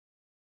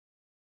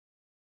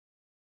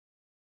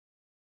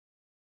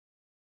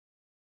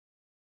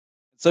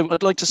So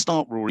I'd like to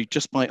start, Rory,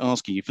 just by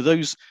asking you, for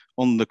those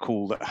on the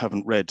call that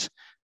haven't read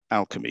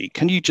Alchemy,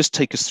 can you just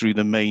take us through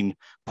the main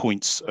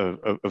points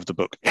of the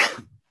book?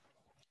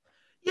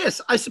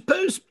 Yes, I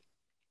suppose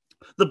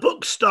the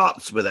book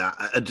starts with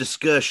a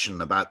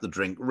discussion about the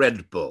drink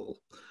Red Bull.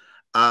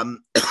 And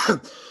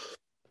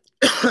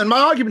my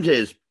argument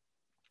is,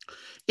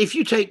 if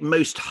you take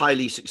most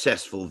highly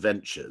successful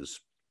ventures,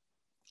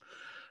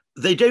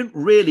 they don't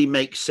really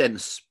make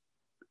sense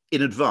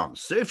in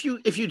advance. So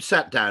if you'd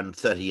sat down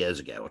 30 years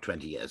ago or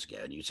 20 years ago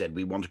and you said,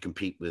 we want to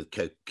compete with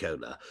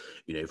Coca-Cola,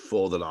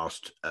 for the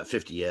last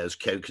 50 years,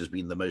 Coke has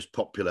been the most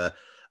popular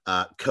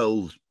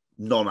cold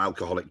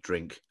non-alcoholic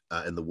drink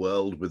in the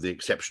world, with the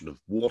exception of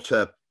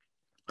water.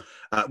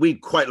 We'd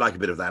quite like a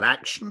bit of that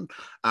action.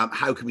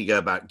 How can we go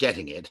about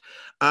getting it?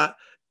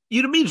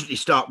 You'd immediately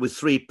start with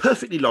three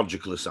perfectly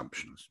logical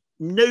assumptions.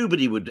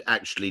 Nobody would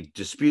actually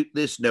dispute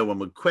this. No one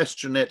would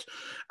question it.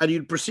 And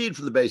you'd proceed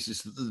from the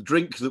basis that the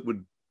drink that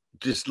would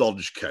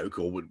dislodge Coke,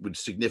 or would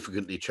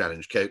significantly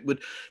challenge Coke,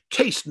 would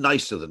taste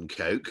nicer than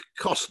Coke,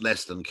 cost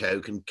less than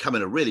Coke, and come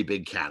in a really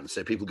big can,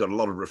 so people got a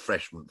lot of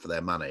refreshment for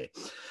their money.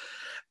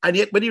 And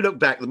yet, when you look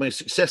back, the most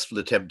successful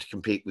attempt to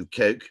compete with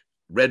Coke,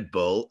 Red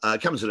Bull,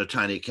 comes in a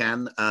tiny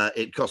can.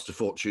 It costs a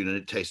fortune and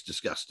it tastes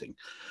disgusting.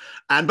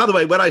 And by the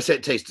way, when I say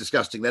it tastes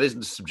disgusting, that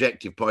isn't a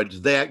subjective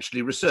point. They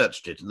actually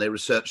researched it, and they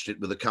researched it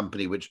with a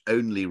company which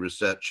only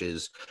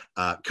researches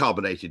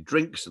carbonated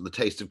drinks and the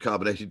taste of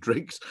carbonated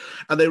drinks.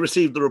 And they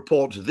received the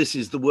report, this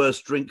is the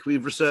worst drink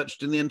we've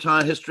researched in the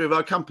entire history of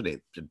our company.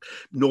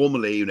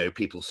 Normally,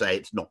 people say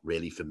it's not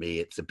really for me.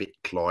 It's a bit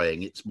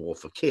cloying. It's more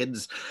for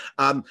kids.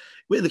 In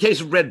the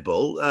case of Red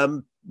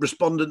Bull,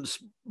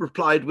 respondents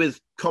replied with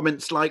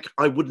comments like,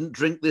 I wouldn't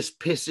drink this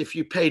piss if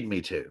you paid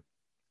me to.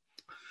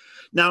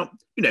 Now,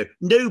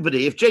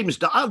 nobody, if James,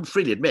 I'll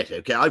freely admit,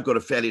 okay, I've got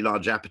a fairly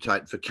large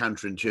appetite for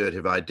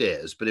counterintuitive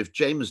ideas, but if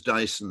James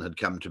Dyson had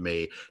come to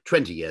me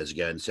 20 years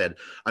ago and said,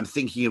 I'm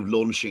thinking of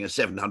launching a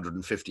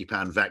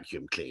 £750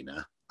 vacuum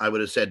cleaner, I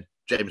would have said,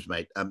 James,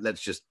 mate, let's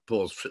just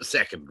pause for a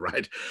second,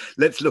 right?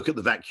 Let's look at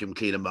the vacuum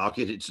cleaner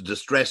market. It's a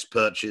distressed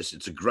purchase.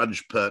 It's a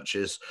grudge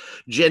purchase.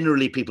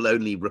 Generally, people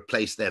only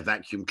replace their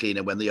vacuum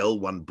cleaner when the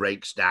old one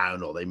breaks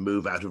down, or they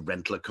move out of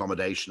rental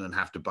accommodation and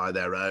have to buy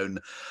their own.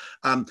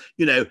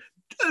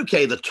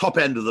 Okay, the top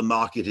end of the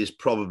market is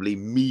probably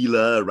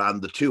Miele,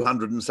 around the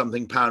 200 and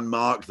something pound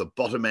mark. The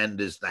bottom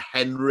end is the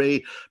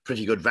Henry,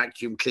 pretty good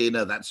vacuum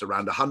cleaner. That's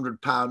around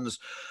 £100.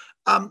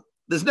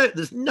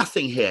 There's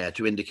nothing here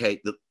to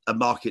indicate that a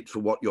market for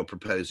what you're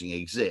proposing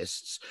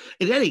exists.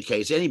 In any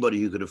case, anybody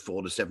who could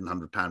afford a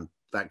 £700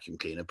 vacuum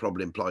cleaner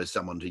probably employs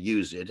someone to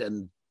use it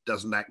and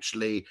doesn't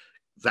actually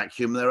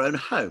vacuum their own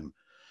home.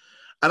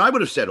 And I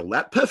would have said all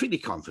that perfectly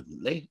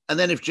confidently. And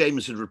then if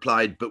James had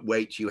replied, but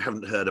wait, you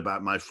haven't heard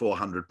about my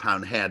 £400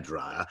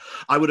 hairdryer,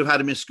 I would have had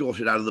him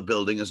escorted out of the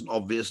building as an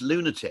obvious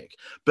lunatic.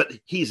 But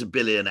he's a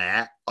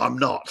billionaire. I'm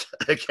not,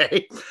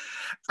 okay?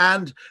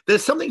 And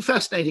there's something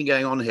fascinating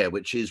going on here,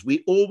 which is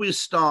we always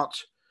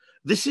start.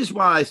 This is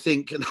why I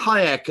think, and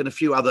Hayek and a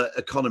few other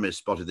economists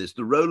spotted this,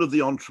 the role of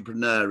the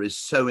entrepreneur is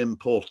so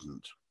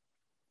important.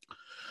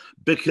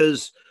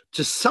 Because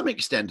to some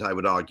extent, I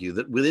would argue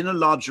that within a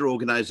larger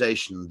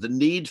organization, the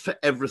need for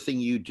everything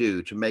you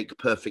do to make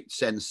perfect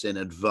sense in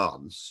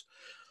advance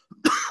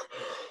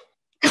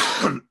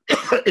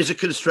is a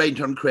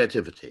constraint on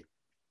creativity.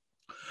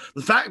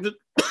 The fact that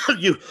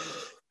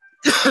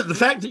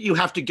you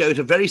have to go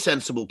to very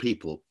sensible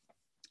people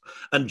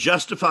and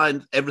justify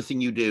everything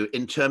you do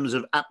in terms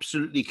of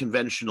absolutely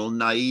conventional,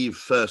 naive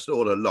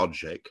first-order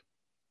logic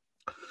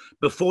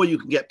before you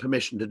can get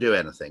permission to do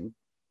anything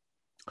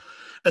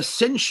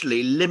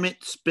essentially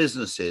limits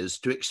businesses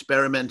to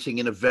experimenting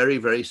in a very,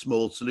 very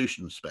small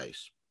solution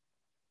space.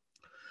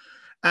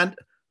 And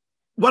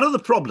one of the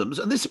problems,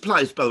 and this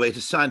applies, by the way, to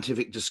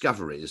scientific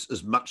discoveries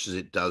as much as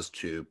it does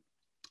to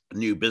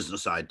new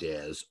business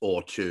ideas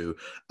or to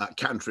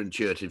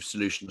counterintuitive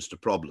solutions to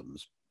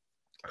problems.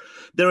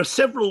 There are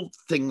several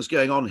things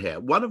going on here,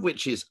 one of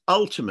which is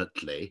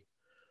ultimately,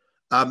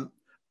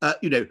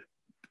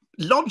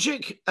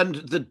 logic and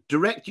the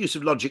direct use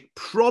of logic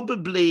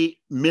probably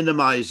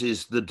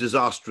minimizes the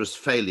disastrous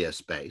failure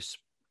space.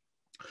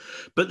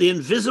 But the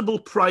invisible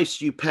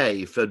price you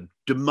pay for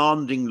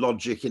demanding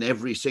logic in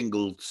every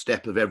single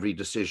step of every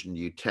decision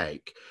you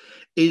take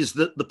is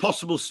that the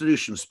possible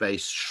solution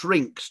space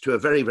shrinks to a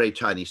very, very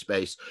tiny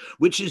space,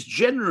 which is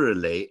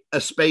generally a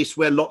space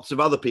where lots of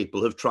other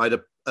people have tried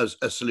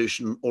a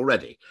solution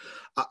already.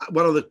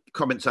 One of the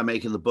comments I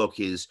make in the book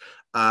is,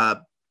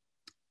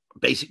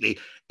 basically,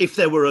 if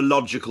there were a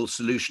logical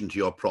solution to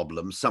your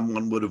problem,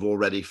 someone would have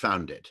already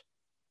found it.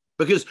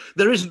 Because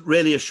there isn't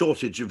really a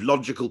shortage of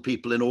logical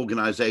people in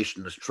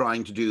organizations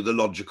trying to do the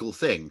logical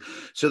thing.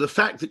 So the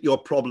fact that your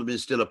problem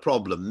is still a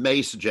problem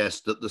may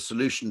suggest that the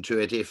solution to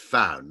it, if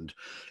found,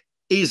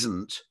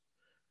 isn't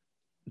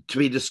to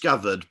be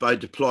discovered by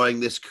deploying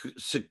this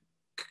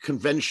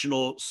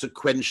conventional,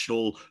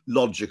 sequential,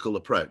 logical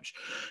approach.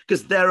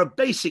 Because there are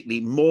basically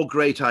more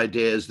great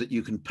ideas that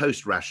you can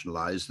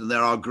post-rationalize than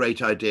there are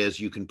great ideas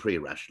you can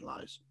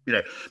pre-rationalize. You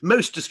know,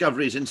 most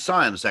discoveries in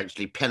science,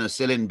 actually,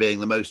 penicillin being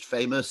the most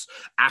famous,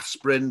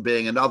 aspirin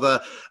being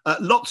another,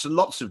 lots and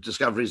lots of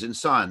discoveries in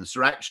science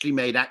are actually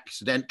made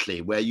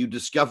accidentally, where you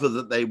discover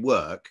that they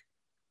work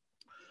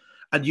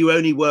and you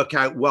only work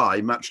out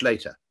why much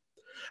later.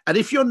 And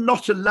if you're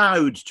not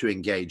allowed to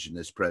engage in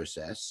this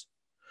process,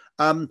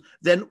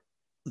 then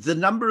the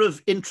number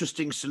of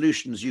interesting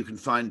solutions you can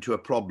find to a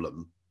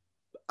problem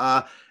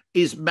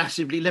is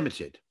massively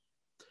limited.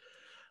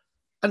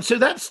 And so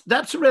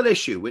that's a real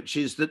issue, which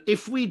is that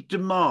if we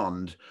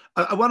demand,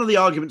 one of the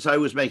arguments I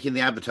always make in the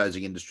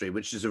advertising industry,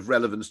 which is of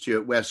relevance to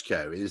you at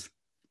Westco, is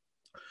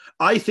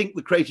I think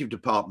the creative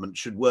department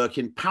should work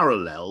in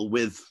parallel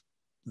with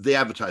the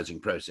advertising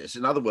process.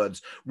 In other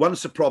words,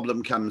 once a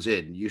problem comes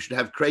in, you should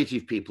have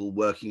creative people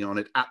working on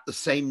it at the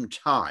same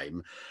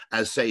time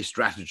as, say,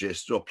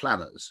 strategists or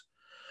planners.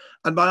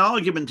 And my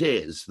argument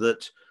is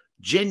that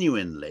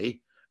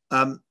genuinely,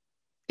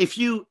 if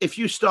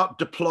you start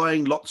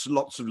deploying lots and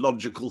lots of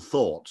logical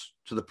thought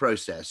to the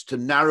process to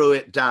narrow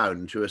it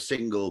down to a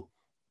single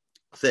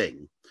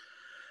thing,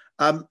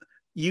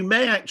 you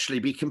may actually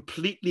be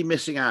completely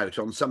missing out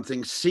on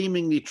something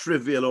seemingly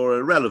trivial or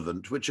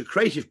irrelevant, which a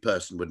creative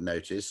person would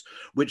notice,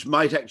 which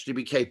might actually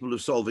be capable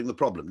of solving the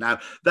problem. Now,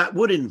 that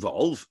would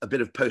involve a bit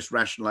of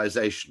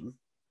post-rationalization,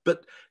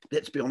 but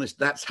let's be honest,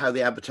 that's how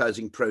the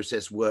advertising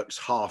process works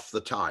half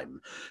the time.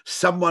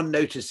 Someone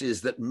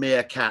notices that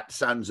meerkat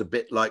sounds a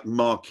bit like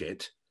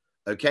market,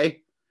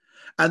 okay?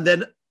 And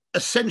then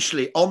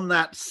essentially on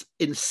that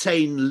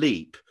insane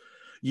leap,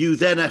 you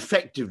then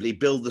effectively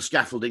build the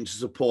scaffolding to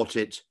support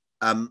it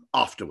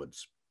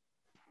afterwards.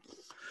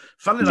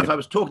 Funnily enough, I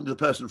was talking to the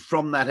person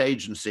from that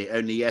agency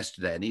only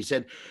yesterday, and he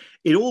said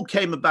it all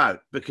came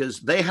about because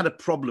they had a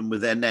problem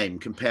with their name,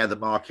 Compare the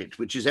Market,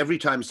 which is every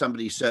time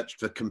somebody searched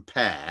for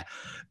compare,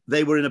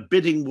 they were in a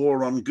bidding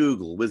war on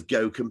Google with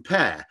Go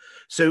Compare.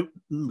 So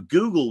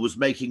Google was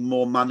making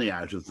more money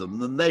out of them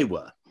than they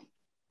were.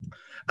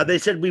 And they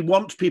said, we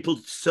want people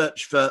to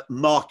search for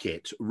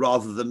market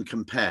rather than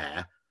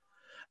compare.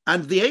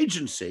 And the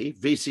agency,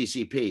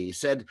 VCCP,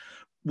 said,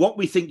 what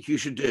we think you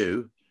should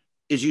do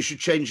is you should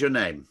change your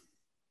name,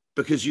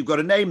 because you've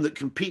got a name that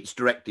competes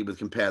directly with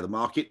Compare the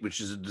Market,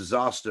 which is a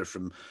disaster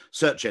from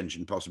search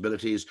engine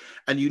possibilities,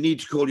 and you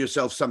need to call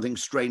yourself something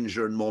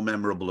stranger and more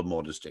memorable and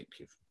more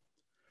distinctive.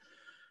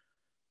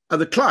 And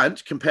the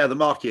client, Compare the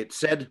Market,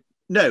 said,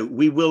 no,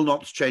 we will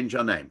not change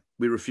our name.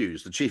 We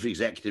refuse. The chief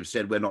executive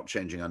said, we're not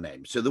changing our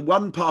name. So the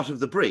one part of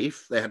the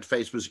brief they had to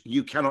face was,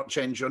 you cannot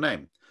change your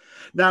name.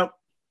 Now,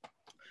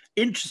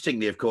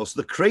 interestingly, of course,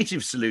 the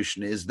creative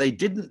solution is they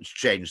didn't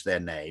change their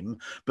name,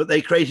 but they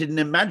created an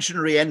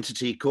imaginary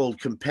entity called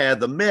Compare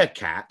the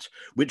Meerkat,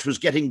 which was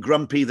getting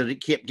grumpy that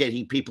it kept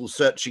getting people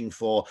searching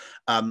for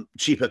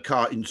cheaper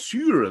car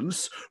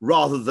insurance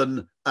rather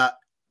than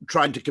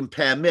trying to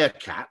compare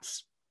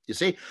meerkats, you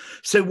see?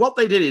 So what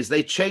they did is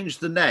they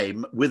changed the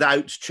name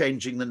without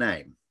changing the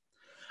name.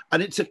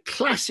 And it's a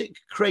classic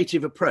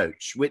creative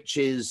approach, which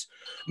is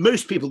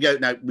most people go,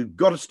 now, we've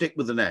got to stick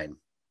with the name.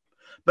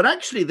 But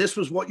actually, this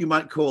was what you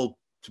might call,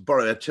 to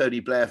borrow a Tony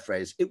Blair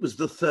phrase, it was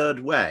the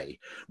third way,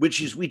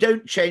 which is we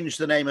don't change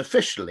the name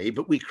officially,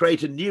 but we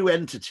create a new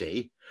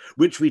entity,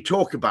 which we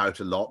talk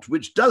about a lot,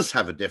 which does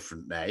have a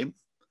different name,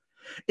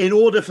 in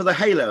order for the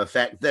halo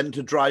effect then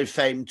to drive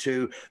fame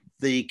to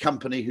the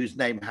company whose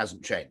name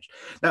hasn't changed.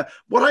 Now,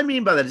 what I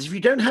mean by that is if you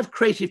don't have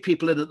creative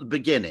people in at the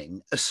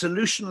beginning, a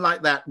solution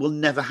like that will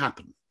never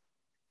happen.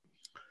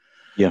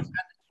 Yeah.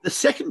 The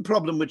second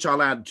problem, which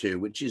I'll add to,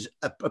 which is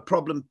a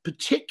problem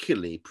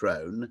particularly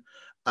prone,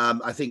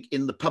 I think,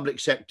 in the public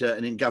sector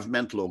and in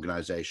governmental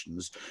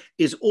organizations,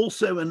 is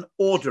also an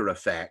order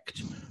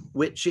effect,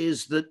 which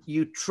is that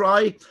you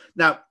try...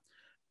 Now,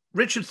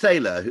 Richard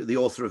Thaler, the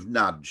author of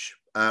Nudge,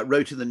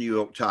 wrote in the New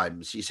York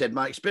Times, he said,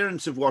 my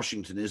experience of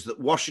Washington is that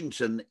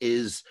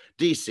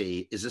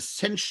DC is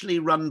essentially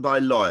run by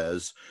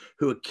lawyers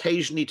who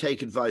occasionally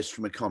take advice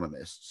from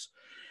economists.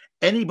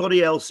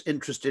 Anybody else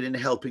interested in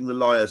helping the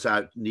lawyers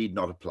out need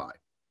not apply.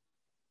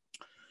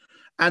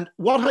 And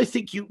what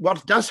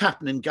does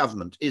happen in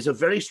government is a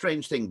very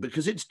strange thing,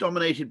 because it's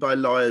dominated by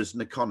lawyers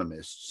and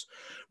economists.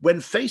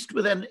 When faced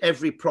with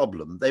every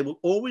problem, they will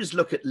always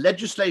look at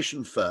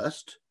legislation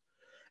first,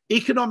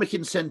 economic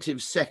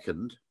incentives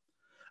second,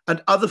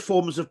 and other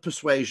forms of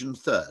persuasion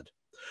third.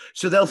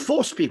 So they'll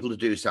force people to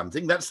do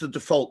something. That's the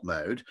default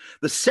mode.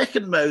 The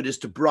second mode is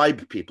to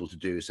bribe people to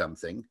do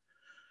something.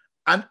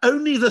 And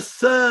only the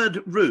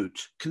third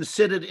route,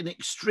 considered in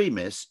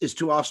extremis, is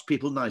to ask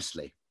people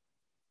nicely.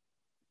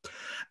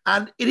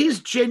 And it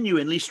is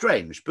genuinely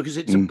strange, because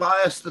it's a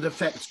bias that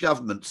affects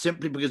government,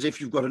 simply because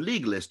if you've got a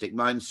legalistic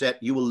mindset,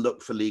 you will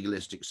look for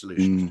legalistic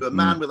solutions. To a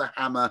man with a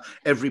hammer,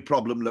 every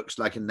problem looks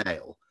like a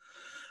nail.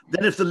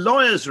 Then if the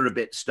lawyers are a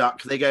bit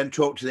stuck, they go and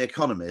talk to the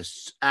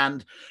economists.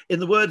 And in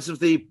the words of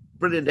the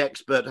brilliant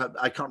expert,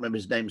 I can't remember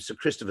his name, Sir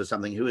Christopher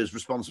something, who is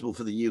responsible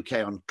for the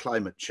UK on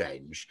climate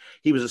change.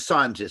 He was a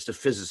scientist, a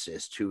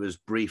physicist who was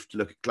briefed to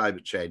look at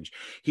climate change.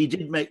 He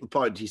did make the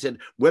point. He said,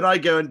 when I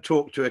go and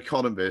talk to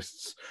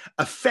economists,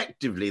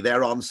 effectively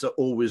their answer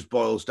always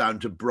boils down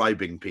to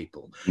bribing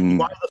people.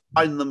 You either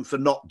fine them for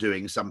not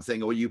doing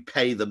something or you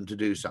pay them to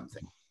do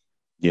something.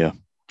 Yeah.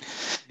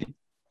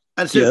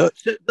 And so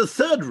the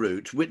third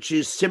route, which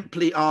is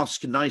simply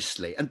ask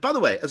nicely. And by the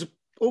way, as an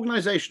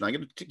organization, I'm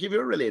going to give you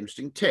a really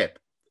interesting tip.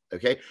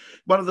 Okay.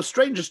 One of the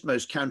strangest,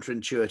 most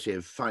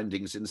counterintuitive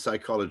findings in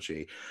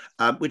psychology,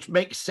 which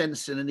makes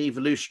sense in an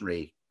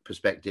evolutionary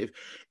perspective.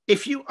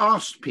 If you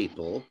asked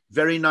people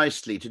very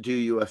nicely to do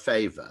you a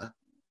favor,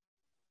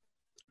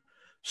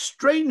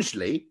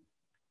 strangely,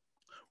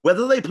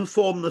 whether they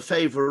perform the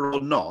favor or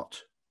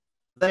not,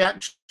 they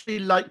actually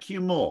like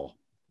you more.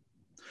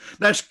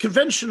 Now,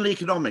 conventional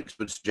economics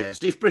would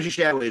suggest if British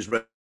Airways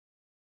wrote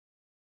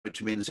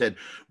to me and said,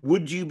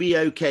 would you be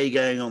okay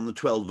going on the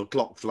 12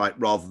 o'clock flight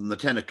rather than the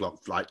 10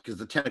 o'clock flight? Because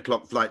the 10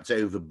 o'clock flight's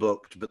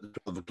overbooked, but the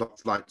 12 o'clock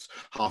flight's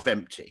half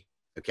empty.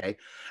 Okay.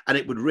 And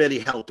it would really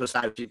help us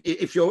out.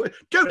 If you're,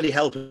 don't really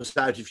help us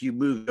out if you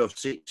move your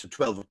seat to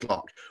 12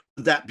 o'clock.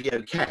 Would that be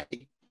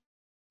okay?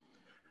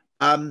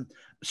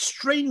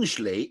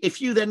 Strangely,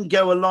 if you then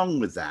go along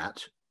with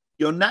that,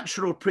 your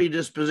natural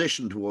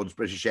predisposition towards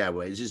British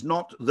Airways is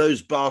not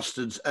those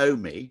bastards owe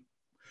me,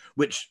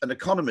 which an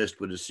economist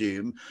would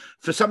assume.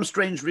 For some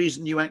strange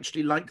reason, you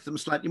actually like them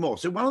slightly more.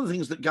 So one of the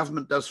things that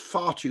government does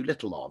far too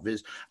little of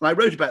is, and I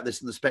wrote about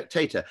this in The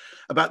Spectator,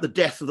 about the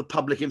death of the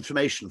public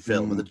information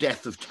film and the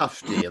death of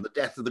Tufty and the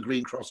death of the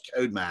Green Cross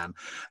Code Man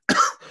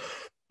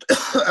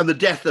and the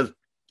death of,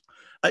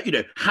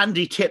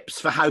 handy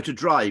tips for how to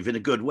drive in a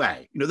good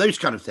way, those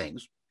kind of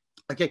things.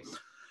 Okay.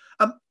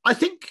 I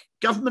think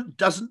government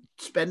doesn't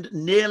spend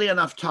nearly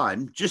enough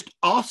time just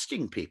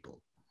asking people.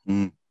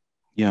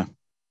 Yeah.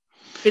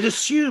 It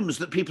assumes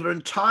that people are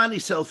entirely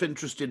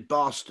self-interested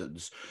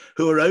bastards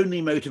who are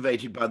only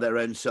motivated by their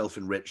own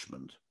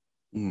self-enrichment.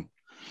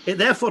 It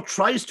therefore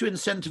tries to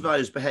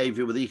incentivize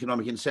behavior with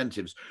economic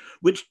incentives,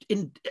 which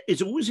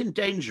is always in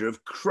danger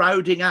of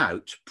crowding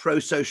out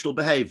pro-social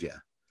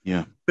behavior.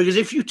 Yeah. Because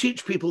if you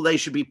teach people they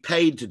should be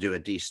paid to do a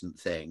decent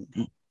thing,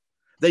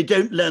 they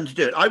don't learn to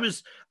do it. I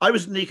was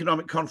at an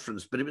economic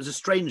conference, but it was a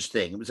strange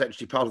thing. It was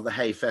actually part of the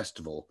Hay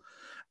Festival.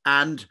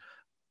 And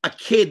a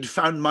kid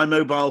found my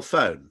mobile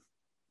phone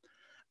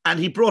and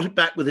he brought it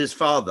back with his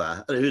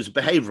father, who's a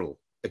behavioral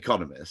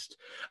economist.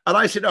 And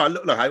I said,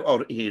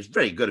 look, he was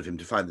very good of him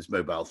to find this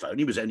mobile phone.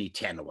 He was only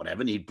 10 or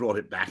whatever, and he brought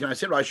it back. And I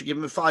said, I should give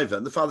him a £5.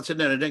 And the father said,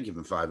 no, don't give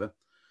him £5.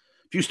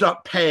 If you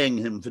start paying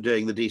him for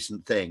doing the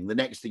decent thing, the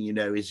next thing you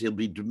know is he'll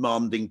be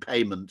demanding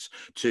payments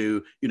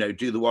to,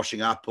 do the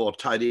washing up or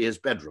tidy his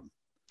bedroom.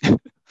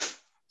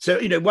 So,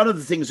 one of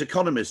the things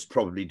economists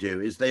probably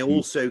do is they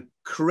also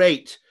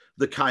create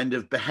the kind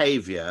of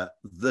behavior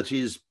that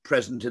is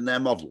present in their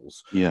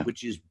models,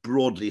 which is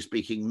broadly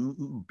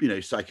speaking,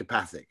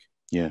 psychopathic.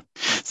 Yeah.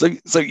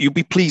 So you'll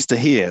be pleased to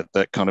hear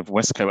that kind of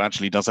Westco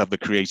actually does have the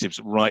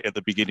creatives right at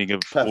the beginning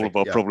of all of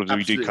our problems.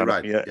 We do kind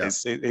of,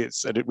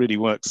 it's and it really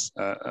works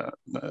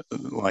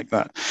like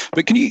that.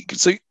 But can you,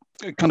 so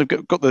kind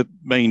of got the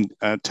main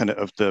tenet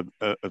of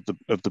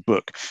the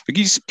book. But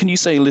can you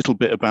say a little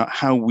bit about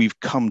how we've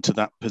come to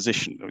that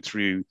position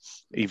through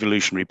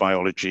evolutionary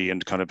biology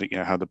and kind of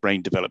how the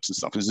brain develops and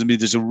stuff? Because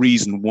there's a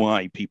reason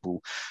why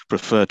people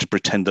prefer to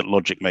pretend that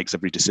logic makes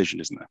every decision,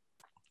 isn't there?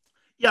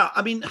 Yeah,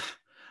 I mean.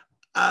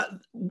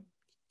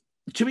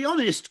 To be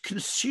honest,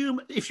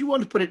 if you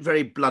want to put it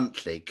very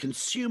bluntly,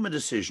 consumer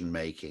decision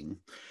making,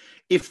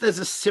 if there's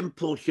a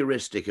simple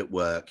heuristic at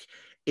work,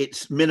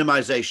 it's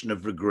minimization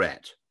of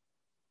regret.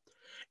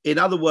 In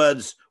other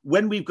words,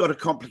 when we've got a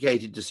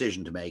complicated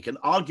decision to make, and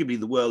arguably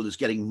the world is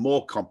getting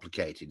more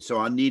complicated, so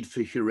our need for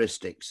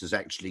heuristics has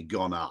actually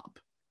gone up.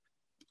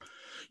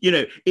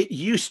 It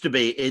used to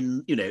be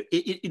in,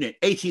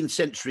 18th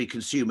century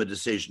consumer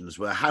decisions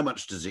were how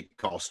much does it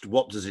cost?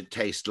 What does it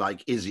taste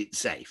like? Is it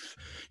safe?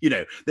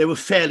 They were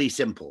fairly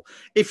simple.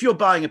 If you're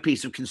buying a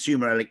piece of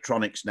consumer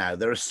electronics now,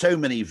 there are so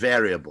many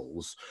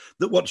variables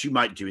that what you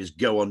might do is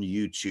go on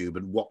YouTube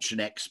and watch an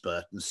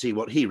expert and see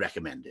what he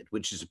recommended,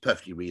 which is a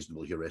perfectly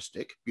reasonable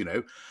heuristic,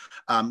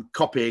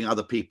 copying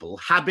other people.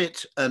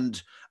 Habit and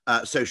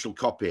social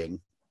copying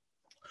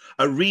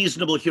are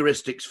reasonable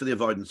heuristics for the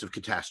avoidance of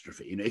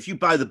catastrophe. If you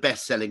buy the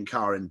best-selling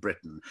car in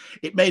Britain,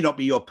 it may not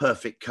be your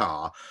perfect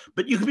car,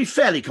 but you can be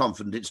fairly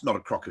confident it's not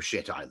a crock of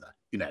shit either,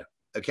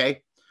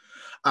 okay?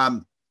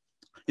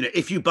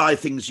 If you buy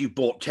things you've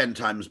bought 10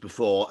 times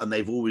before and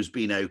they've always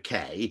been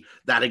okay,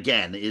 that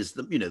again is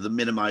the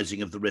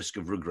minimizing of the risk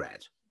of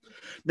regret.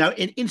 Now,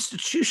 in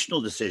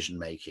institutional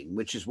decision-making,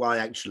 which is why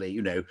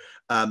actually,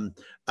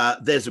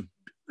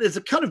 there's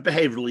a kind of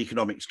behavioral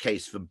economics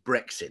case for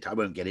Brexit. I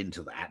won't get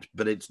into that,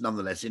 but it's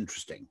nonetheless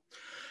interesting.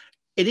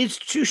 In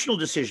institutional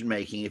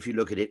decision-making, if you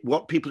look at it,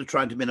 what people are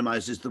trying to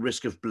minimize is the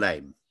risk of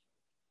blame.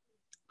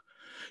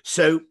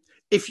 So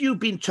if you've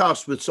been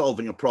tasked with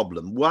solving a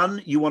problem,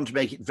 one, you want to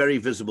make it very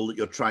visible that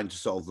you're trying to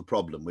solve the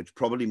problem, which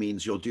probably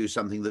means you'll do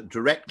something that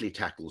directly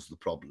tackles the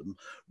problem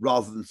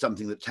rather than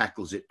something that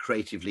tackles it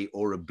creatively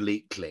or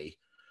obliquely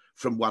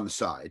from one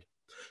side.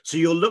 So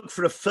you'll look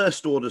for a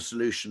first order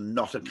solution,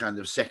 not a kind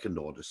of second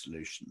order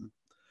solution.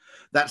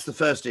 That's the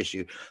first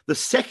issue. The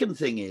second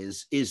thing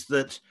is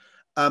that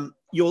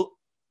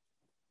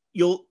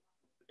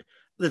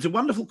there's a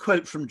wonderful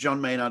quote from John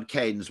Maynard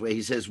Keynes where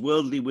he says,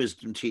 worldly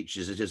wisdom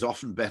teaches it is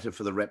often better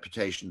for the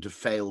reputation to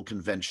fail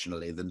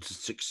conventionally than to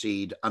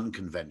succeed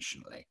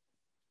unconventionally.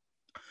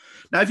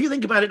 Now, if you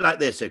think about it like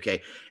this,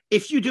 okay,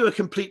 if you do a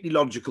completely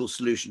logical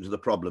solution to the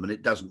problem and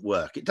it doesn't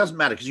work, it doesn't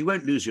matter because you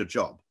won't lose your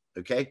job,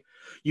 okay?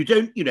 You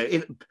don't, you know,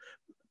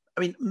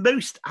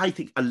 I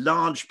think a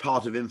large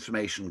part of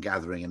information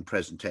gathering and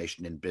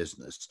presentation in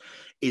business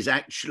is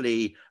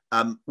actually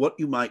what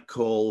you might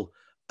call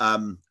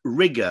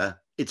rigor.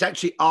 It's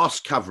actually arse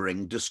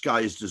covering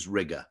disguised as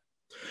rigor.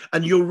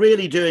 And you're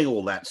really doing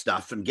all that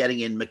stuff and getting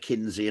in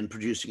McKinsey and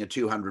producing a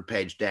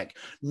 200-page deck,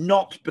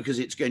 not because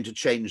it's going to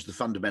change the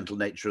fundamental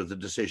nature of the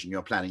decision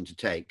you're planning to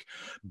take,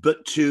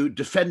 but to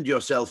defend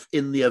yourself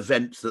in the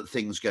event that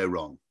things go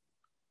wrong.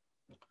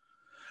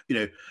 You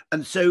know,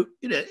 and so,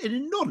 you know,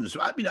 in nonsense,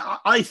 I mean,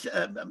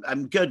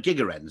 I'm Gerd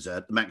Gigerenzer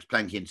at the Max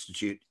Planck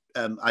Institute.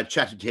 I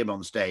chatted to him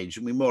on stage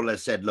and we more or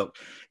less said, look,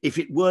 if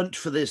it weren't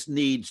for this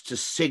need to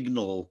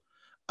signal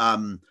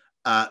it's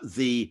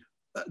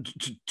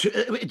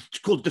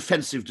called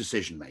defensive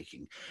decision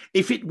making.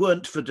 If it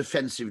weren't for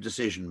defensive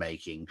decision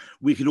making,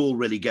 we could all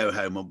really go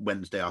home on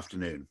Wednesday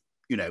afternoon.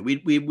 You know, we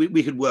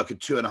could work a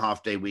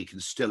 2.5-day week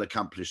and still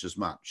accomplish as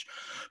much.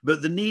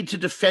 But the need to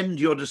defend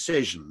your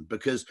decision,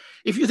 because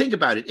if you think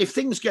about it, if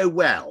things go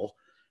well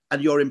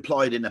and you're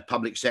employed in a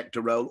public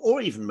sector role or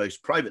even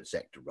most private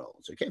sector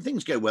roles, okay, if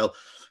things go well,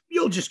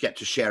 you'll just get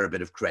to share a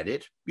bit of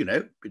credit. You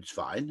know, it's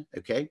fine,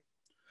 okay.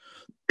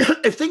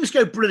 If things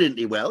go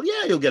brilliantly well,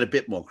 yeah, you'll get a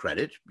bit more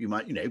credit. You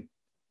might, you know.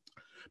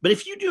 But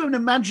if you do an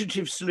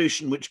imaginative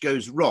solution which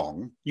goes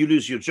wrong, you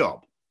lose your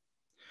job.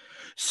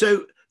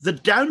 So the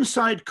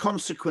downside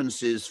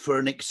consequences for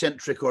an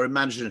eccentric or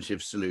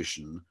imaginative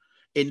solution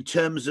in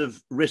terms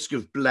of risk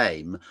of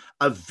blame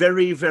are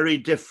very, very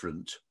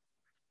different.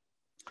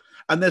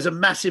 And there's a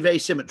massive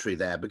asymmetry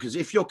there, because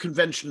if you're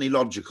conventionally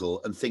logical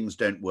and things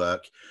don't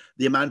work,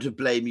 the amount of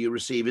blame you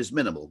receive is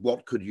minimal.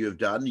 What could you have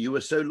done? You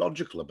were so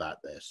logical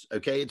about this.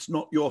 Okay, it's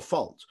not your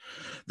fault.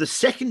 The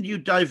second you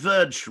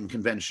diverge from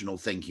conventional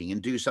thinking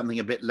and do something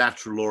a bit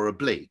lateral or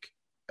oblique,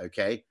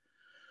 okay,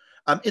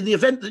 in the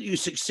event that you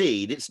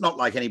succeed, it's not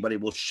like anybody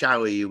will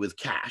shower you with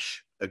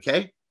cash,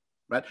 okay,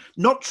 right?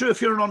 Not true if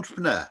you're an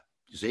entrepreneur.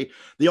 You see,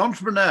 the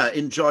entrepreneur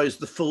enjoys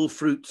the full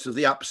fruits of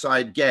the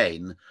upside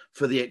gain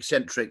for the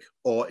eccentric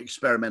or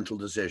experimental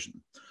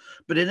decision.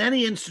 But in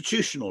any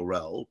institutional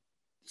role,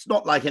 it's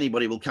not like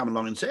anybody will come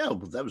along and say, oh,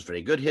 well, that was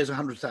very good. Here's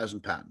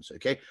 £100,000.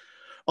 Okay.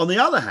 On the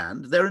other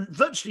hand, there are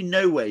virtually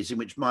no ways in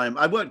which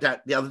I worked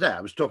out the other day,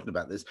 I was talking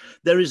about this.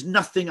 There is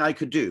nothing I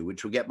could do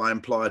which would get my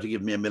employer to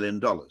give me $1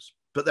 million.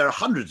 But there are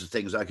hundreds of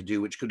things I could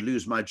do which could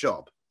lose my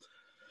job.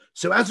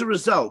 So as a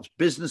result,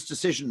 business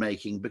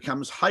decision-making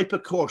becomes hyper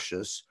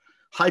cautious,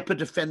 hyper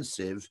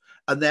defensive,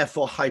 and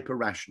therefore hyper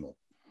rational.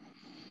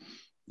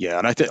 Yeah,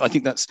 and I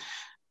think that's,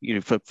 you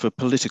know, for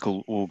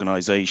political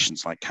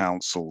organisations like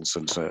councils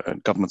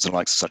and governments and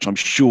like such, I'm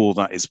sure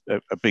that is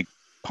a big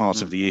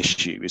part of the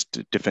issue is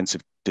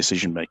defensive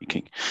decision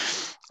making.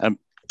 I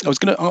was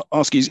going to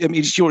ask you, I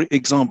mean, it's your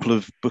example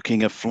of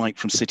booking a flight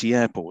from City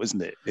Airport,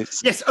 isn't it?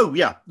 Yes. Oh,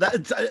 yeah.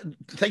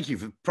 Thank you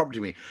for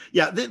prompting me.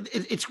 Yeah,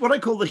 it's what I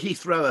call the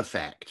Heathrow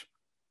effect,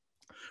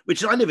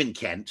 which I live in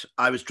Kent.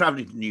 I was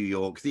travelling to New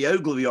York. The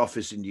Ogilvy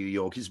office in New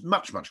York is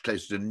much, much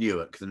closer to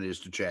Newark than it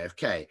is to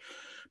JFK.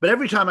 But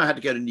every time I had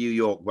to go to New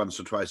York once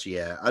or twice a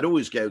year, I'd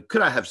always go,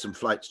 could I have some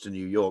flights to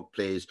New York,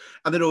 please?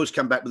 And then always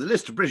come back with a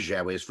list of British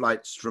Airways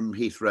flights from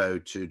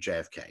Heathrow to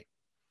JFK.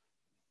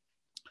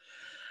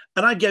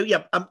 And I'd go,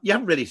 yeah, you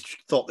haven't really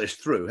thought this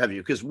through, have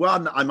you? Because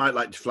one, I might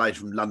like to fly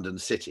from London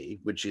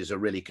City, which is a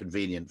really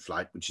convenient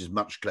flight, which is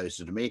much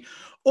closer to me.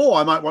 Or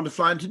I might want to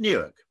fly into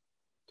Newark.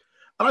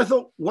 And I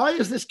thought, why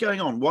is this going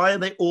on? Why are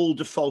they all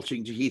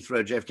defaulting to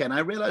Heathrow, JFK? And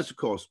I realized, of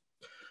course,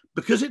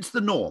 because it's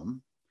the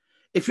norm.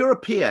 If you're a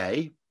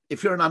PA,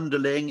 if you're an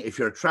underling, if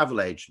you're a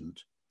travel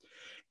agent,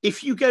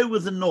 if you go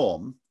with the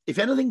norm, if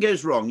anything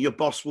goes wrong, your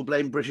boss will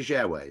blame British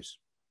Airways,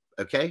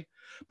 okay?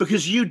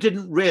 Because you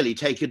didn't really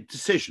take a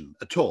decision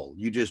at all.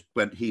 You just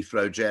went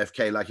Heathrow,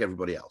 JFK like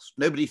everybody else.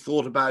 Nobody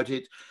thought about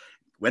it,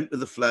 went with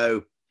the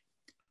flow,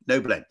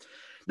 no blame.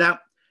 Now,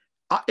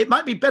 it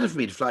might be better for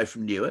me to fly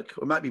from Newark,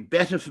 or it might be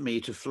better for me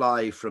to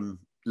fly from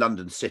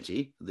London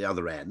City, the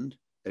other end,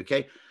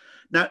 okay?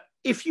 Now,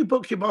 if you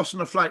book your boss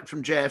on a flight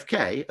from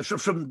JFK,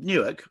 from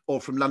Newark or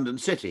from London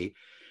City,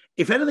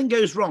 if anything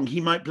goes wrong,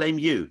 he might blame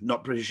you,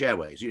 not British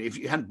Airways. If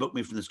you hadn't booked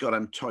me from this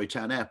goddamn Toy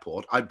Town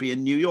airport, I'd be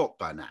in New York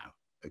by now.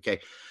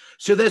 Okay,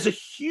 so there's a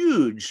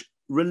huge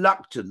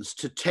reluctance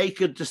to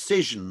take a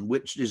decision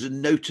which is a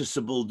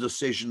noticeable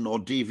decision or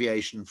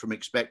deviation from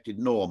expected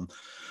norm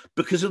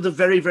because of the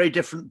very, very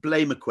different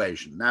blame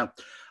equation. Now,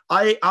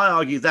 I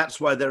argue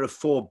that's why there are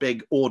 4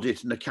 big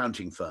audit and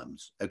accounting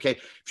firms. Okay,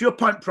 if you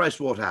appoint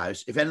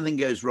Pricewaterhouse, if anything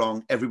goes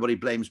wrong, everybody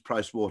blames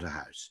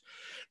Pricewaterhouse.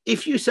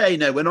 If you say,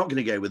 no, we're not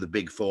going to go with the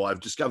big 4,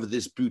 I've discovered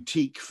this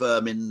boutique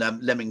firm in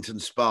Leamington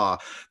Spa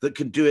that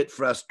can do it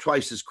for us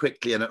twice as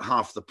quickly and at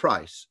half the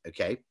price,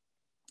 okay,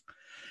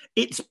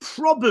 it's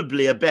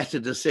probably a better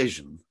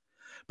decision.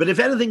 But if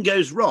anything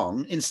goes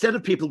wrong, instead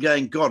of people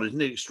going, God,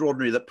 isn't it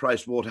extraordinary that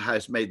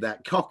Pricewaterhouse made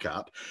that cock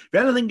up? If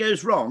anything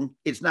goes wrong,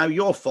 it's now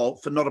your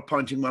fault for not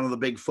appointing one of the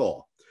big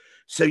 4.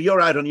 So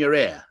you're out on your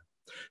ear.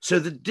 So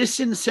the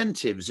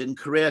disincentives in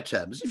career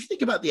terms, if you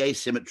think about the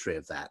asymmetry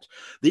of that,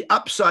 the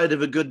upside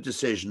of a good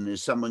decision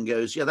is someone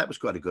goes, yeah, that was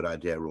quite a good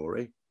idea,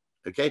 Rory.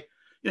 Okay.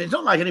 You know, it's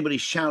not like anybody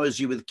showers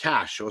you with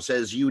cash or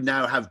says you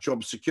now have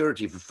job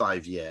security for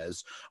 5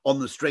 years on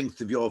the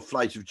strength of your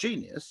flight of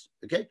genius.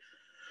 Okay.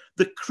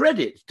 The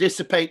credit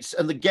dissipates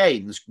and the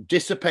gains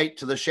dissipate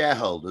to the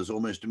shareholders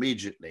almost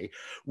immediately,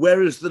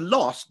 whereas the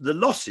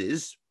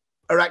losses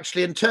are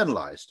actually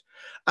internalized.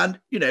 And,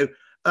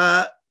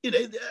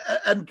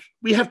 and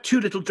we have too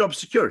little job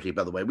security,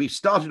 by the way. We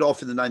started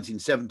off in the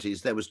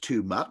 1970s, there was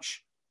too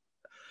much.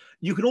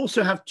 You can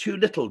also have too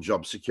little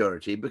job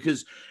security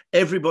because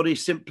everybody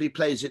simply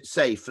plays it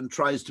safe and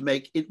tries to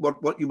make it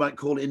what you might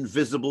call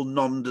invisible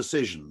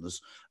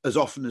non-decisions as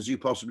often as you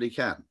possibly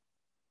can.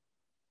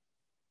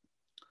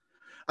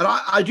 And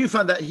I do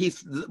find that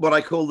Heath, what I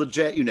call the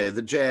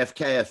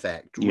JFK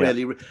effect,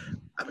 really.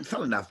 I mean,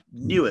 funnily enough,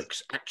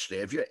 Newark's actually,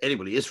 if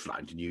anybody is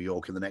flying to New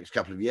York in the next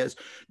couple of years,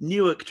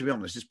 Newark, to be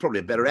honest, is probably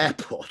a better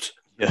airport.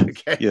 Yeah.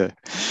 Okay. Yeah.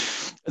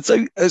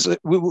 So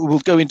we'll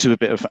go into a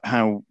bit of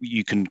how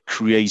you can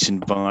create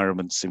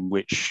environments in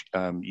which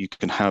you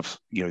can have,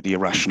 the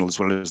irrational as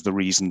well as the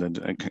reason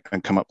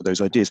and come up with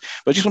those ideas.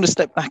 But I just want to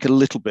step back a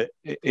little bit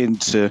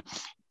into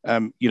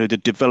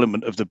the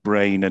development of the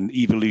brain and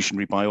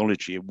evolutionary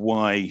biology, and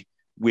why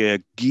we're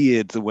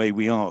geared the way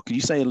we are. Can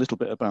you say a little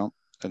bit about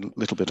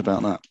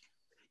that?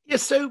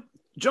 Yes. So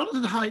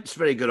Jonathan Haidt's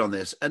very good on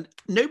this, and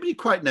nobody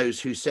quite knows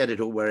who said it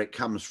or where it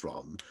comes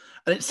from.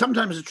 And it's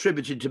sometimes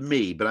attributed to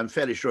me, but I'm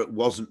fairly sure it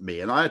wasn't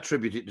me. And I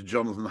attribute it to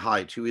Jonathan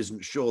Haidt, who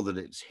isn't sure that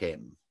it's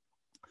him.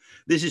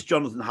 This is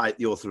Jonathan Haidt,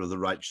 the author of The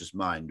Righteous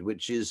Mind,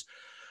 which is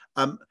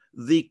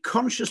the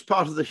conscious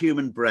part of the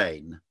human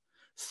brain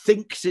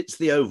thinks it's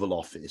the Oval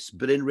Office,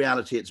 but in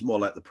reality, it's more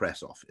like the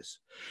press office.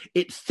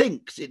 It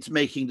thinks it's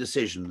making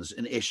decisions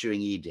and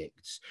issuing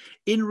edicts.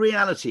 In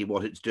reality,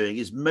 what it's doing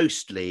is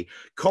mostly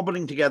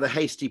cobbling together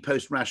hasty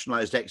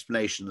post-rationalized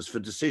explanations for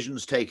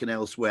decisions taken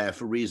elsewhere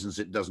for reasons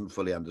it doesn't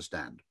fully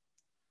understand.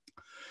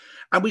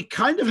 And we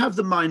kind of have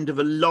the mind of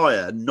a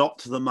lawyer, not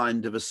the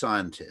mind of a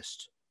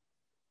scientist,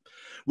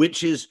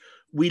 which is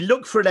we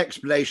look for an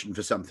explanation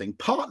for something,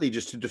 partly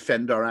just to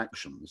defend our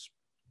actions.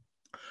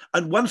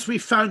 And once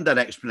we've found that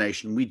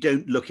explanation, we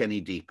don't look any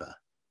deeper.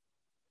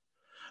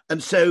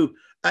 And so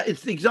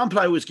it's the example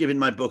I always give in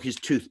my book is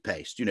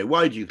toothpaste.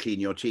 Why do you clean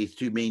your teeth?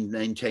 To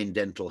maintain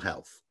dental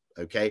health,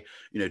 okay?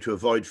 To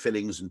avoid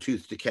fillings and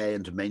tooth decay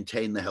and to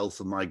maintain the health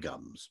of my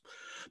gums.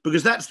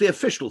 Because that's the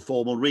official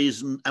formal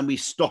reason, and we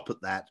stop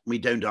at that. We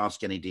don't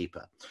ask any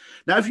deeper.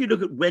 Now, if you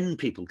look at when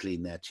people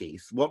clean their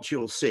teeth, what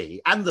you'll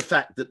see, and the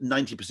fact that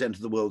 90% of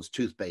the world's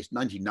toothpaste,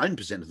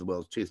 99% of the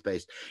world's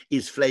toothpaste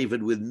is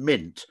flavored with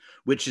mint,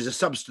 which is a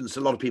substance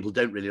a lot of people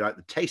don't really like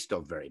the taste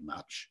of very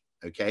much,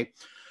 okay?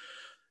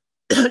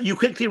 You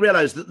quickly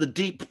realize that the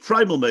deep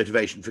primal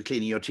motivation for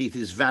cleaning your teeth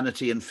is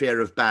vanity and fear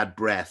of bad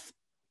breath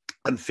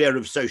and fear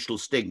of social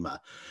stigma.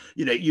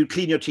 You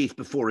clean your teeth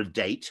before a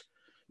date.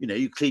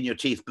 You clean your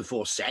teeth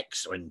before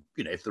sex, when,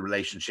 if the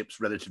relationship's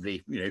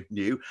relatively,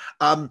 new.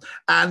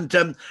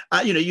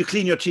 You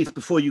clean your teeth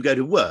before you go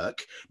to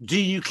work. Do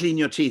you clean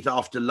your teeth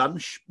after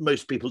lunch?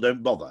 Most people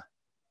don't bother.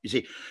 You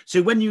see,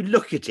 so when you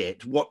look at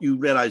it, what you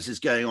realize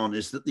is going on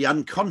is that the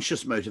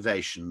unconscious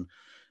motivation,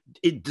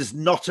 it does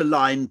not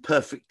align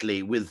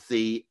perfectly with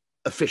the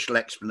official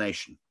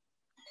explanation.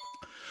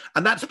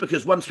 And that's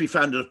because once we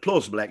found a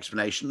plausible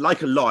explanation,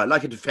 like a lawyer,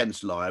 like a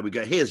defense lawyer, we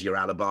go, here's your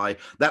alibi.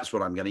 That's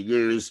what I'm going to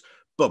use.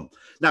 Boom.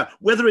 Now,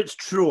 whether it's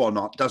true or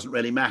not doesn't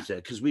really matter,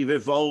 because we've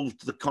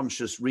evolved the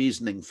conscious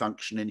reasoning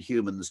function in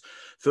humans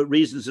for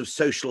reasons of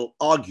social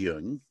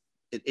arguing.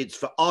 It's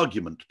for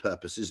argument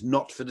purposes,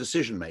 not for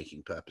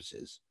decision-making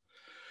purposes.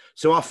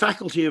 So our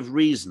faculty of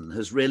reason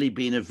has really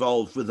been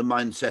evolved with the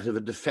mindset of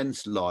a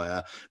defense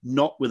lawyer,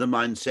 not with a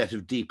mindset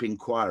of deep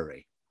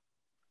inquiry.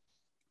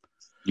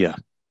 Yeah.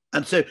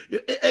 And so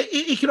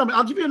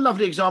I'll give you a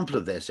lovely example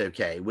of this,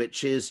 okay,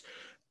 which is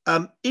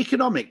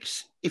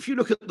economics. If you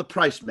look at the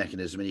price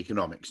mechanism in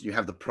economics, you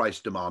have the price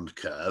demand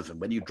curve. And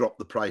when you drop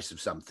the price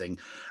of something,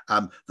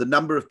 the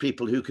number of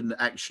people who can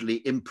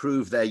actually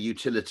improve their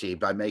utility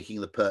by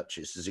making the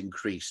purchase is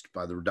increased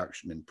by the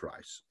reduction in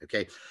price.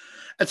 Okay.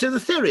 And so the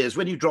theory is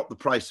when you drop the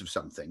price of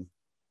something,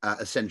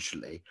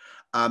 essentially,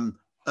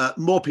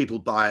 more people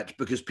buy it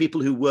because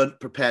people who weren't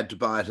prepared to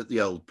buy it at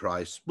the old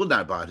price will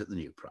now buy it at the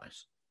new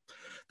price.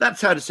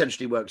 That's how it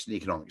essentially works in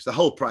economics, the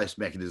whole price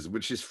mechanism,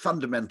 which is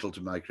fundamental to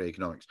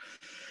microeconomics.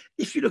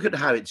 If you look at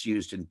how it's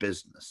used in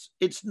business,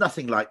 it's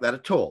nothing like that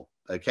at all,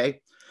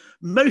 okay?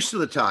 Most of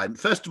the time,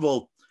 first of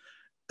all,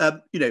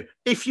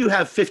 if you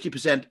have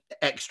 50%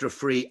 extra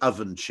free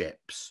oven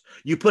chips,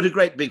 you put a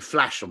great big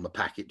flash on the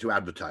packet to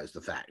advertise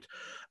the fact.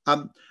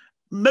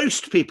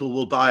 Most people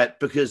will buy it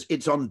because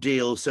it's on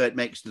deal, so it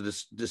makes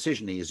the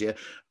decision easier.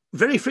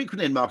 Very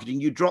frequently in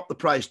marketing, you drop the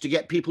price to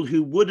get people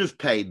who would have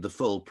paid the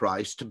full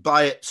price to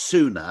buy it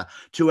sooner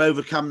to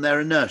overcome their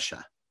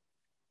inertia.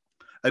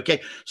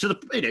 Okay, so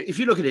if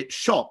you look at it,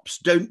 shops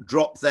don't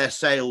drop their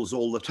sales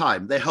all the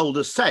time. They hold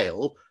a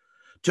sale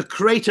to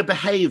create a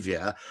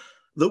behavior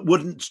that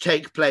wouldn't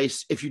take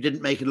place if you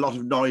didn't make a lot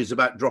of noise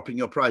about dropping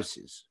your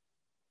prices.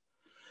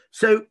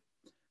 So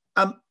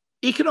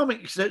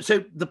economics,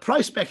 so the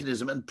price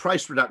mechanism and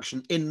price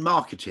reduction in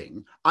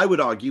marketing, I would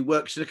argue,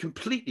 works in a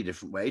completely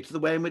different way to the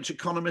way in which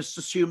economists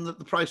assume that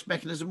the price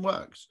mechanism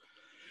works.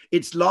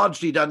 It's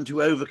largely done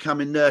to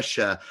overcome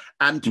inertia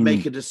and to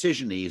make a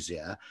decision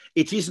easier.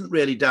 It isn't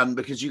really done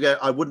because you go,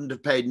 I wouldn't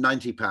have paid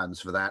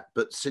 £90 for that,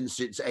 but since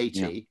it's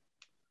 80.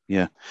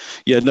 Yeah.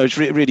 No, it's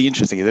really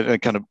interesting. They're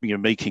kind of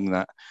making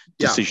that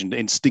decision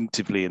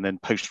instinctively and then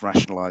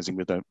post-rationalizing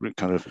with a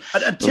kind of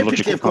and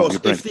typically, of course,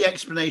 if the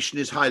explanation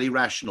is highly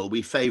rational,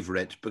 we favour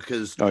it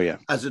because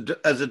as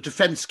a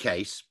defence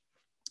case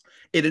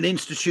in an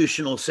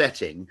institutional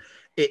setting,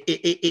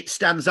 it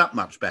stands up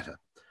much better.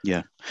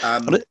 Yeah.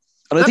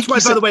 That's why,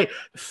 by the way,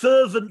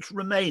 fervent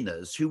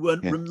Remainers who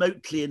weren't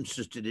remotely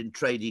interested in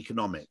trade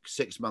economics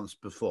 6 months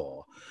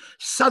before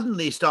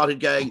suddenly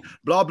started going,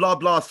 blah, blah,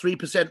 blah,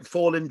 3%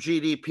 fall in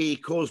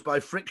GDP caused by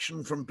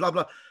friction from blah,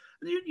 blah.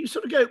 And you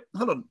sort of go,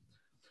 hold on,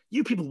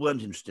 you people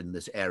weren't interested in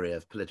this area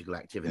of political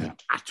activity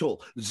at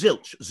all.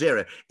 Zilch,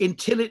 zero,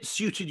 until it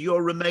suited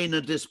your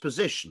Remainer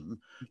disposition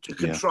to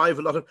contrive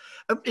a lot of...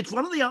 It's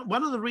one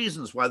of the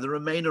reasons why the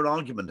Remainer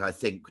argument, I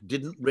think,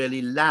 didn't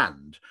really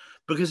land,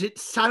 because it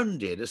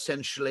sounded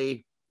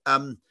essentially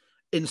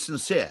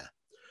insincere,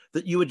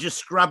 that you were just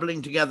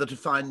scrabbling together to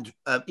find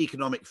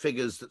economic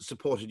figures that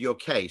supported your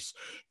case,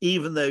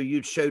 even though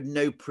you'd showed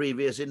no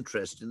previous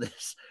interest in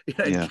this,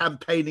 in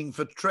campaigning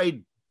for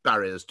trade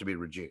barriers to be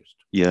reduced.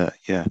 Yeah.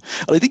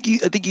 I think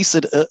you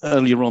said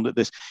earlier on that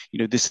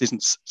this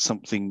isn't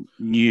something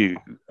new.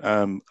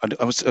 I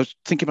was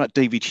thinking about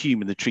David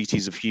Hume in the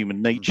Treatise of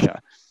Human Nature,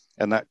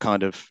 and that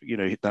kind of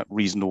that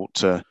reason ought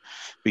to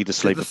be the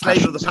slave of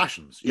the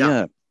passions.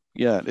 Yeah.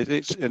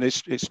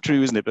 It's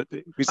true, isn't it? But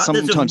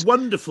sometimes there's a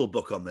wonderful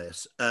book on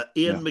this,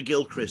 Ian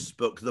McGilchrist's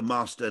book, The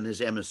Master and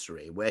His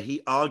Emissary, where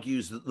he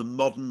argues that the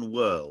modern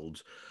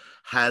world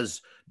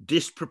has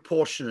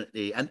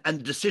disproportionately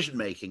and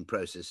decision-making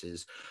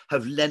processes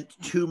have lent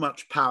too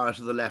much power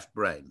to the left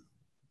brain.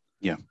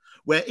 Yeah.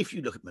 Where if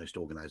you look at most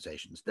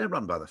organizations, they're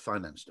run by the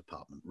finance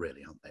department,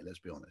 really, aren't they? Let's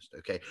be honest,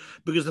 okay?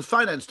 Because the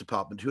finance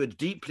department, who are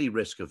deeply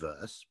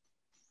risk-averse,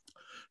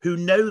 who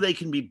know they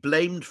can be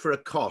blamed for a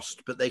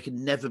cost, but they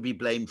can never be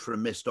blamed for a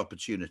missed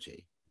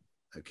opportunity,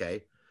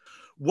 okay?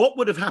 What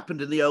would have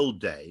happened in the old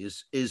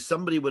days is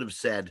somebody would have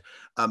said,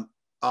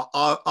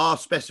 our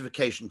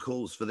specification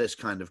calls for this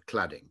kind of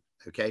cladding,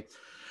 okay?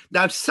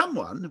 Now,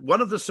 one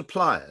of the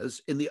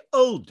suppliers in the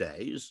old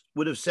days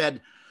would have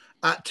said,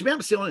 to be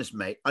absolutely honest,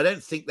 mate, I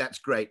don't think that's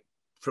great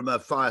from a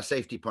fire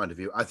safety point of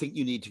view. I think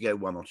you need to go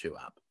 1 or 2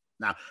 up.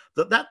 Now,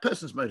 that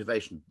person's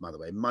motivation, by the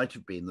way, might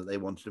have been that they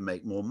wanted to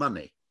make more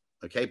money,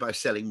 okay, by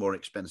selling more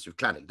expensive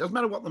cladding. Doesn't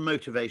matter what the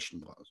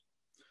motivation was.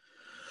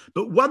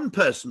 But one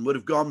person would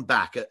have gone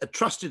back, a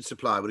trusted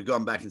supplier would have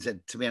gone back and said,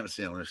 to be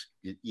absolutely honest,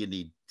 you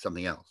need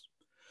something else.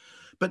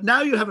 But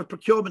now you have a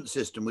procurement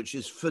system, which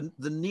is for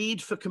the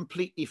need for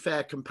completely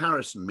fair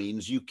comparison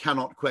means you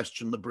cannot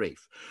question the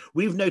brief.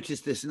 We've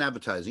noticed this in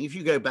advertising. If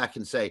you go back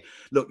and say,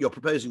 look, you're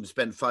proposing to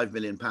spend £5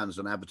 million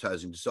on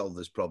advertising to solve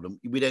this problem,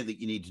 we don't think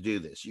you need to do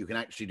this. You can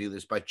actually do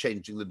this by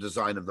changing the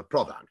design of the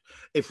product.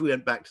 If we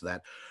went back to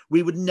that,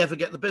 we would never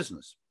get the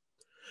business.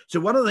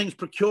 So one of the things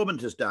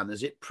procurement has done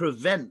is it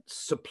prevents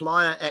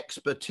supplier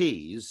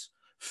expertise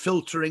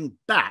filtering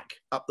back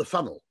up the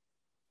funnel,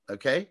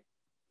 okay?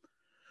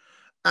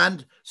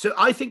 And so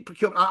I think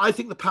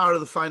the power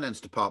of the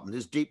finance department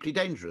is deeply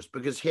dangerous,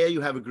 because here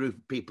you have a group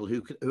of people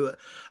who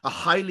are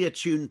highly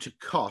attuned to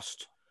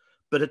cost,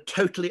 but are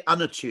totally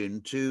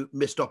unattuned to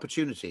missed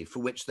opportunity,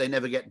 for which they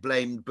never get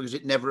blamed because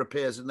it never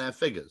appears in their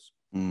figures.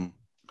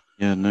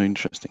 Yeah, no,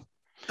 interesting.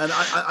 And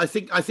I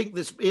think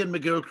this Ian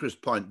McGilchrist's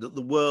point that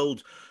the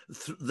world,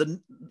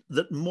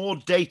 that more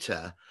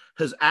data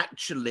has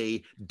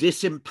actually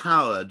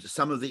disempowered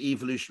some of the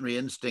evolutionary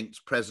instincts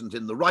present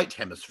in the right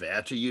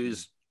hemisphere, to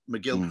use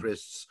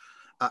McGilchrist's,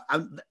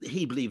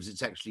 he believes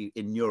it's actually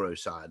in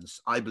neuroscience.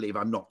 I believe,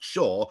 I'm not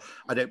sure.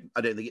 I don't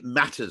think it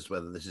matters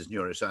whether this is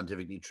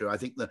neuroscientifically true. I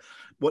think that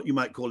what you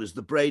might call is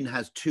the brain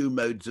has 2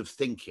 modes of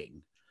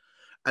thinking,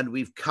 and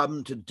we've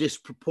come to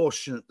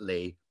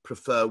disproportionately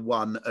prefer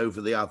one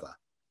over the other.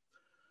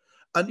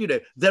 And, you know,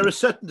 there are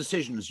certain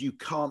decisions you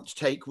can't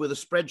take with a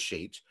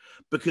spreadsheet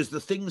because the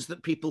things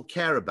that people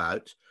care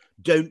about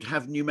don't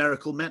have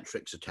numerical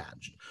metrics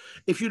attached.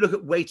 If you look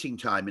at waiting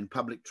time in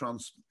public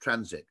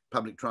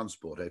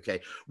transport, okay,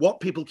 what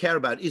people care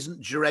about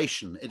isn't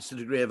duration, it's the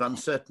degree of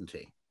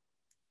uncertainty.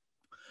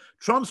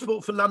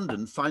 Transport for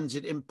London finds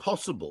it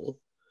impossible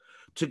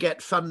to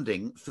get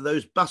funding for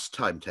those bus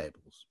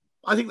timetables.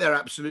 I think they're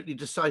absolutely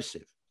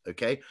decisive.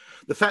 Okay,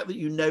 the fact that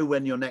you know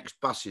when your next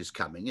bus is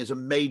coming is a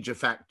major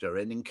factor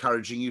in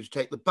encouraging you to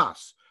take the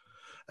bus.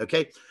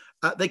 Okay,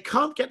 they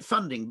can't get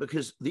funding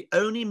because the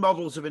only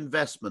models of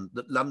investment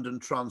that London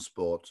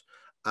Transport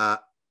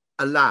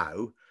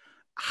allow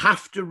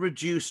have to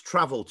reduce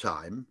travel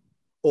time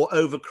or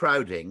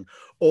overcrowding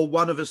or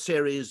one of a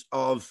series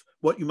of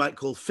what you might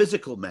call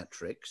physical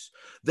metrics.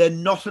 They're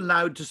not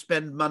allowed to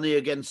spend money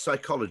against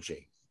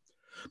psychology.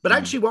 But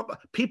actually, what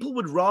people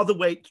would rather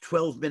wait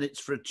 12 minutes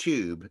for a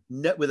tube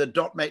with a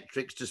dot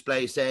matrix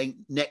display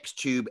saying next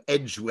tube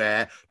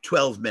Edgware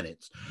 12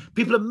 minutes.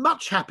 People are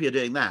much happier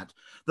doing that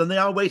than they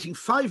are waiting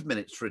 5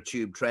 minutes for a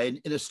tube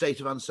train in a state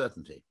of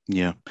uncertainty.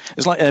 Yeah,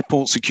 it's like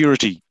airport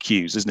security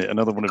queues, isn't it?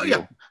 Another one of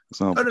your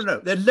examples.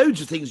 No. There are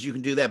loads of things you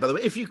can do there, by the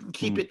way. If you can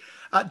keep it,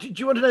 do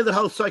you want to know the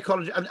whole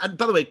psychology? And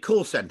by the way,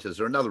 call centres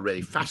are another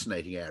really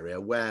fascinating area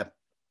where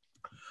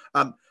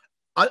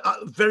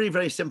very,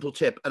 very simple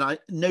tip, and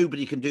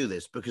nobody can do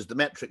this because the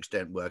metrics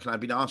don't work, and I've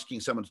been asking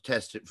someone to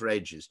test it for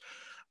ages.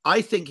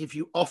 I think if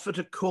you offer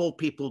to call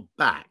people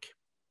back,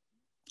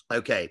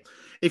 okay,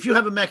 if you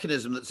have a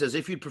mechanism that says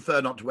if you'd prefer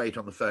not to wait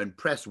on the phone,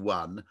 press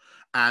 1,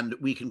 and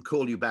we can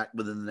call you back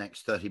within the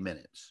next 30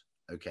 minutes,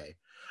 okay,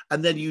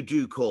 and then you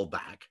do call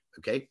back,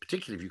 okay,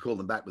 particularly if you call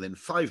them back within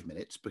 5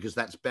 minutes, because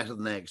that's better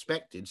than they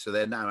expected, so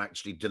they're now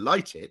actually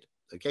delighted,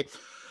 okay.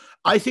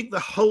 I think the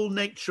whole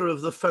nature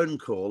of the phone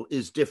call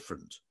is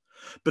different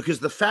because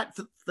the fact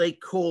that they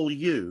call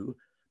you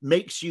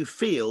makes you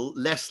feel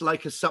less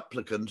like a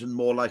supplicant and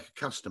more like a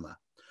customer.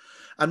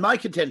 And my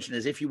contention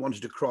is if you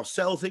wanted to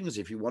cross-sell things,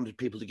 if you wanted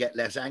people to get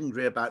less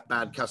angry about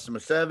bad customer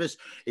service,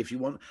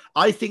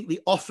 I think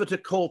the offer to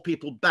call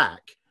people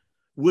back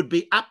would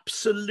be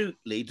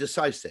absolutely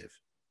decisive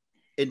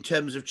in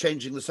terms of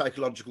changing the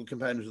psychological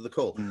component of the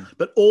call.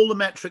 But all the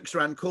metrics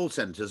around call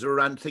centres are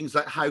around things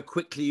like how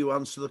quickly you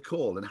answer the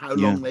call and how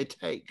long they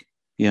take.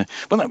 Yeah,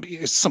 well,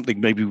 it's something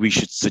maybe we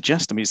should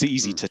suggest. I mean, it's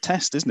easy to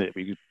test, isn't it?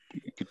 You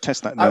could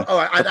test that.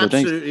 I'd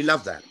absolutely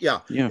love that. Yeah.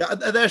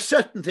 There are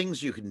certain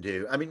things you can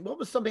do. I mean, what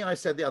was something I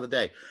said the other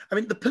day? I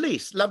mean, the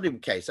police, lovely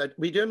case.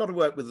 We do a lot of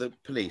work with the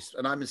police,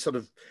 and I'm sort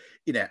of,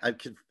 you know,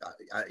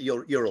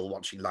 you're all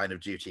watching Line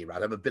of Duty,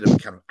 right? I'm a bit of a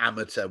kind of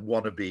amateur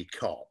wannabe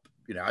cop.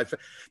 You know,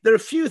 there are a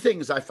few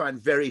things I find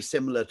very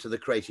similar to the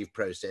creative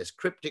process: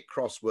 cryptic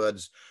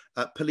crosswords,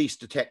 police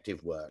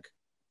detective work.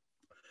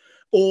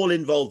 All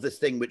involve this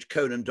thing which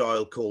Conan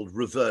Doyle called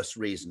reverse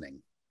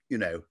reasoning. You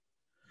know,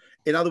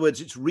 in other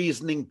words, it's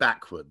reasoning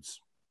backwards.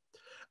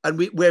 And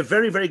we're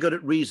very, very good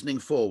at reasoning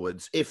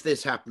forwards. If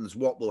this happens,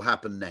 what will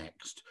happen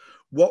next?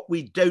 What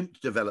we don't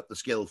develop the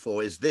skill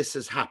for is this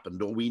has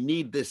happened, or we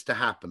need this to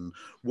happen.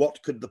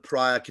 What could the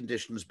prior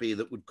conditions be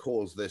that would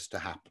cause this to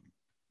happen?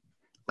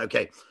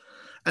 Okay.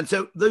 And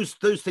so those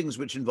things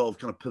which involve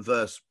kind of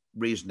perverse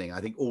reasoning, I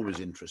think always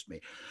interest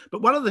me.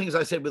 But one of the things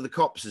I said with the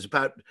cops is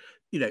about,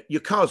 you know, your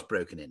car's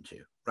broken into,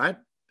 right?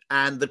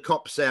 And the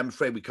cops say, I'm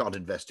afraid we can't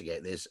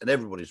investigate this. And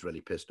everybody's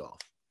really pissed off.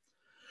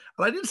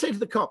 And I didn't say to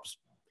the cops,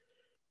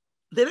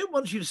 they don't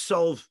want you to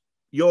solve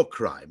your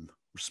crime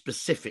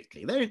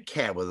specifically. They don't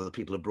care whether the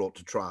people are brought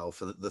to trial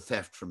for the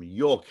theft from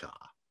your car.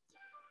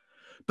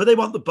 But they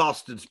want the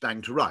bastards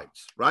banged to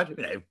rights, right? You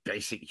know,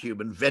 basic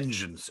human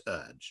vengeance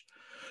urge.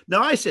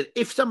 Now, I said,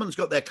 if someone's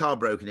got their car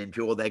broken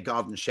into or their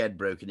garden shed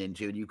broken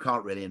into and you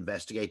can't really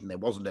investigate and there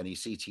wasn't any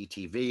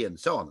CCTV and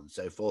so on and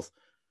so forth,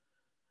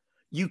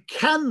 you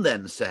can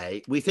then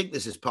say, we think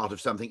this is part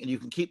of something, and you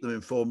can keep them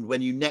informed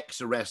when you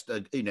next arrest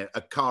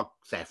a car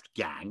theft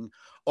gang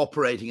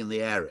operating in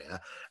the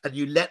area, and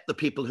you let the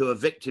people who are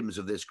victims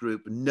of this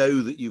group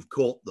know that you've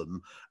caught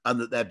them and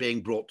that they're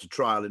being brought to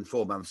trial in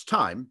 4 months'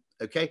 time,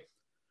 okay?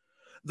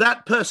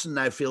 That person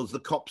now feels the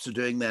cops are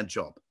doing their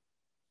job.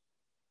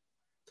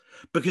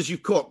 Because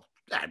you've caught,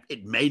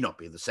 it may not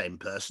be the same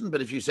person,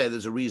 but if you say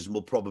there's a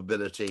reasonable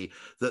probability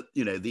that,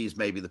 you know, these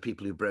may be the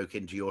people who broke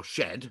into your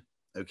shed,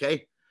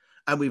 okay,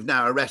 and we've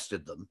now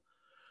arrested them,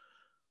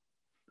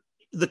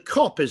 the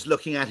cop is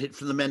looking at it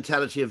from the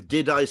mentality of,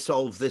 did I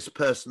solve this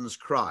person's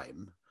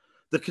crime?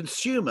 The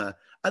consumer,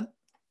 and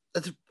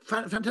there's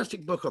a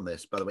fantastic book on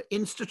this, by the way,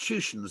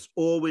 institutions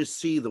always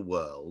see the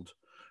world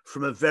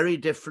from a very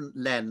different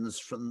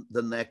lens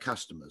than their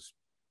customers.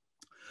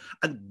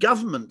 And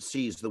government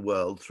sees the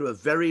world through a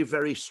very,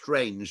 very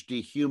strange,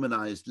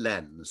 dehumanized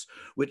lens,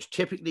 which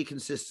typically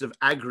consists of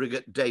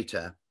aggregate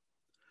data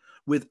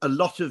with a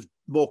lot of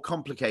more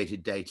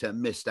complicated data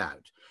missed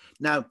out.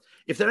 Now,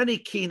 if there are any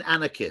keen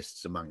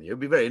anarchists among you, it'd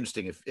be very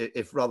interesting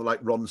if rather like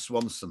Ron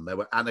Swanson, there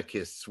were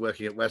anarchists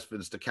working at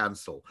Westminster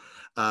Council,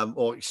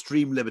 or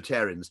extreme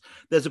libertarians.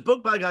 There's a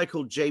book by a guy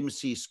called James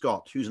C.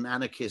 Scott, who's an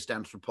anarchist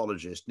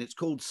anthropologist, and it's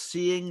called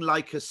Seeing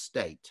Like a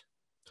State.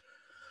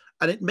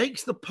 And it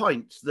makes the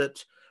point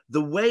that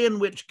the way in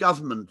which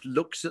government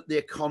looks at the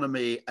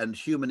economy and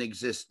human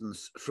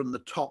existence from the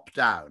top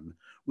down,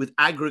 with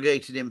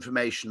aggregated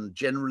information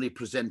generally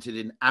presented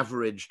in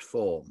averaged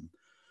form,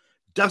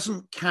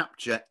 doesn't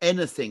capture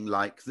anything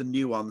like the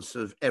nuance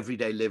of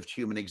everyday lived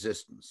human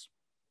existence.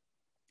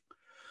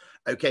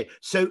 Okay,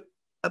 so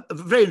a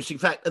very interesting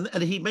fact,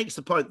 and he makes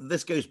the point that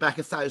this goes back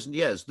 1,000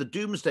 years. The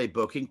Doomsday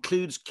Book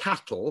includes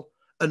cattle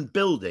and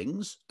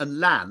buildings and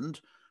land,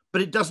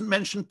 but it doesn't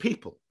mention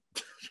people.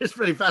 It's a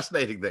really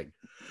fascinating thing.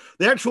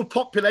 The actual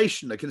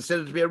population are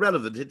considered to be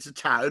irrelevant. It's a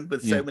town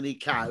with so many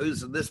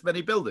cows and this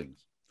many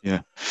buildings.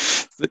 Yeah.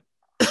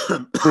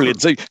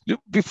 Brilliant. So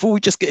before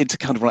we just get into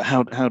kind of like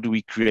how do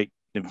we create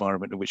an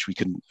environment in which we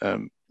can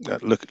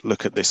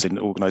look at this in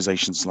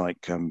organizations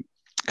like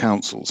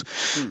councils.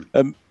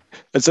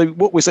 And so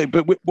what we're saying,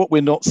 but what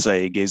we're not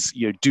saying is,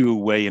 do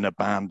away and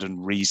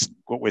abandon reason.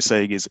 What we're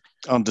saying is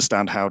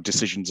understand how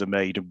decisions are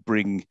made and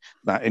bring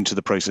that into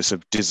the process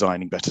of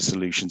designing better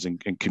solutions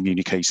and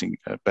communicating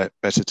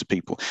better to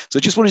people. So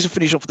I just wanted to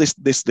finish off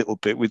this little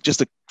bit with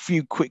just a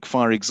few quick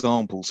fire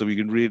examples so we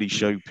can really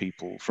show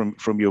people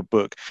from your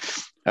book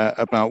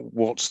about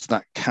what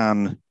that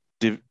can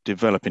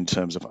develop in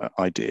terms of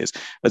ideas.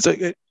 And so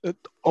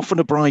often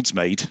a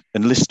bridesmaid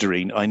and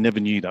Listerine, I never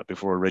knew that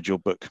before I read your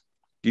book.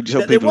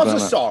 There was a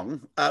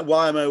song,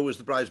 YMO was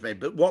the bridesmaid,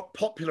 but what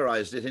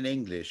popularized it in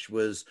English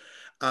was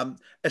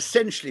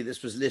essentially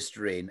this was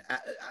Listerine.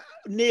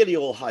 Nearly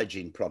all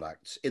hygiene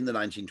products in the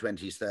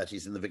 1920s,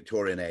 30s, in the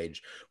Victorian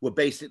age were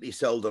basically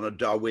sold on a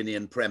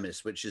Darwinian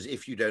premise, which is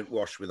if you don't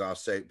wash with our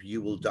soap,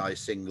 you will die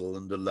single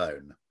and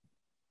alone.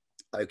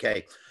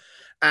 Okay.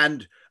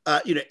 And,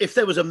 if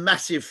there was a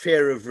massive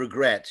fear of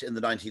regret in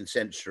the 19th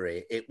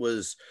century, it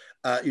was,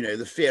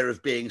 the fear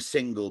of being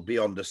single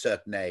beyond a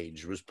certain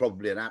age was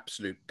probably an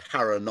absolute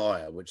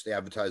paranoia, which the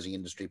advertising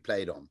industry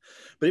played on.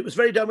 But it was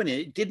very Darwinian.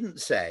 It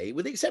didn't say,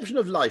 with the exception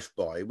of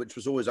Lifebuoy, which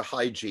was always a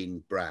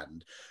hygiene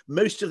brand,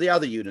 most of the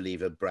other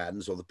Unilever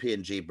brands or the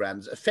P&G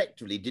brands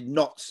effectively did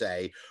not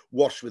say,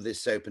 wash with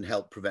this soap and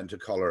help prevent a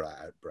cholera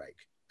outbreak.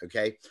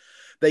 Okay.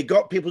 They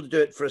got people to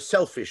do it for a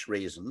selfish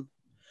reason.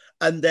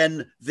 And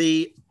then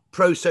the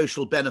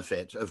pro-social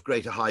benefit of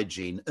greater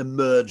hygiene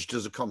emerged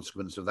as a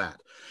consequence of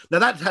that. Now,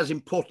 that has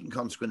important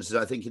consequences,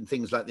 I think, in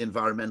things like the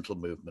environmental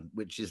movement,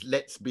 which is,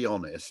 let's be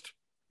honest,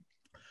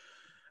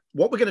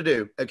 what we're going to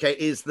do, okay,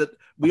 is that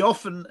we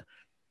often,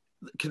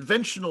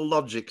 conventional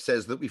logic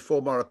says that we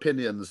form our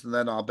opinions and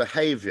then our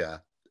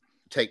behavior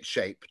takes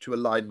shape to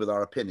align with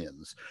our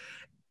opinions.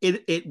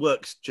 It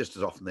works just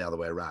as often the other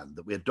way around,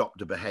 that we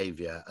adopt a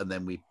behavior and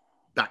then we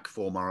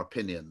backform our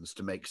opinions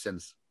to make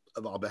sense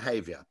of our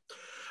behavior.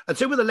 And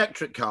so with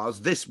electric cars,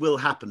 this will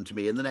happen to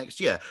me in the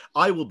next year.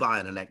 I will buy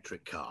an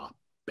electric car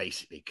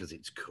basically because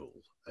it's cool.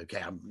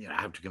 Okay,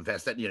 I have to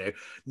confess that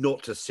 0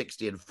 to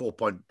 60 in 9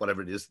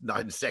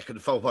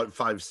 seconds,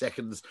 4.5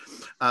 seconds.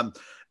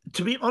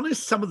 To be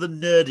honest, some of the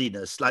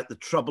nerdiness, like the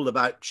trouble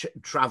about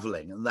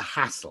traveling and the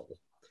hassle,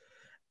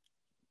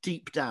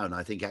 deep down,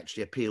 I think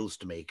actually appeals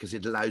to me because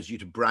it allows you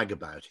to brag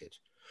about it.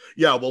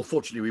 Yeah, well,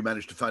 fortunately, we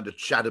managed to find a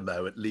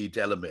Chademo at Lee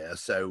Delamere,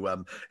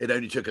 so it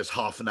only took us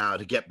half an hour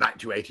to get back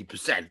to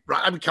 80%.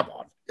 Right? I mean, come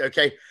on,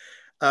 okay?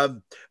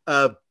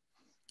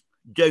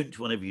 Don't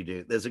one of you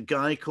do. There's a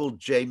guy called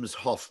James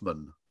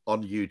Hoffman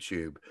on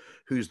YouTube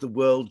who's the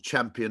world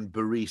champion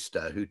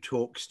barista who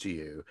talks to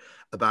you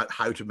about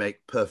how to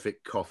make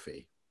perfect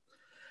coffee.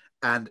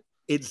 And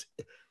it's,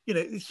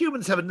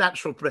 humans have a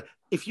natural...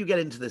 If you get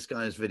into this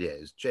guy's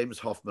videos, James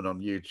Hoffman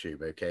on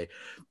YouTube, okay,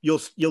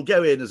 you'll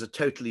go in as a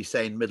totally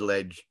sane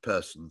middle-aged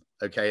person,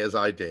 okay, as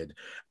I did,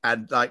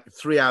 and like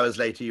 3 hours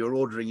later, you're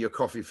ordering your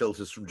coffee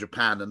filters from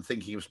Japan and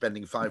thinking of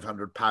spending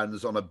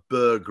 £500 on a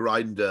burr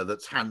grinder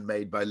that's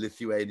handmade by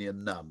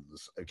Lithuanian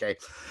nuns, okay?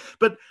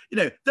 But,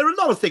 there are a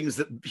lot of things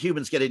that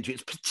humans get into.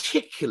 It's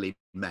particularly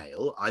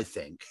male, I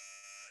think,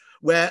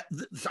 where...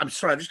 I'm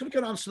sorry, I'm just going to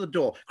go and answer the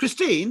door.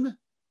 Christine?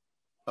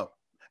 Oh,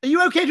 are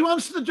you okay to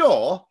answer the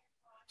door?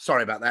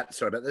 Sorry about that.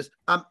 Sorry about this.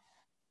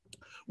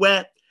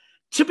 Where,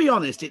 to be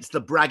honest, it's the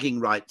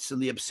bragging rights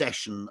and the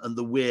obsession and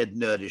the weird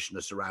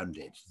nerdishness around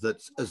it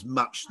that's as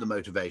much the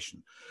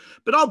motivation.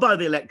 But I'll buy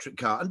the electric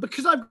car. And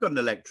because I've got an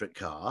electric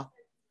car,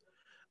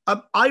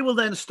 I will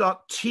then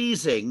start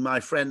teasing my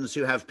friends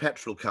who have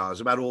petrol cars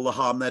about all the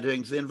harm they're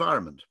doing to the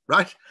environment,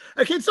 right?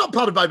 Okay, it's not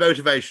part of my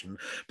motivation,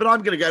 but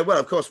I'm going to go,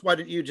 well, of course, why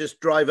don't you just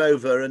drive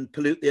over and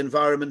pollute the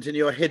environment in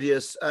your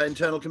hideous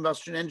internal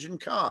combustion engine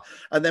car?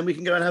 And then we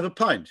can go and have a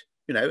pint.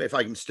 If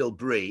I can still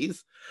breathe.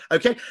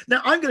 Okay,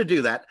 now I'm going to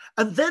do that.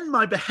 And then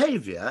my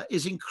behavior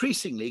is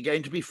increasingly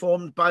going to be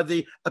formed by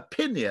the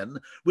opinion,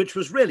 which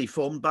was really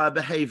formed by a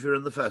behavior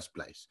in the first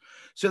place.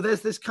 So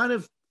there's this kind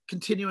of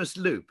continuous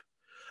loop.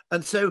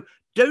 And so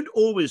don't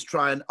always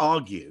try and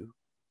argue.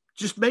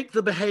 Just make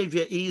the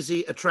behaviour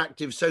easy,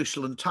 attractive,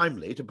 social, and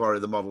timely, to borrow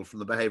the model from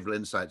the Behavioural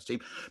Insights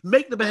team.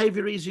 Make the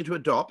behaviour easy to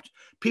adopt.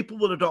 People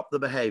will adopt the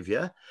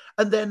behaviour.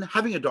 And then,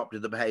 having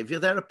adopted the behaviour,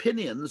 their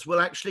opinions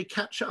will actually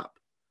catch up.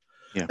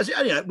 Yeah.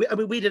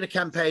 We did a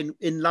campaign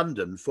in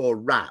London for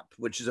WRAP,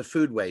 which is a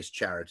food waste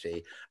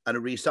charity and a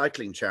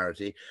recycling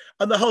charity.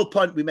 And the whole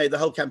point we made, the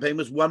whole campaign,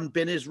 was one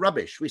bin is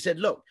rubbish. We said,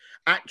 look,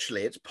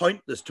 actually, it's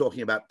pointless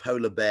talking about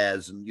polar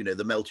bears and, you know,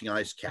 the melting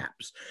ice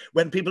caps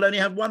when people only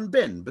have one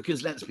bin,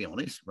 because let's be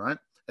honest, right?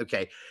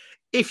 Okay.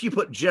 If you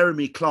put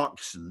Jeremy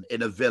Clarkson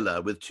in a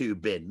villa with 2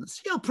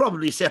 bins, he'll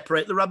probably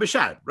separate the rubbish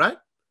out, right?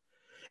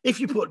 If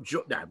you put,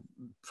 now,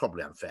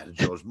 probably unfair to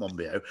George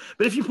Monbiot,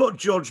 but if you put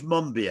George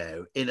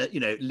Monbiot in a, you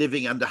know,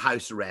 living under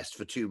house arrest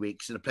for 2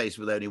 weeks in a place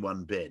with only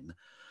 1 bin,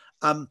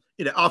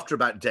 you know, after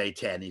about day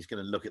 10, he's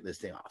going to look at this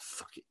thing, oh,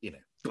 fuck it, you know,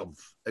 boom,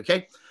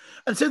 okay?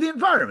 And so the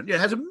environment, you know,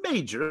 has a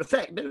major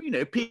effect. You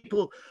know,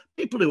 people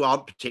who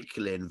aren't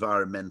particularly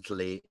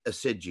environmentally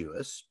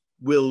assiduous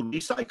will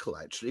recycle,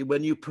 actually,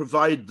 when you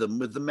provide them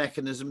with the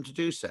mechanism to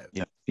do so.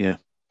 Yeah, yeah.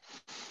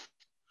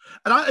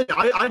 And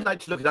I'd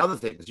like to look at other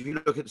things. If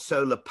you look at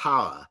solar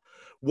power,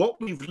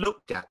 what we've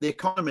looked at, the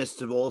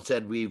economists have all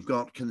said we've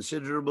got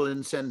considerable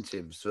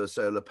incentives for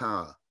solar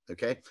power,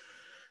 okay?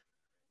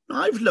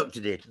 I've looked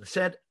at it and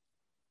said,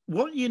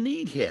 what you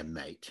need here,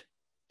 mate,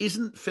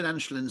 isn't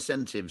financial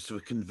incentives for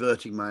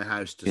converting my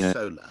house to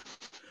solar.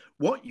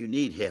 What you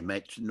need here,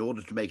 mate, in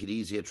order to make it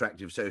easy,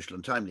 attractive, social,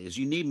 and timely, is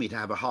you need me to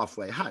have a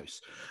halfway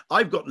house.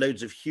 I've got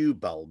loads of hue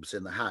bulbs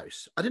in the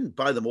house. I didn't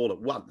buy them all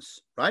at once,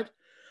 right?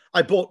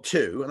 I bought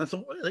 2 and I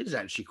thought, well, this is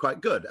actually quite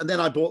good. And then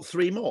I bought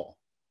 3 more.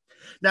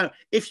 Now,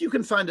 if you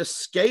can find a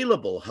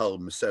scalable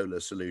home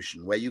solar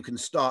solution where you can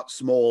start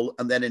small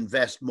and then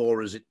invest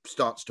more as it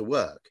starts to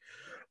work,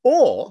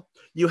 or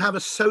you have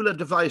a solar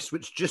device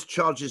which just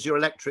charges your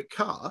electric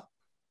car,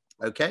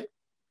 okay?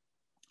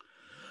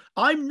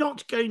 I'm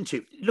not going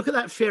to look at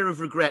that fear of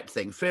regret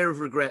thing, fear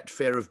of regret,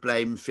 fear of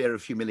blame, fear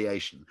of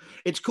humiliation.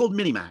 It's called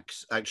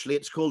Minimax, actually.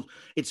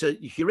 It's a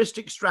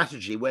heuristic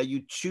strategy where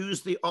you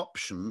choose the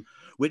option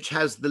which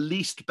has the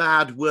least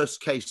bad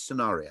worst case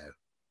scenario.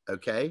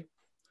 Okay.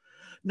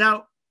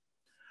 Now,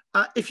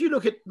 if you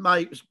look at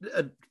my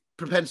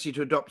propensity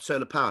to adopt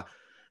solar power,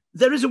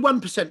 there is a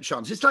 1%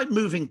 chance. It's like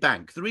moving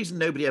bank. The reason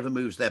nobody ever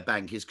moves their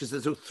bank is because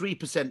there's a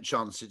 3%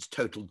 chance it's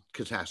total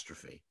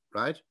catastrophe,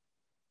 right?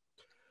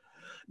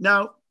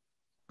 Now,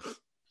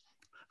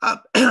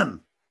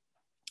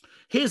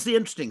 here's the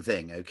interesting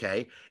thing,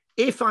 okay?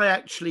 If I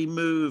actually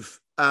move,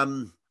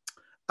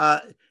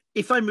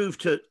 if I move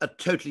to a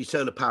totally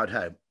solar-powered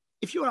home,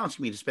 if you're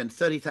asking me to spend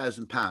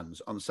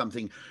 £30,000 on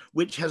something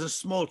which has a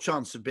small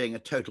chance of being a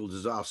total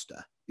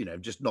disaster, you know,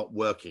 just not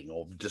working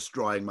or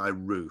destroying my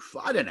roof,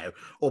 I don't know,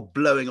 or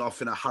blowing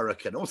off in a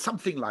hurricane or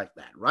something like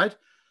that, right?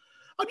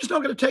 I'm just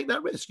not going to take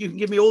that risk. You can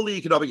give me all the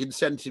economic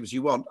incentives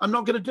you want. I'm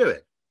not going to do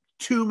it.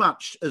 Too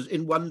much as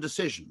in one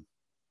decision.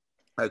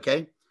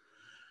 Okay.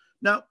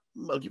 Now,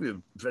 I'll give you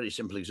a very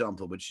simple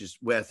example, which is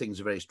where things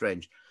are very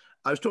strange.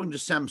 I was talking to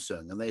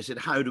Samsung and they said,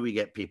 how do we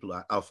get people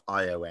off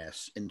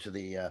iOS into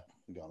the,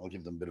 I'll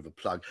give them a bit of a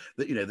plug,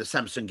 that, you know, the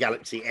Samsung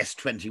Galaxy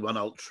S21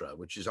 Ultra,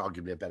 which is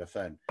arguably a better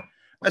phone.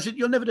 I said,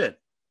 you'll never do it.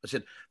 I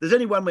said, there's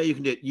only one way you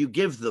can do it. You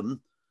give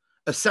them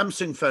a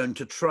Samsung phone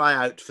to try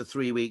out for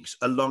 3 weeks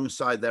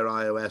alongside their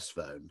iOS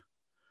phone.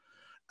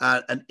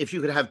 And if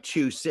you could have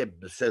 2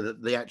 SIMs so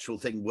that the actual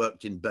thing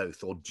worked in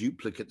both, or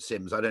duplicate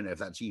SIMs, I don't know if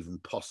that's even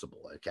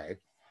possible, okay?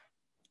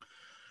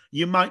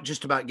 You might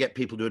just about get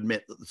people to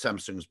admit that the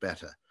Samsung's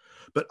better.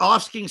 But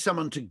asking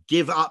someone to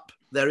give up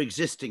their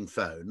existing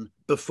phone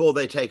before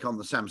they take on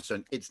the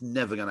Samsung, it's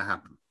never going to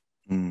happen.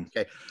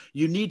 Okay,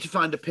 you need to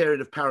find a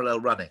period of parallel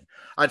running.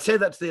 I'd say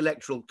that's the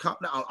electoral.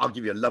 I'll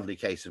give you a lovely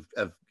case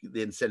of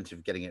the incentive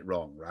of getting it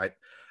wrong, right?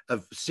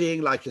 Of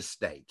seeing like a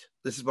state.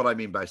 This is what I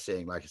mean by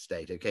seeing like a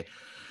state. Okay,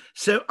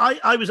 so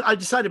I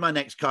decided my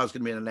next car is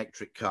going to be an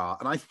electric car,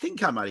 and I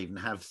think I might even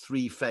have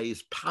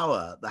 3-phase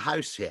power at the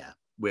house here.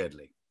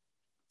 Weirdly.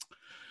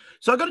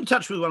 So I got in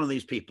touch with one of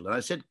these people and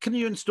I said, can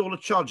you install a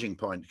charging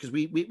point? Because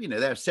we you know,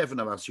 there are 7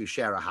 of us who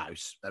share a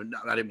house. I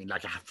don't mean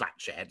like a flat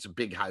share. It's a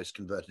big house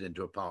converted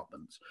into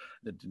apartments.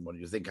 I didn't want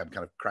you to think I'm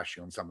kind of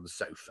crashing on someone's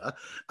sofa.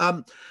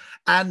 I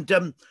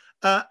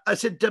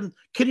said,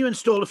 can you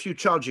install a few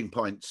charging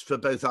points for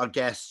both our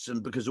guests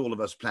and because all of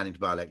us are planning to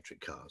buy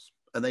electric cars?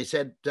 And they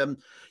said,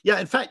 yeah,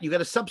 in fact, you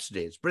get a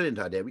subsidy. It's a brilliant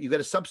idea, but you get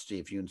a subsidy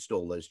if you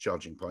install those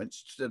charging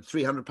points. It's a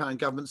 £300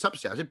 government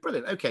subsidy. I said,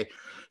 brilliant. Okay,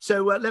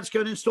 so let's go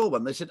and install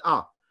one. They said,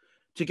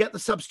 to get the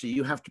subsidy,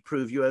 you have to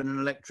prove you own an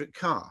electric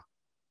car.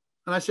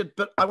 And I said,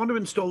 but I want to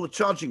install the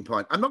charging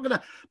point. I'm not going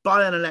to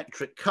buy an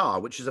electric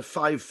car, which is a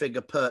 5-figure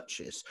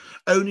purchase,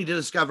 only to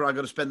discover I've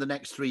got to spend the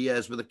next 3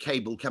 years with a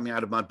cable coming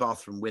out of my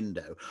bathroom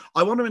window.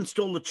 I want to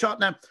install the charge.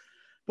 Now,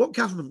 What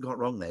government got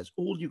wrong there is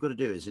all you've got to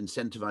do is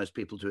incentivize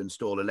people to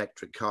install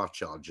electric car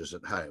chargers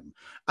at home.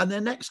 And their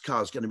next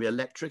car is going to be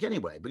electric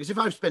anyway. Because if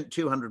I've spent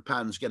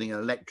 £200 getting an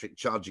electric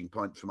charging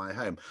point for my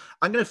home,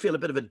 I'm going to feel a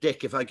bit of a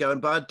dick if I go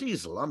and buy a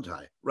diesel, aren't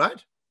I?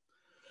 Right?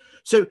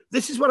 So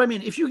this is what I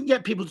mean. If you can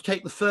get people to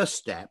take the first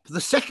step,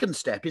 the second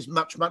step is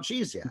much, much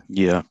easier.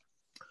 Yeah.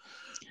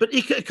 But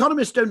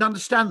economists don't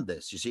understand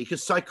this, you see,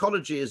 because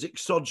psychology is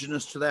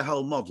exogenous to their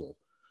whole model.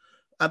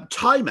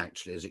 Time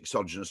actually is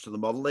exogenous to the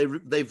model.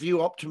 They view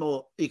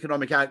optimal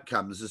economic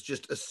outcomes as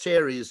just a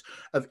series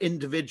of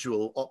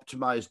individual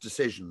optimized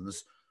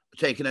decisions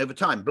taken over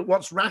time. But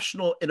what's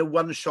rational in a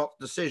one-shot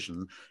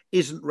decision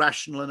isn't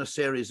rational in a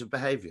series of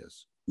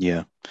behaviors.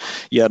 Yeah.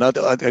 Yeah. And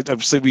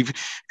I'd say we've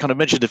kind of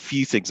mentioned a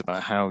few things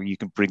about how you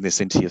can bring this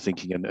into your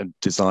thinking and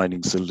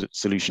designing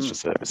solutions for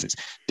services.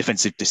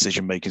 Defensive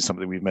decision making,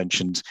 something we've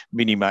mentioned.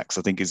 Minimax,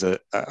 I think, is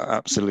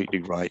absolutely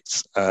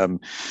right.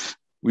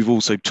 We've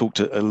also talked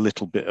a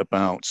little bit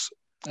about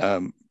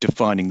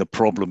defining the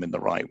problem in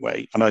the right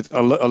way. And I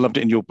loved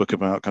it in your book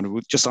about kind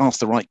of just ask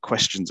the right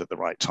questions at the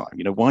right time.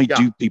 You know, why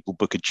do people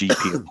book a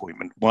GP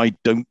appointment? Why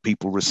don't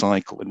people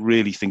recycle? And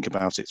really think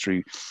about it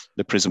through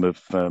the prism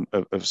of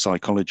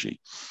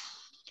psychology.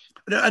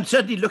 And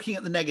certainly looking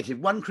at the negative,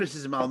 one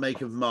criticism I'll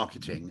make of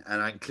marketing,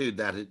 and I include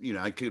that,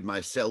 I include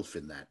myself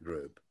in that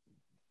group,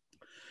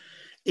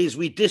 is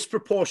we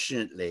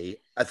disproportionately,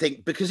 I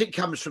think, because it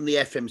comes from the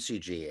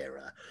FMCG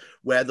era,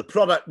 where the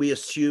product we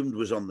assumed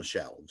was on the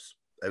shelves,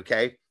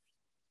 okay?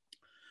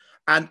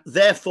 And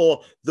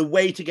therefore, the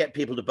way to get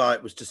people to buy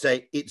it was to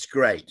say, it's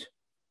great,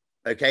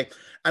 okay?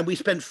 And we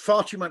spend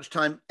far too much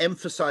time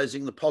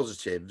emphasizing the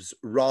positives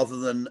rather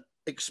than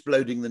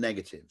exploding the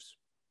negatives.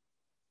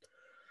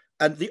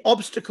 And the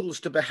obstacles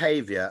to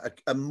behavior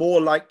are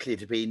more likely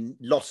to be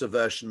loss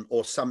aversion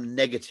or some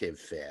negative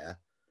fear.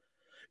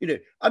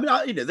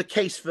 The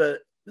case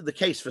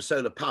for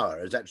solar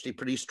power is actually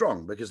pretty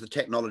strong because the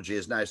technology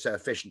is now so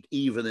efficient,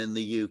 even in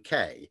the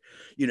UK.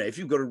 If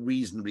you've got a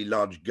reasonably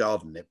large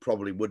garden, it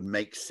probably wouldn't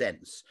make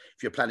sense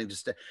if you're planning to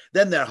stay.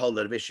 Then there are a whole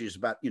lot of issues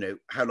about,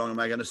 how long am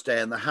I going to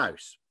stay in the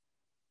house?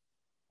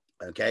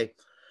 Okay.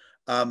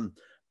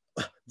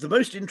 The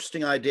most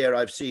interesting idea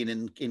I've seen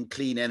in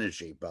clean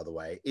energy, by the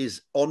way,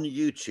 is on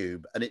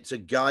YouTube. And it's a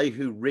guy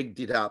who rigged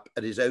it up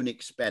at his own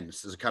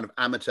expense as a kind of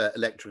amateur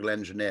electrical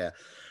engineer.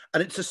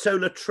 And it's a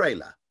solar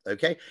trailer,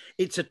 okay?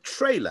 It's a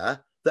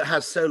trailer that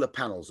has solar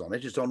panels on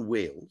it. It's on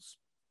wheels,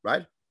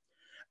 right?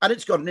 And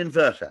it's got an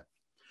inverter.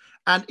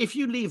 And if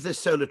you leave this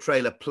solar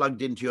trailer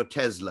plugged into your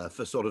Tesla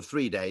for sort of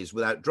 3 days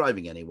without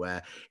driving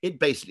anywhere, it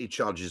basically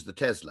charges the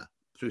Tesla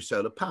through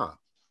solar power.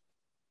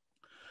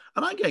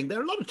 And I'm going, there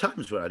are a lot of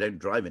times where I don't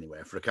drive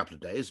anywhere for a couple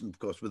of days. And of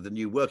course, with the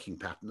new working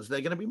patterns,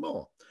 they're going to be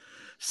more.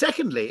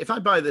 Secondly, if I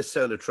buy this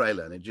solar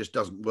trailer and it just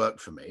doesn't work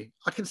for me,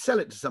 I can sell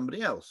it to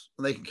somebody else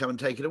and they can come and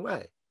take it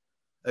away.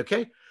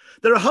 Okay,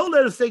 there are a whole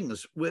load of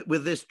things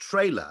with this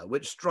trailer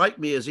which strike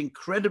me as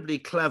incredibly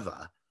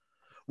clever,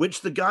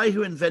 which the guy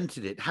who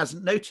invented it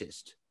hasn't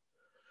noticed.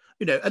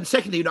 And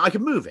secondly, I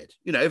can move it.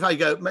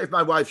 If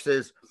my wife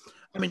says,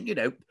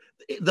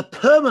 the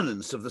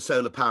permanence of the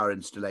solar power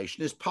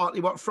installation is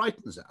partly what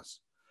frightens us.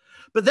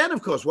 But then,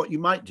 of course, what you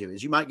might do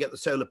is you might get the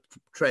solar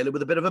trailer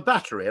with a bit of a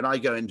battery, and I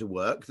go into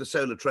work, the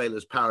solar trailer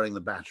is powering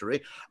the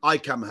battery, I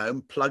come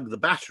home, plug the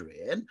battery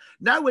in.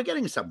 Now we're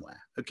getting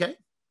somewhere, okay?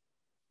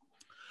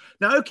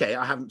 Now, okay,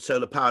 I haven't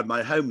solar powered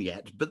my home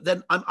yet, but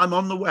then I'm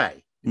on the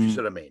way, if you see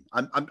what I mean.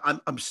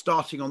 I'm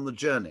starting on the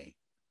journey.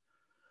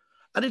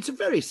 And it's a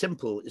very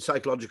simple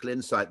psychological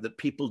insight that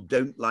people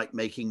don't like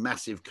making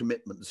massive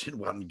commitments in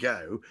one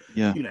go.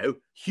 Yeah.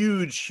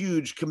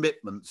 Huge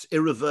commitments,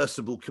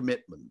 irreversible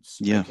commitments.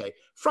 Yeah. Okay.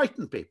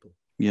 Frighten people.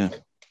 Yeah. Okay?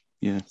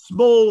 Yeah.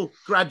 Small,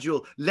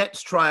 gradual,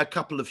 let's try a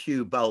couple of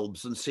Hue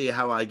bulbs and see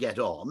how I get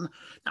on.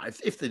 Now,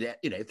 if the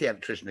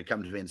electrician had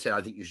come to me and said,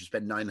 I think you should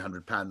spend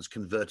 £900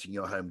 converting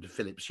your home to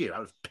Philips Hue, I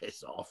would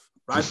piss off,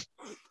 right?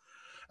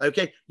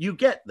 Okay, you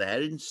get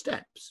there in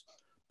steps.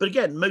 But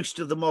again, most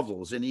of the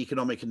models in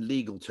economic and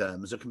legal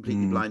terms are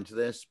completely blind to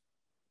this.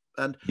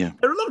 And there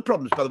are a lot of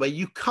problems, by the way,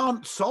 you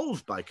can't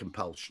solve by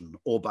compulsion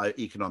or by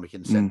economic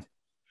incentive.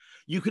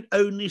 You can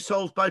only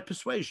solve by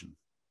persuasion.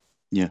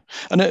 Yeah,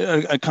 and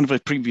a kind of a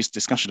previous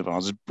discussion of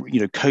ours is,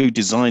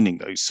 co-designing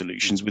those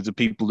solutions with the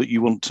people that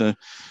you want to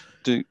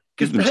do.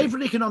 Because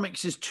behavioural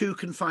economics is too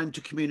confined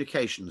to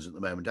communications at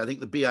the moment. I think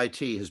the BIT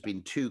has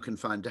been too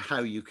confined to how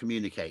you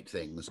communicate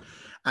things.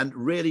 And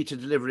really, to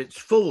deliver its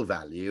full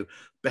value,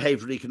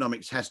 behavioural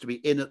economics has to be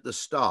in at the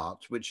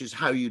start, which is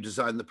how you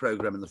design the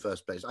programme in the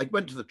first place. I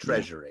went to the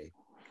Treasury,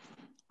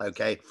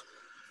 okay,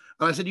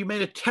 and I said, you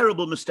made a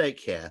terrible mistake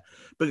here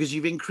because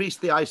you've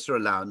increased the ISA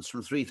allowance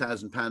from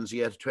 £3,000 a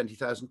year to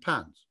 £20,000.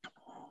 And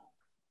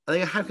they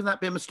go, how can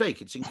that be a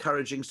mistake? It's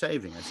encouraging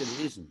saving. I said,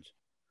 it isn't.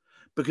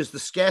 Because the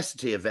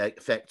scarcity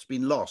effect's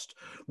been lost.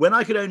 When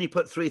I could only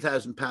put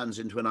 £3,000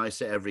 into an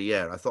ISA every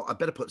year, I thought I'd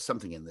better put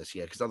something in this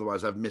year because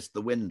otherwise I've missed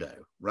the window,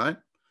 right?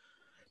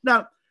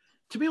 Now,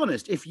 to be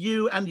honest, if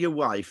you and your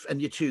wife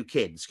and your 2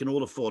 kids can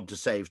all afford to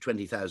save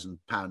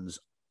 £20,000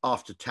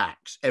 after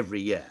tax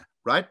every year,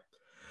 right?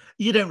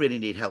 You don't really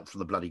need help from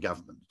the bloody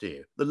government, do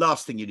you? The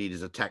last thing you need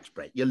is a tax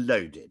break. You're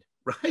loaded,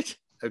 right?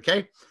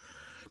 Okay.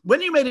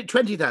 When you made it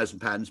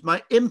 £20,000,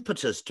 my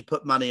impetus to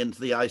put money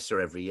into the ISA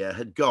every year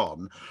had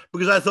gone,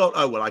 because I thought,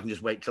 oh, well, I can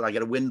just wait till I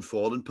get a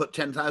windfall and put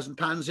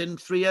 £10,000 in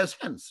 3 years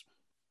hence.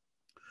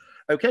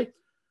 Okay.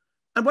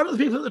 And one of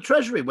the people at the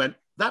Treasury went,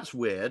 that's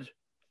weird,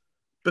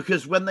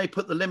 because when they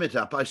put the limit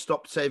up, I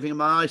stopped saving in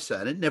my ISA,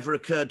 and it never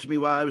occurred to me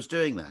why I was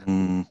doing that.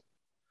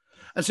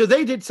 And so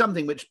they did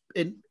something which,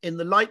 in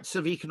the lights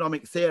of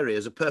economic theory,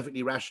 is a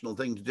perfectly rational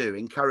thing to do: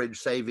 encourage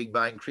saving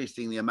by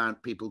increasing the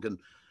amount people can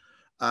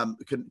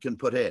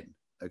put in.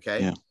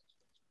 Okay. Yeah.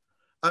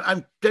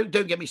 And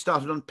don't get me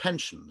started on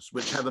pensions,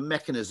 which have a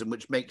mechanism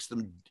which makes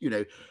them,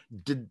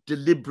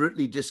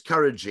 deliberately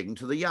discouraging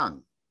to the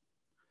young.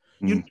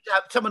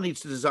 Someone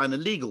needs to design a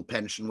legal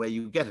pension where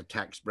you get a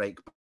tax break,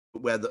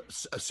 where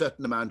a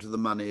certain amount of the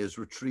money is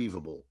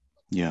retrievable.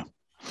 Yeah.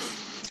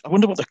 I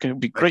wonder what it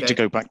would be great to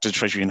go back to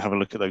Treasury and have a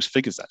look at those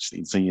figures actually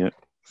and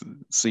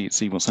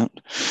see what's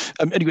happened.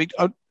 Anyway,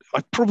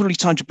 I'd probably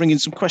time to bring in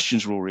some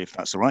questions, Rory, if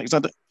that's all right.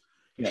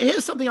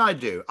 Here's something I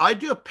do. I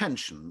do a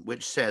pension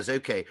which says,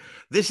 okay,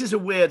 this is a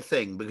weird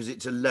thing because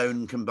it's a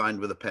loan combined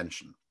with a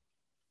pension.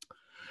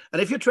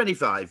 And if you're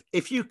 25,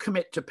 if you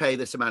commit to pay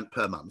this amount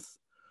per month,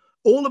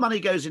 all the money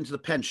goes into the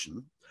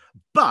pension,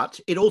 but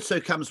it also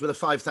comes with a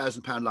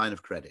 £5,000 line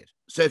of credit.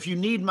 So if you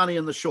need money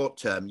in the short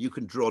term, you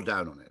can draw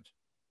down on it,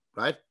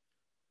 right?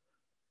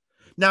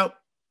 Now,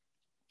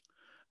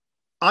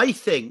 I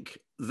think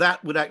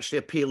that would actually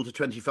appeal to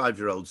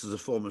 25-year-olds as a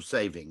form of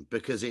saving,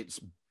 because it's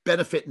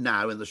benefit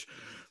now in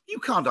you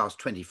can't ask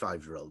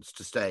 25-year-olds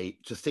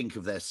to think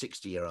of their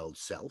 60-year-old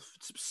self.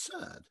 It's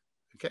absurd.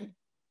 Okay.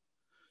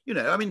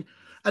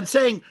 And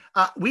saying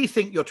we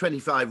think you're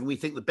 25 and we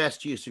think the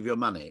best use of your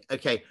money,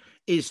 okay,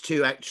 is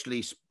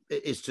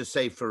to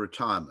save for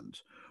retirement,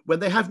 when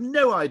they have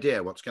no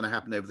idea what's going to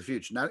happen over the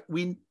future. Now,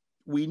 we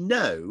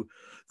know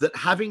that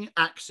having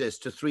access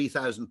to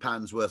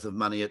 £3,000 worth of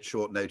money at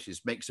short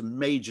notice makes a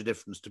major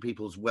difference to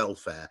people's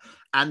welfare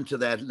and to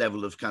their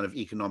level of kind of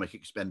economic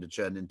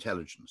expenditure and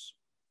intelligence.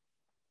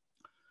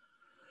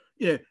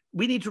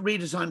 We need to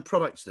redesign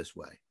products this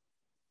way.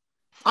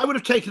 I would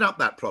have taken up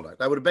that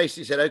product. I would have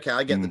basically said, okay,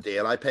 I get the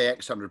deal. I pay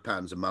X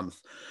 £100 a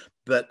month,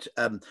 but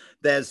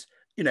there's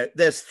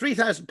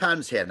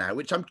 £3,000 here now,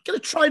 which I'm going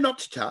to try not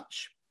to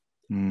touch.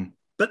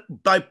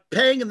 But by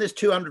paying in this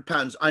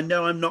 £200, I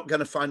know I'm not going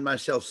to find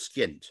myself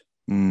skint.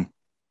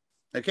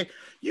 Okay,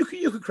 you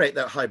could create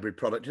that hybrid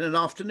product in an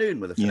afternoon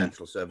with a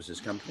financial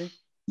services company.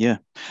 Yeah,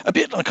 a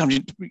bit like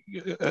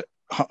a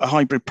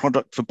hybrid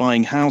product for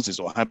buying houses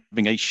or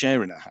having a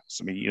share in a house.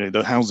 I mean,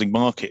 the housing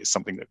market is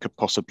something that could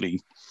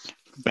possibly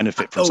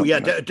benefit from.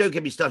 Don't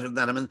get me started on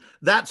that. I mean,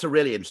 that's a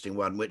really interesting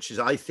one, which is,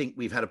 I think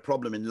we've had a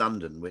problem in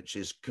London, which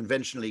is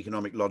conventional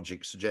economic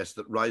logic suggests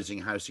that rising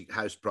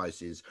house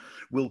prices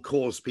will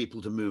cause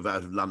people to move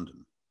out of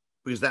London,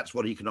 because that's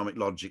what economic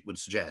logic would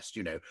suggest.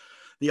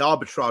 The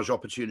arbitrage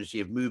opportunity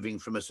of moving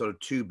from a sort of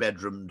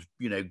 2-bedroomed,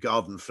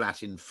 garden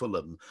flat in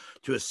Fulham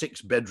to a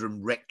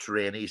 6-bedroom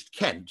rectory in East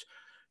Kent,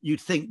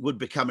 you'd think would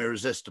become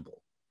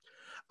irresistible.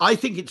 I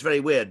think it's very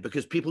weird,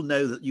 because people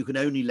know that you can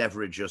only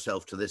leverage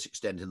yourself to this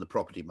extent in the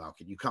property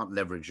market. You can't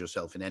leverage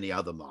yourself in any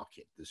other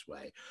market this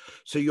way.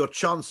 So your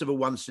chance of a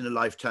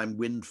once-in-a-lifetime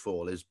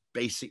windfall is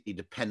basically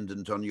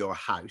dependent on your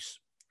house.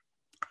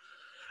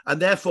 And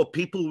therefore,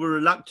 people were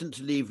reluctant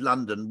to leave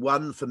London,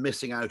 one, for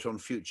missing out on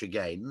future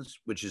gains,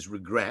 which is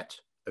regret,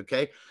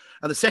 okay?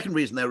 And the second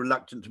reason they're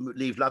reluctant to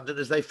leave London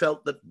is they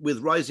felt that with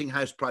rising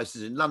house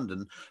prices in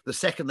London, the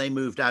second they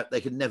moved out,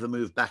 they could never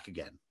move back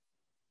again.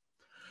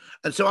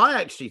 And so I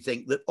actually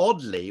think that,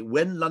 oddly,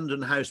 when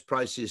London house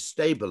prices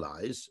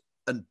stabilise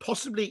and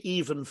possibly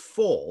even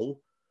fall,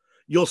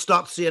 you'll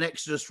start to see an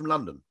exodus from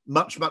London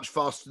much, much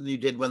faster than you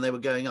did when they were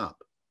going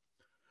up.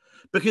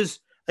 Because,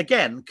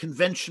 again,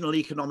 conventional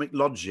economic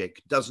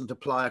logic doesn't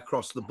apply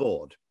across the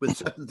board. With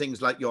certain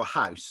things like your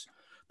house,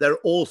 there are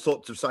all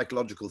sorts of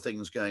psychological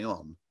things going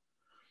on,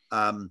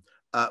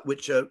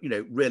 which are,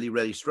 really,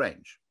 really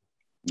strange.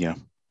 Yeah,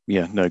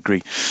 no,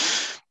 agree.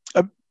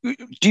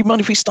 Do you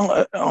mind if we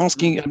start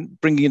asking and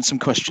bringing in some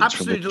questions?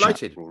 Absolutely, from the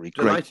delighted. Chat, Rory?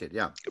 Delighted,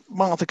 yeah.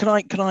 Martha, can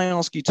I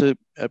ask you to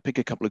pick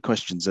a couple of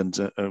questions and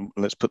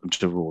let's put them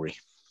to Rory?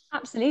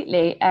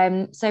 Absolutely.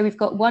 So we've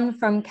got one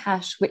from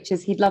Cash, which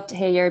is, he'd love to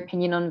hear your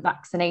opinion on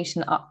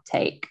vaccination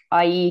uptake,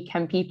 i.e.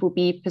 can people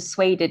be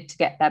persuaded to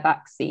get their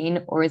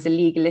vaccine, or is a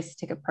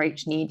legalistic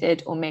approach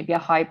needed, or maybe a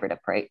hybrid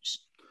approach?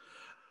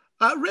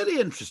 Really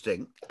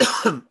interesting.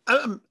 From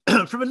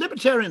a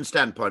libertarian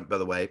standpoint, by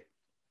the way,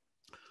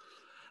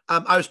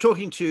 I was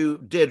talking to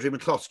Deirdre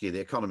McCloskey, the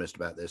economist,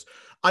 about this.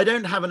 I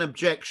don't have an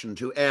objection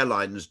to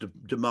airlines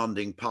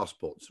demanding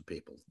passports of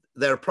people.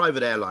 They're a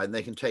private airline.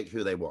 They can take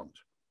who they want.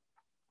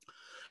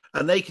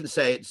 And they can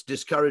say it's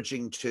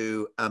discouraging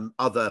to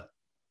other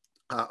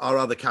our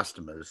other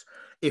customers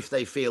if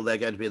they feel they're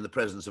going to be in the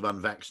presence of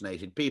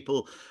unvaccinated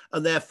people,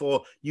 and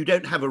therefore you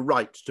don't have a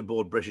right to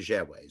board British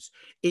Airways.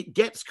 It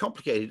gets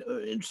complicated.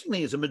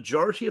 Interestingly, is a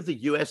majority of the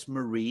US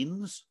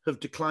Marines have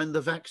declined the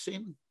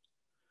vaccine.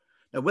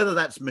 Now, whether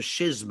that's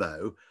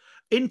machismo,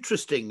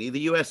 interestingly,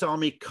 the US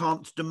Army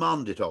can't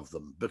demand it of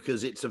them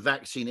because it's a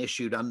vaccine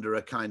issued under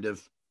a kind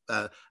of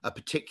a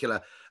particular,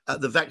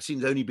 the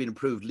vaccine's only been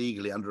approved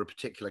legally under a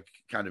particular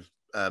kind of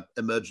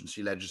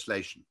emergency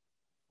legislation.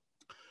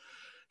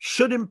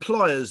 Should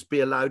employers be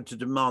allowed to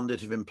demand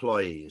it of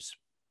employees?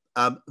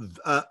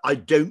 I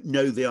don't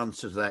know the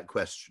answer to that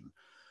question.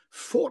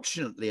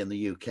 Fortunately, in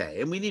the UK,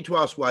 and we need to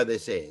ask why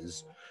this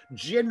is,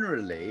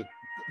 generally,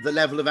 the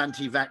level of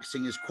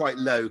anti-vaxxing is quite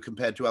low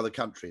compared to other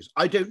countries.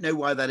 I don't know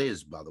why that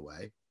is, by the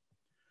way,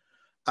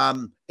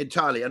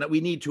 entirely. And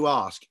we need to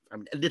ask, I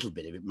mean, a little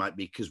bit of it might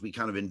be because we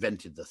kind of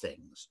invented the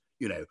things.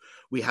 You know,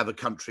 we have a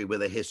country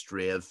with a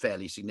history of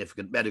fairly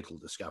significant medical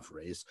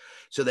discoveries.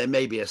 So there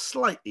may be a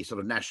slightly sort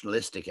of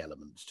nationalistic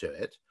element to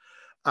it.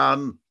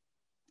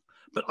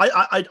 But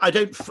I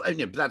don't,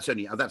 you know, that's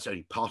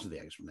only part of the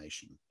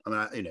explanation. I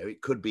mean, you know,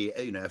 it could be,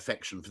 you know,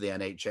 affection for the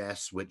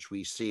NHS, which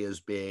we see as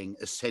being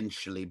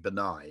essentially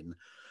benign,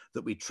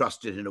 that we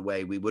trust it in a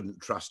way we wouldn't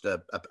trust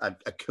a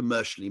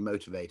commercially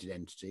motivated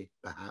entity,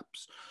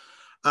 perhaps.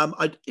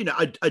 I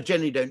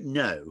generally don't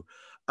know.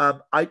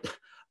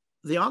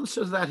 The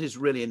answer to that is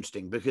really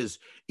interesting because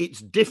it's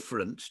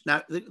different.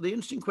 Now, the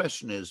interesting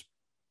question is,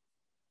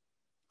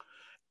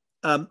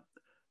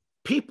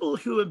 people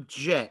who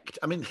object,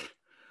 I mean,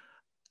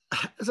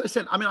 as I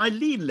said, I mean, I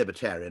lean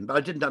libertarian, but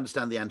I didn't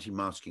understand the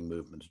anti-masking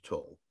movement at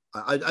all.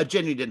 I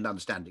genuinely didn't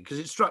understand it because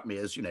it struck me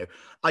as, you know,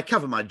 I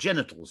cover my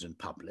genitals in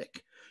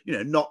public, you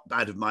know, not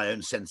out of my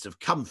own sense of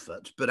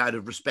comfort, but out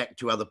of respect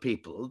to other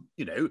people,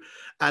 you know,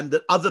 and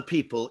that other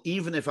people,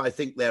 even if I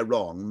think they're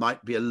wrong,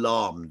 might be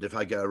alarmed if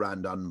I go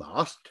around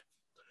unmasked.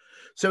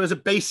 So as a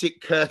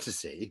basic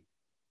courtesy,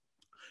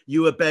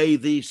 you obey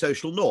the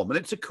social norm, and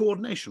it's a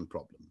coordination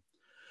problem.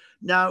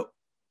 Now,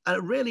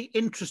 a really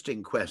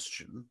interesting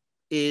question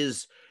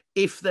is,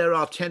 if there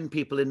are 10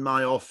 people in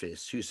my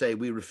office who say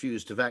we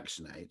refuse to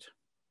vaccinate,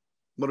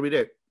 what do we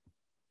do?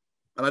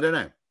 And I don't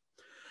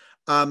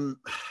know.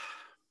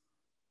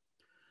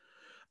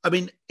 I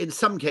mean, in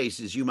some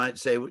cases, you might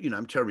say, well, you know,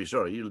 I'm terribly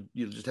sorry.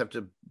 You'll just have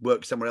to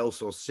work somewhere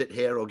else or sit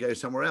here or go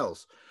somewhere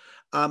else.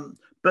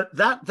 But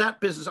that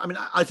business, I mean,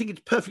 I think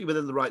it's perfectly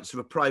within the rights of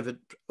a private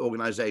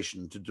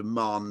organization to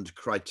demand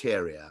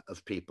criteria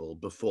of people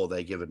before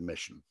they give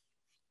admission.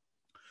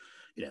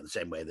 You know, in the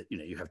same way that, you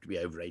know, you have to be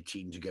over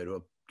 18 to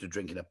go to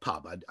drink in a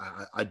pub.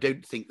 I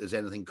don't think there's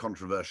anything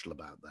controversial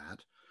about that.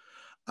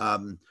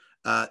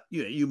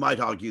 You know, you might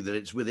argue that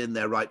it's within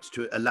their rights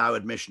to allow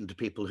admission to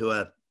people who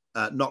are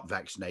not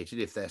vaccinated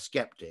if they're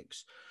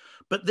skeptics.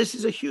 But this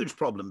is a huge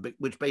problem,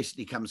 which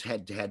basically comes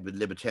head to head with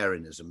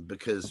libertarianism,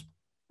 because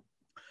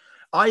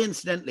I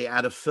incidentally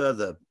add a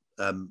further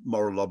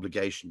moral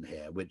obligation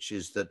here, which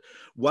is that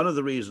one of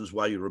the reasons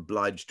why you're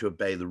obliged to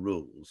obey the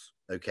rules,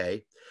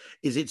 okay,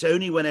 is it's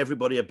only when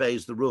everybody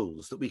obeys the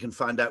rules that we can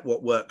find out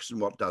what works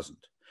and what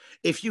doesn't.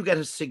 If you get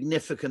a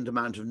significant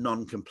amount of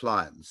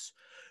non-compliance,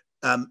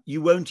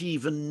 you won't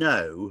even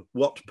know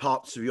what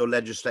parts of your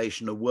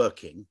legislation are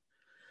working.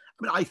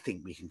 I mean, I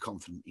think we can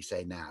confidently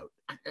say now,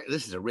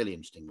 this is a really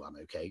interesting one,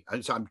 okay?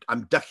 And so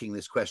I'm ducking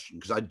this question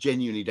because I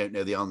genuinely don't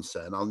know the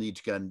answer and I'll need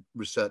to go and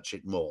research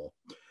it more.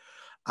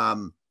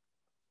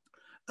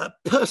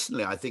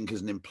 Personally, I think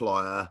as an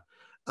employer,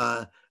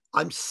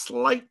 I'm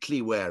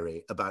slightly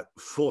wary about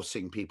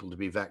forcing people to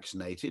be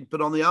vaccinated.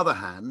 But on the other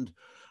hand,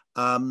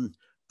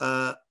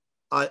 I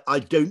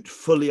don't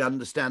fully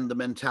understand the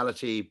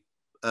mentality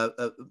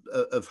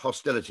of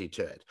hostility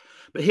to it.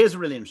 But here's a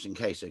really interesting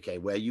case, okay,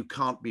 where you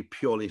can't be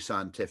purely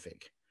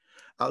scientific.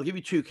 I'll give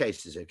you two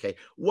cases, okay?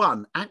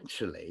 One,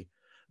 actually,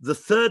 the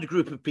third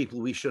group of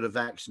people we should have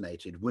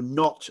vaccinated were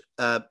not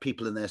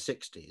people in their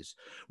 60s.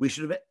 We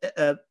should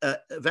have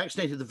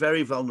vaccinated the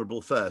very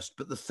vulnerable first,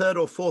 but the third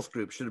or fourth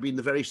group should have been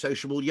the very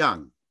sociable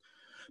young,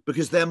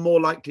 because they're more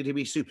likely to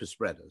be super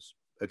spreaders.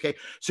 Okay,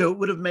 so it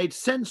would have made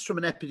sense from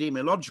an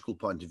epidemiological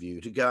point of view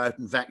to go out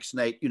and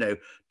vaccinate, you know,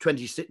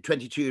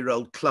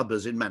 22-year-old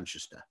clubbers in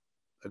Manchester.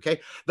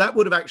 Okay, that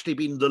would have actually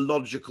been the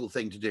logical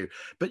thing to do.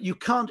 But you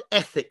can't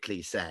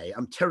ethically say,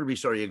 I'm terribly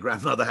sorry your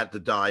grandmother had to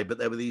die, but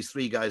there were these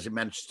three guys in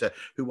Manchester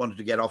who wanted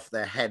to get off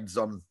their heads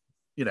on,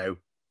 you know,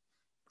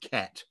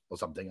 ket or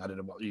something. I don't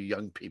know what you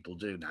young people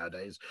do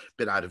nowadays,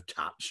 been out of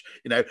touch,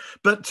 you know,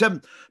 but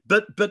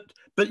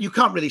you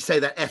can't really say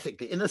that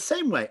ethically. In the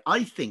same way,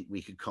 I think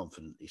we could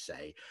confidently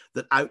say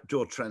that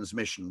outdoor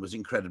transmission was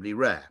incredibly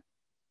rare.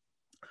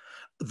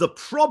 The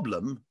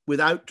problem with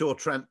outdoor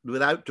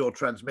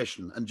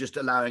transmission and just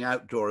allowing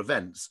outdoor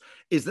events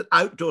is that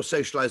outdoor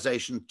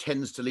socialization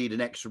tends to lead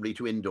inexorably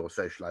to indoor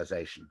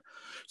socialization.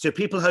 So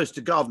people host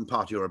a garden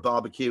party or a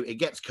barbecue, it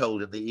gets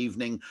cold in the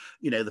evening,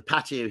 you know, the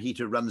patio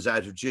heater runs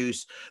out of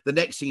juice. The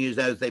next thing you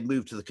know, they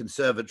move to the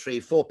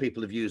conservatory, 4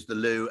 people have used the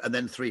loo, and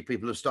then 3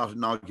 people have started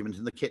an argument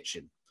in the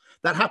kitchen.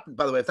 That happened,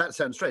 by the way, if that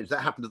sounds strange,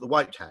 that happened at the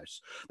White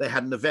House. They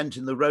had an event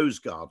in the Rose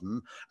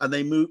Garden and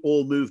they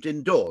all moved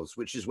indoors,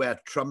 which is where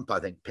Trump, I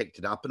think, picked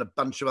it up and a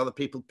bunch of other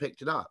people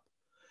picked it up.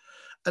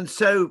 And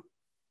so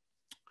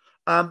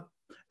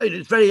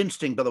it's very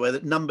interesting, by the way,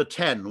 that number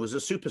 10 was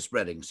a super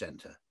spreading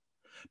center,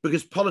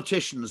 because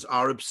politicians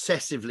are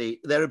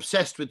they're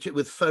obsessed with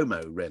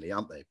FOMO, really,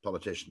 aren't they,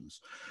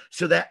 politicians?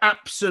 So they're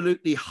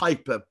absolutely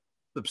hyper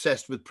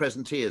obsessed with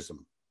presenteeism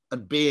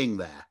and being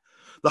there.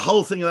 The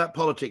whole thing about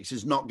politics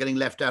is not getting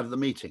left out of the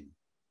meeting.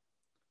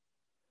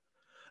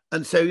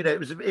 And so, you know,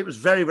 it was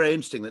very, very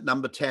interesting that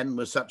number 10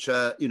 was such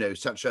a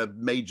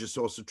major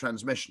source of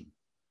transmission.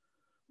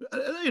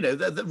 You know,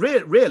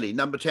 really,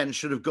 number 10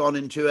 should have gone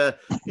into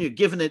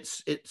given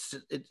its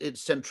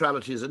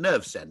centrality as a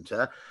nerve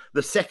center,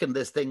 the second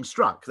this thing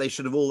struck, they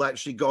should have all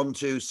actually gone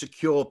to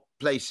secure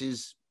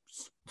places,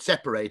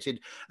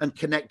 separated and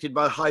connected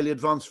by highly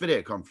advanced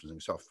video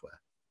conferencing software.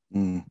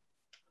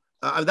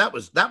 That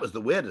was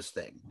the weirdest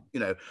thing. You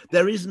know,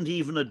 there isn't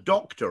even a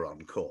doctor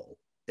on call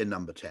in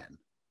number 10.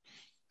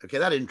 Okay,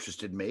 that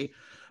interested me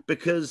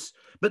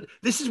but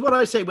this is what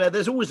I say, where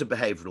there's always a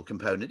behavioral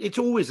component. It's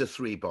always a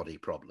three-body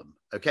problem,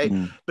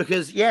 okay?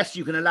 Because yes,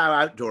 you can allow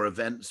outdoor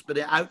events, but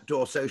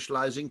outdoor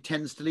socializing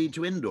tends to lead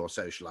to indoor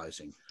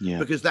socializing,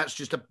 because that's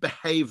just a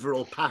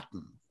behavioral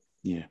pattern.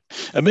 Yeah.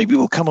 And maybe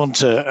we'll come on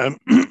to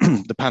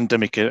the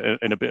pandemic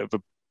in a bit of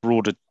a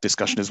broader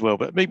discussion as well,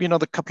 but maybe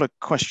another couple of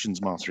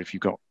questions, Martha, if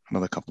you've got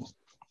another couple.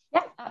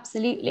 Yeah,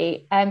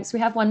 absolutely. So we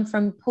have one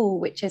from Paul,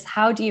 which is,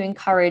 how do you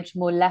encourage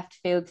more left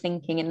field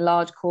thinking in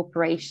large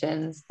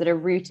corporations that are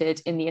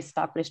rooted in the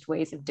established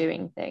ways of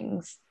doing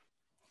things?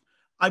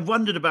 I've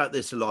wondered about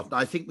this a lot, and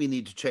I think we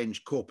need to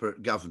change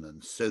corporate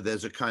governance. So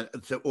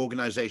so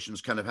organizations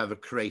kind of have a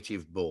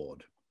creative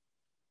board.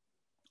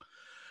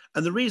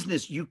 And the reason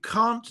is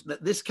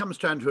this comes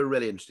down to a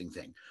really interesting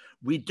thing.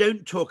 We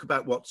don't talk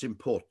about what's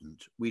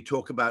important. We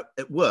talk about,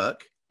 at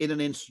work, in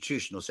an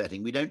institutional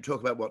setting, we don't talk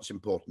about what's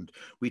important.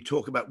 We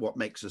talk about what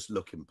makes us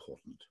look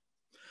important.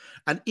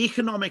 And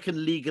economic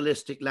and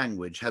legalistic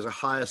language has a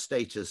higher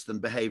status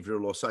than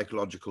behavioral or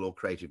psychological or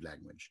creative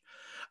language.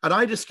 And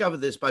I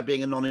discovered this by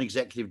being a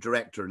non-executive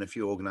director in a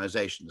few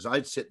organizations.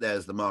 I'd sit there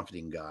as the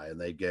marketing guy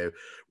and they'd go,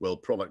 well,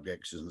 product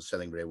X isn't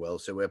selling very well,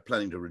 so we're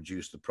planning to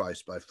reduce the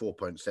price by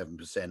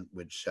 4.7%,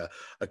 which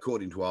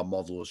according to our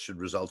models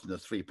should result in a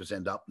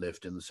 3%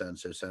 uplift in the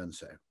so-and-so,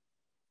 so-and-so.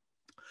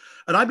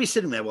 And I'd be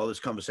sitting there while this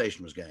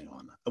conversation was going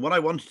on. And what I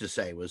wanted to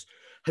say was,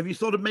 have you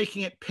thought of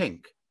making it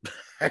pink?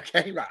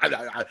 Okay,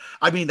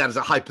 I mean that as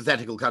a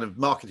hypothetical kind of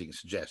marketing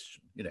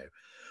suggestion, you know.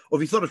 Or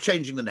have you thought of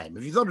changing the name?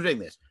 Have you thought of doing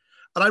this?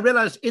 And I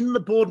realized in the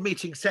board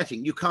meeting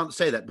setting, you can't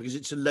say that because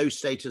it's a low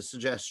status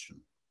suggestion.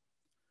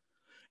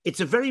 It's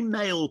a very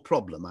male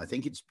problem. I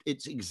think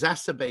it's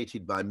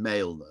exacerbated by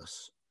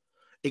maleness.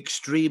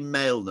 Extreme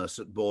maleness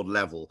at board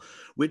level,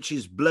 which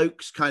is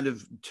blokes kind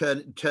of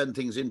turn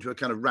things into a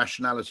kind of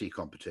rationality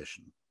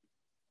competition.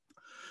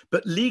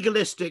 But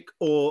legalistic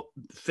or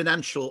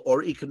financial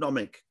or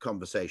economic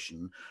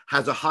conversation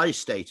has a high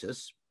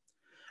status,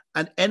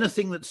 and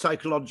anything that's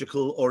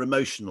psychological or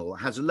emotional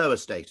has a lower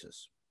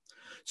status.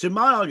 So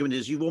my argument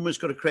is you've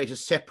almost got to create a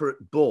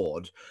separate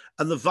board,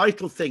 and the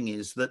vital thing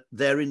is that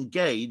they're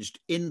engaged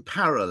in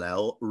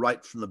parallel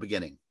right from the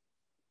beginning.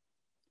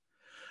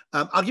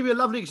 I'll give you a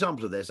lovely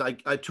example of this. I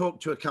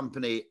talked to a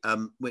company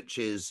which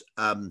is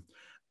an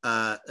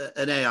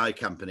AI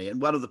company, and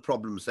one of the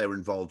problems they were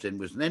involved in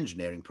was an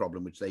engineering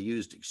problem, which they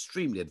used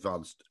extremely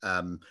advanced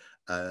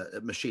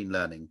machine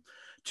learning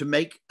to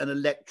make an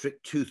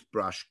electric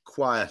toothbrush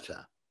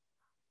quieter.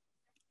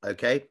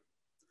 Okay.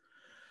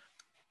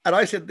 And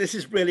I said, this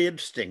is really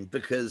interesting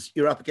because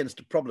you're up against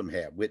a problem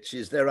here, which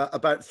is there are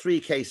about 3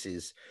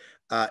 cases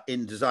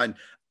in design.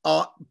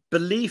 Our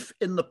belief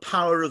in the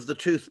power of the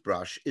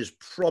toothbrush is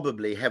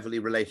probably heavily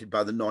related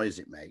by the noise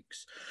it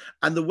makes.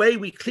 And the way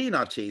we clean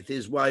our teeth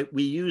is why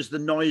we use the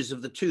noise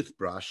of the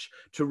toothbrush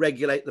to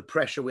regulate the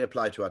pressure we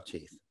apply to our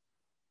teeth.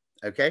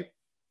 Okay?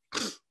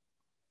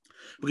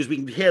 Because we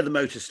can hear the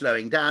motor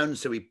slowing down,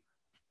 so we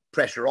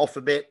pressure off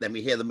a bit, then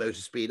we hear the motor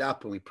speed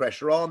up and we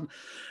pressure on.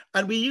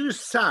 And we use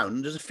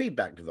sound as a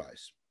feedback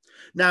device.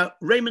 Now,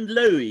 Raymond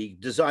Loewy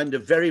designed a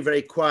very,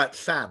 very quiet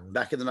fan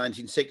back in the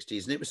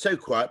 1960s, and it was so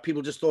quiet,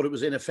 people just thought it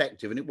was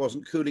ineffective and it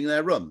wasn't cooling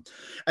their room.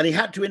 And he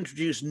had to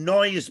introduce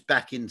noise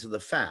back into the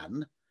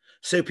fan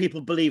so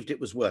people believed it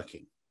was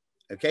working,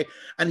 okay?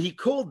 And he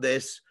called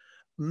this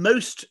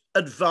most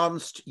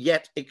advanced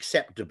yet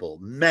acceptable,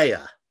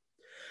 MAYA.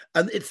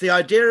 And it's the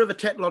idea of a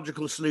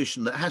technological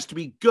solution that has to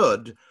be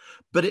good,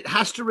 but it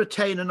has to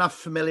retain enough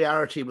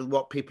familiarity with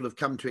what people have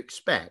come to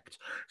expect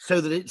so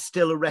that it's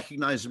still a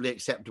recognizably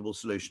acceptable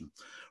solution.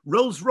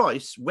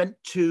 Rolls-Royce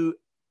went to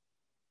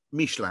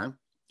Michelin,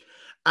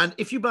 and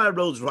if you buy a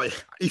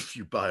Rolls-Royce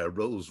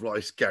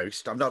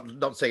Ghost, I'm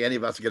not saying any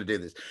of us are going to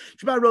do this.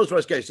 If you buy a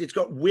Rolls-Royce Ghost, it's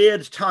got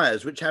weird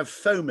tires which have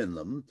foam in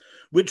them,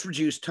 which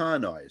reduce tire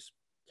noise.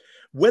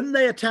 When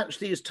they attached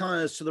these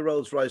tyres to the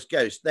Rolls-Royce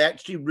Ghost, they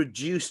actually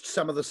reduced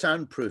some of the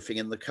soundproofing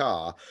in the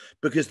car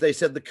because they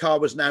said the car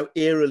was now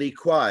eerily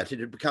quiet. It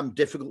had become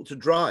difficult to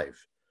drive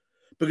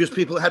because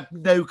people had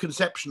no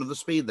conception of the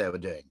speed they were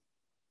doing.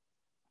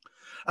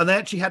 And they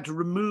actually had to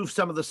remove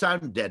some of the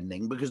sound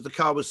deadening because the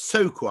car was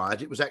so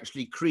quiet, it was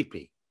actually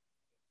creepy.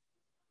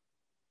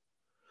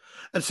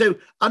 And so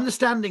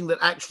understanding that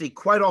actually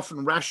quite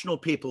often rational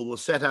people will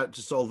set out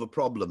to solve a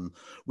problem,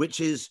 which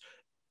is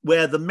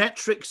where the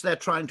metrics they're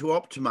trying to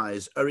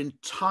optimize are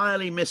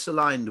entirely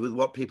misaligned with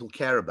what people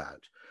care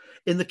about.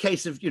 In the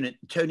case of,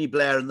 Tony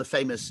Blair and the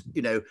famous,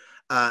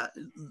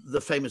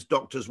 the famous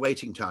doctors'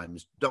 waiting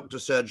times, doctor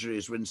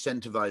surgeries were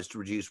incentivized to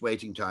reduce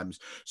waiting times.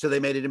 So they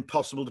made it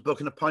impossible to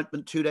book an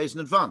appointment 2 days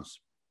in advance.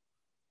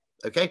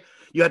 Okay,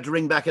 you had to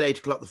ring back at 8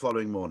 o'clock the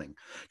following morning,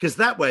 because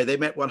that way they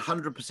met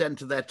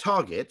 100% of their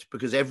target,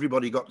 because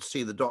everybody got to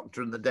see the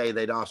doctor in the day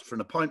they'd asked for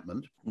an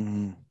appointment.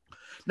 Mm.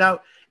 Now,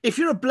 if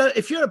you're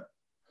a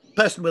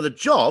person with a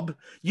job,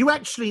 you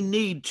actually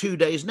need 2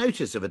 days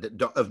notice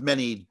of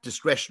many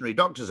discretionary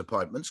doctor's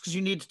appointments, because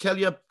you need to tell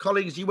your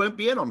colleagues you won't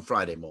be in on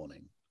Friday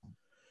morning.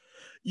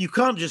 You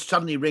can't just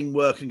suddenly ring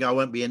work and go, I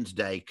won't be in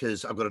today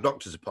because I've got a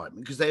doctor's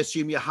appointment, because they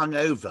assume you're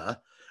hungover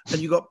and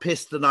you got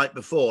pissed the night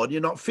before and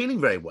you're not feeling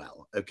very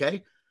well.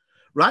 Okay,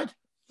 right?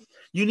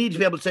 You need to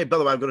be able to say, by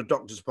the way, I've got a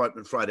doctor's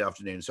appointment Friday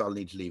afternoon, so I'll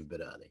need to leave a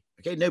bit early.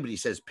 Okay, nobody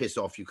says piss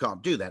off, you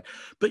can't do that,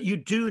 but you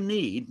do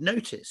need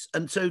notice.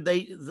 And so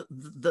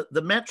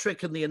the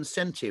metric and the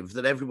incentive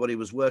that everybody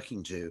was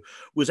working to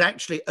was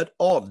actually at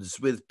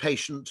odds with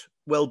patient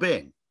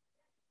well-being.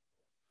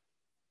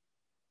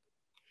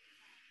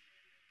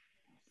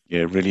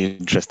 Yeah, really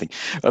interesting.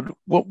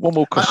 One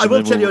more question. I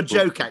will tell you a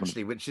joke,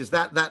 actually, which is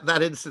that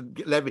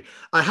incident led me.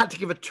 I had to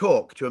give a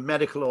talk to a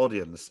medical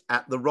audience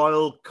at the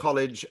Royal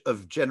College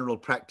of General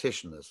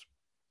Practitioners.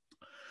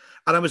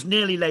 And I was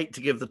nearly late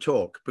to give the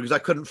talk because I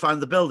couldn't find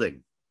the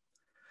building.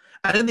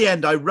 And in the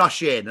end, I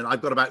rush in and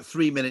I've got about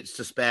 3 minutes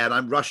to spare and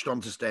I'm rushed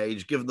onto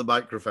stage, given the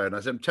microphone. I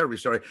said, I'm terribly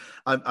sorry.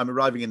 I'm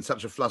arriving in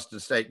such a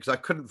flustered state because I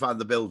couldn't find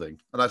the building.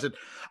 And I said,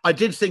 I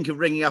did think of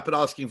ringing up and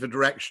asking for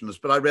directions,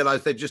 but I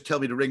realized they'd just tell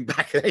me to ring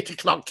back at 8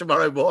 o'clock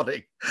tomorrow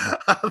morning.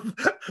 That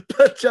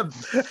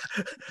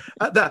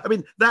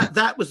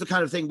was the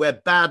kind of thing where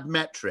bad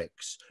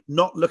metrics,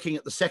 not looking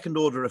at the second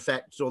order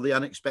effects or the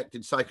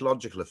unexpected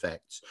psychological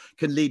effects,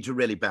 can lead to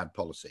really bad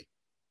policy.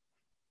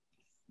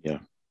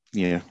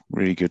 Yeah,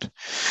 really good.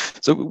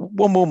 So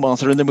one more,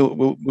 Martha, and then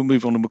we'll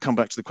move on and we'll come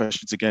back to the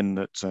questions again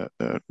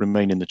that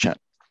remain in the chat.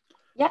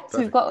 Yeah, so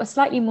we've got a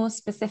slightly more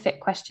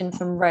specific question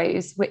from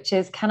Rose, which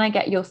is, can I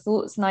get your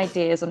thoughts and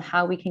ideas on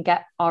how we can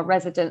get our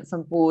residents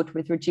on board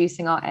with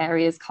reducing our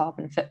area's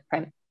carbon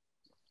footprint?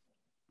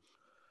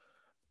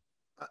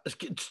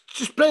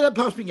 Just play that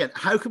past me again.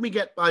 How can we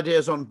get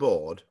ideas on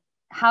board?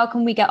 How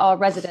can we get our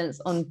residents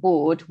on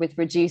board with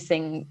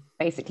reducing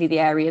basically the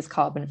area's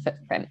carbon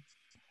footprint?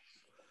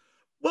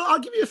 Well, I'll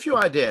give you a few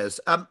ideas.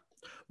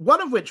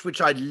 One of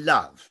which I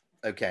love,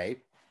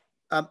 okay.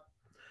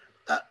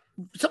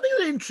 Something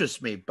that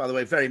interests me, by the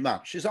way, very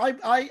much is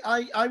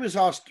I was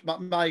asked,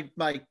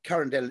 my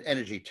current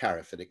energy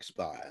tariff had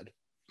expired.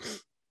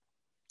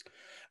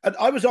 And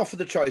I was offered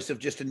the choice of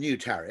just a new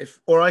tariff,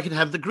 or I can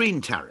have the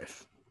green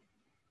tariff.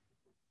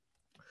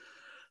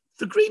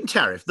 The green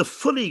tariff, the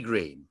fully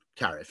green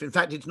tariff, in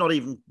fact, it's not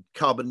even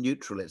carbon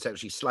neutral, it's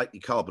actually slightly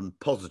carbon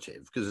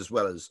positive, because as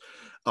well as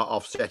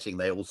offsetting,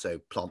 they also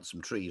plant some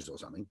trees or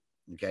something.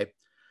 Okay.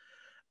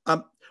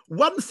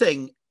 One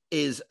thing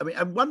is,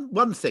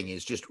 one thing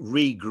is just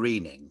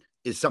re-greening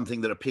is something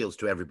that appeals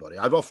to everybody.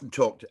 I've often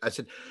I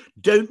said,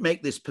 don't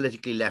make this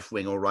politically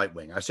left-wing or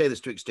right-wing. I say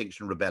this to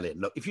Extinction Rebellion.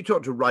 Look, if you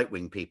talk to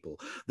right-wing people,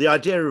 the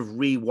idea of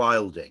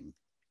rewilding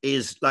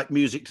is like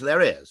music to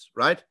their ears,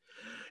 right?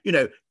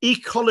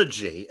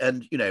 Ecology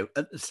and,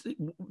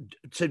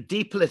 to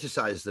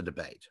depoliticize the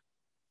debate.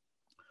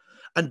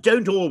 And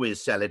don't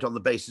always sell it on the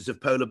basis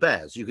of polar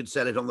bears. You could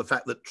sell it on the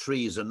fact that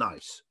trees are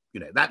nice,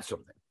 that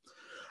sort of thing.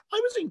 I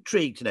was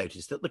intrigued to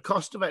notice that the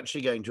cost of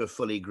actually going to a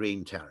fully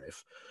green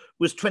tariff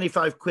was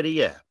 25 quid a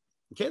year.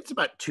 Okay, it's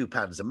about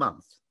 £2 a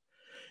month.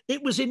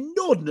 It was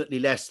inordinately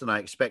less than I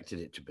expected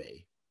it to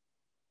be.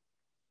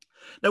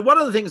 Now, one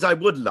of the things I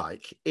would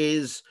like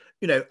is,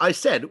 I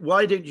said,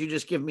 why don't you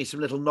just give me some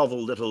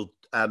novel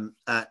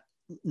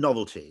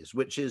novelties,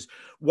 which is,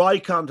 why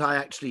can't I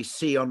actually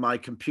see on my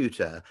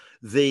computer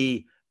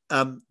the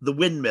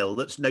windmill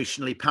that's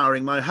notionally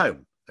powering my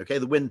home? Okay,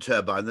 the wind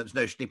turbine that's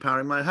notionally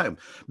powering my home.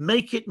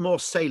 Make it more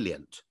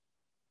salient.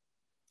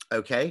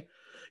 Okay,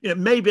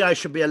 maybe I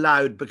should be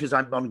allowed, because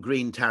I'm on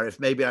green tariff,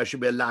 maybe I should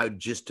be allowed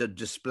just to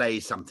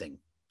display something,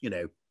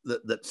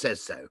 that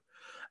says so.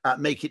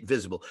 Make it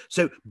visible.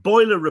 So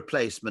boiler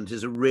replacement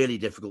is a really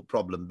difficult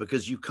problem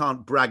because you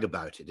can't brag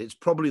about it. It's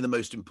probably the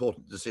most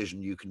important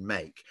decision you can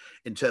make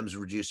in terms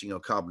of reducing your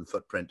carbon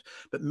footprint,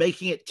 but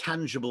making it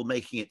tangible,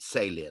 making it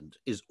salient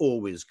is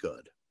always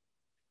good.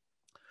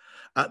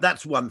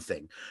 That's one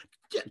thing.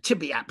 To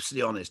be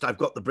absolutely honest, I've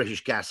got the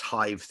British Gas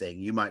Hive thing.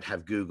 You might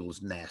have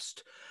Google's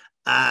Nest.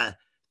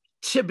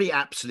 To be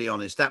absolutely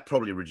honest, that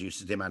probably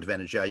reduces the amount of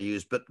energy I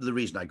use, but the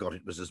reason I got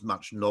it was as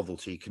much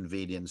novelty,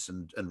 convenience,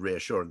 and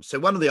reassurance. So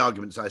one of the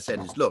arguments I said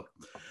is, look,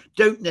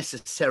 don't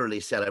necessarily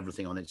sell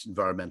everything on its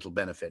environmental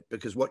benefit,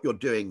 because what you're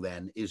doing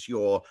then is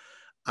you're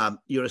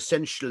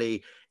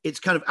essentially, it's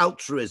kind of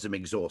altruism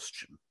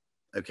exhaustion.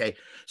 Okay,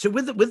 so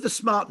with the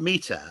smart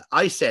meter,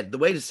 I said the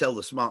way to sell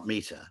the smart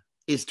meter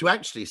is to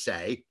actually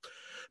say,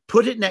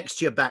 put it next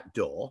to your back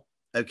door.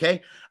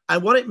 Okay.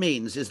 And what it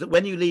means is that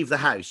when you leave the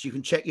house, you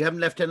can check you haven't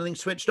left anything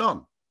switched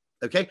on.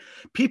 Okay.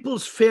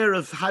 People's fear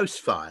of house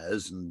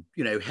fires and,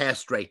 hair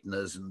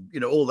straighteners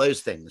and, all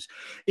those things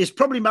is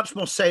probably much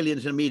more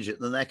salient and immediate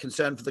than their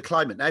concern for the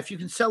climate. Now, if you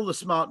can sell the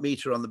smart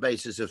meter on the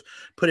basis of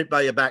put it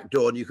by your back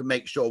door and you can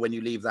make sure when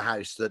you leave the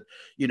house that,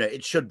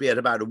 it should be at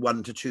about a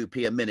 1 to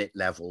 2p a minute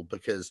level,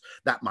 because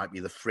that might be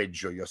the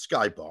fridge or your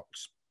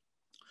skybox.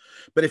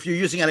 But if you're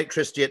using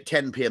electricity at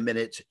 10p a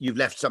minute, you've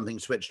left something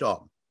switched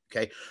on.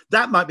 Okay,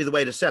 that might be the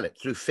way to sell it,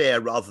 through fear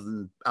rather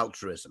than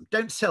altruism.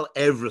 Don't sell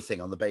everything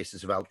on the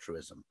basis of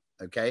altruism,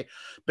 okay?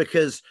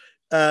 Because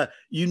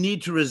you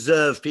need to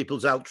reserve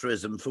people's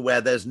altruism for where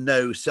there's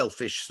no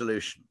selfish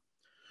solution.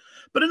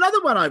 But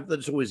another one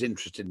that's always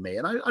interested me,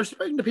 and I've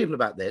spoken to people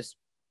about this,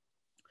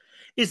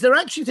 is there are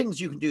actually things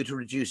you can do to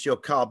reduce your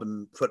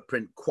carbon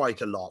footprint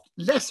quite a lot.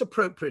 Less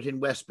appropriate in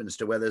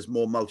Westminster, where there's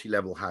more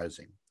multi-level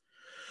housing.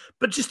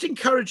 But just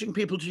encouraging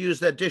people to use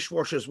their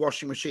dishwashers,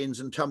 washing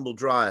machines, and tumble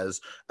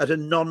dryers at a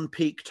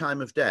non-peak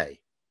time of day.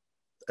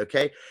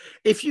 Okay,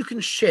 if you can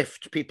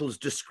shift people's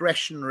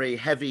discretionary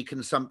heavy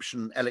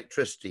consumption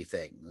electricity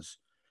things.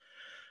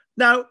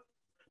 Now,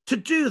 to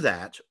do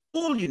that,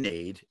 all you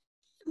need,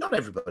 not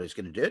everybody's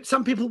going to do it.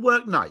 Some people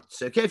work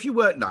nights. Okay, if you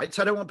work nights,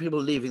 I don't want people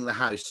leaving the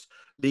house,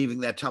 leaving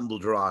their tumble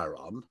dryer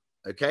on.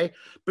 Okay,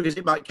 because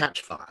it might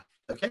catch fire.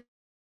 Okay.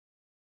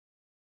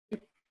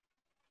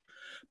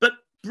 But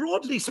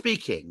broadly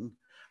speaking,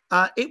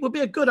 it would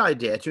be a good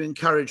idea to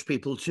encourage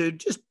people to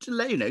just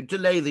delay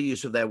the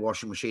use of their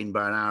washing machine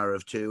by an hour or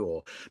two,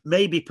 or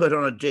maybe put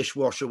on a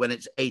dishwasher when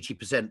it's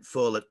 80%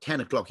 full at 10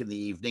 o'clock in the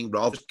evening,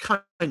 rather. It's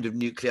kind of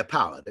nuclear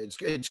powered.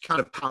 It's kind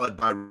of powered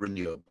by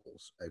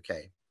renewables.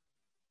 Okay.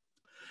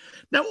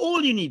 Now,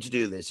 all you need to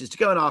do this is to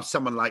go and ask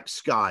someone like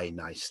Sky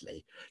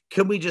nicely,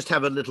 can we just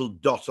have a little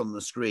dot on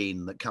the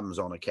screen that comes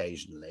on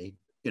occasionally,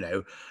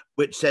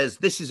 which says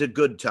this is a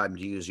good time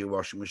to use your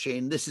washing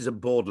machine, this is a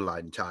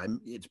borderline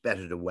time, it's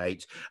better to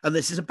wait, and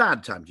this is a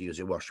bad time to use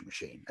your washing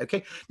machine.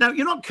 Okay. Now,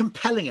 you're not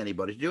compelling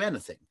anybody to do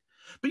anything,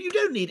 but you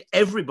don't need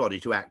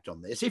everybody to act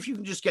on this. If you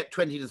can just get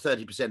 20 to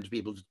 30% of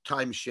people to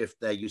time shift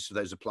their use of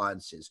those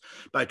appliances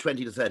by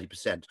 20 to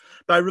 30%,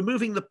 by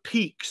removing the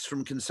peaks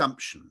from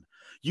consumption,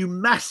 you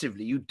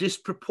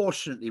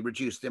disproportionately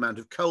reduce the amount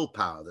of coal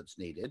power that's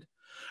needed.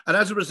 And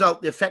as a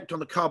result, the effect on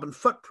the carbon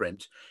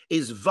footprint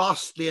is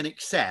vastly in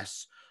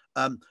excess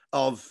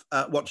of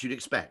what you'd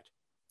expect.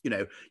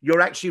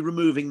 You're actually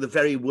removing the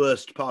very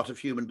worst part of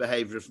human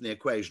behavior from the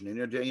equation, and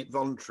you're doing it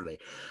voluntarily.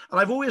 And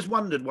I've always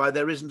wondered why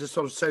there isn't a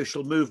sort of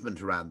social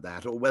movement around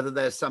that, or whether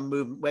there's some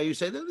movement where you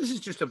say that this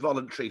is just a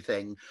voluntary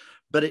thing,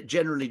 but it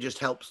generally just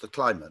helps the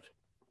climate.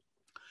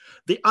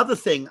 The other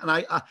thing,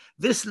 and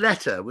this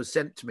letter was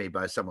sent to me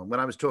by someone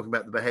when I was talking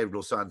about the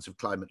behavioural science of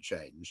climate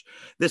change.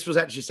 This was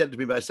actually sent to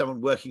me by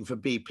someone working for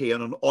BP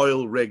on an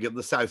oil rig in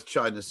the South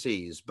China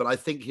Seas, but I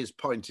think his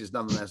point is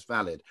nonetheless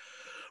valid,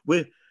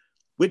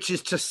 which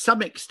is to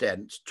some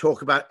extent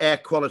talk about air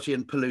quality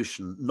and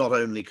pollution, not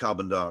only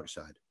carbon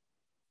dioxide,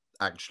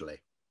 actually.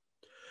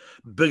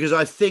 Because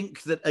I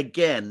think that,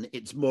 again,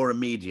 it's more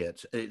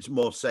immediate, it's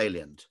more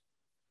salient.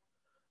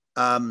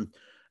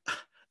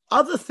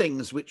 Other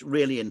things which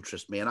really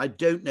interest me, and I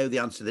don't know the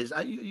answer to this.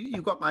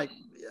 You've got my,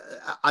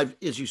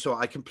 as you saw,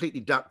 I completely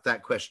ducked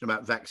that question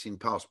about vaccine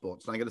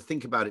passports, and I'm going to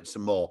think about it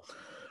some more.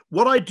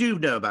 What I do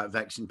know about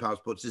vaccine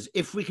passports is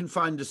if we can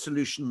find a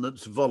solution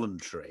that's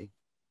voluntary,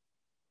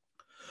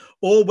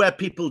 or where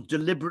people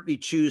deliberately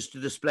choose to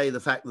display the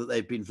fact that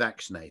they've been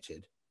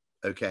vaccinated,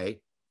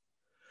 okay,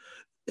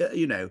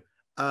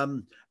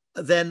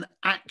 then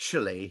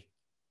actually,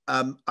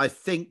 I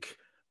think.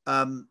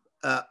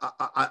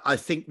 I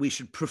think we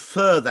should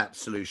prefer that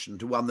solution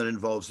to one that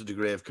involves a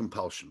degree of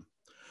compulsion.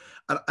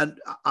 And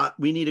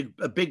we need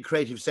a big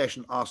creative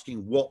session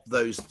asking what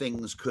those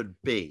things could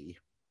be,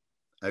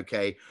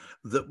 okay,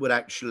 that would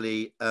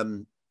actually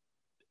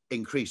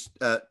increase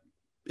the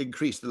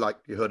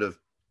likelihood of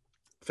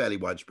fairly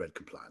widespread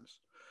compliance.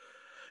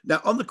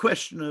 Now, on the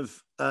question of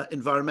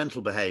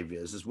environmental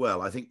behaviours as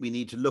well, I think we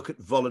need to look at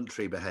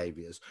voluntary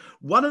behaviours.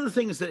 One of the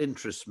things that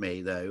interests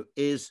me, though,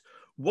 is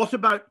what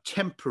about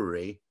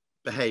temporary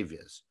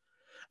behaviours?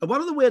 And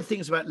one of the weird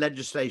things about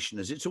legislation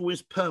is it's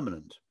always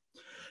permanent.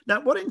 Now,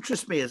 what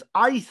interests me is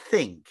I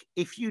think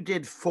if you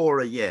did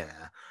 4 a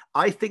year,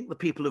 I think the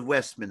people of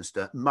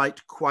Westminster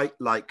might quite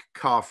like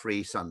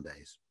car-free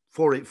Sundays,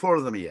 4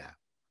 of them a year,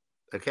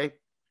 okay?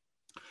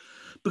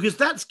 Because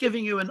that's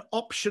giving you an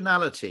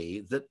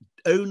optionality that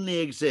only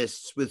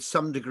exists with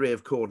some degree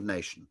of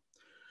coordination.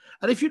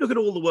 And if you look at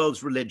all the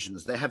world's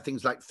religions, they have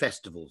things like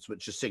festivals,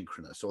 which are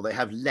synchronous, or they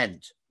have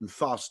Lent and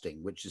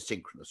fasting, which is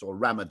synchronous, or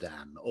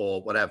Ramadan,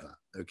 or whatever,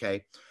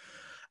 okay?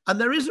 And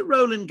there is a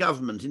role in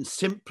government in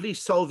simply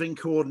solving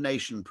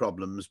coordination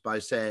problems by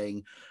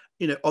saying,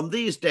 you know, on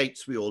these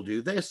dates we all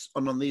do this,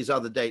 and on these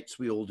other dates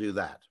we all do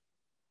that.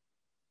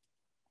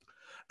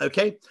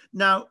 Okay,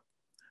 now,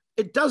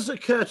 it does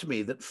occur to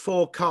me that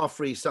 4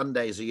 car-free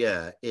Sundays a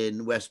year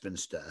in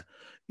Westminster,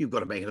 you've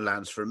got to make an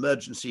allowance for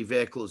emergency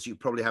vehicles. You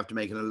probably have to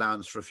make an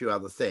allowance for a few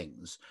other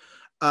things.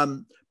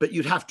 But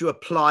you'd have to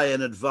apply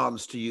in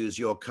advance to use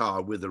your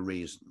car with a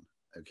reason.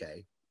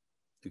 Okay.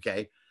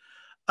 Okay.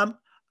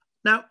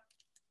 Now,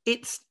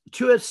 it's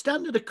to a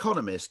standard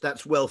economist,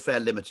 that's welfare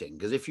limiting,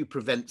 because if you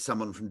prevent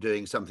someone from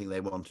doing something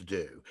they want to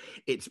do,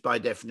 it's by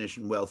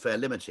definition welfare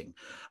limiting.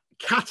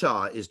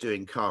 Qatar is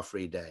doing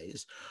car-free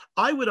days.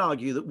 I would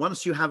argue that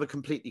once you have a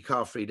completely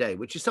car-free day,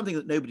 which is something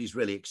that nobody's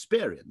really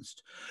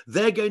experienced,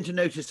 they're going to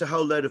notice a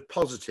whole load of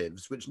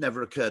positives which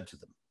never occurred to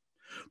them,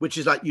 which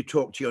is like you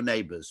talk to your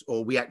neighbours,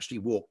 or we actually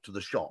walked to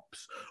the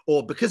shops,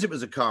 or because it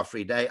was a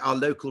car-free day, our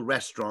local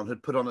restaurant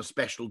had put on a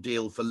special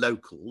deal for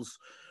locals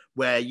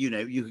where, you know,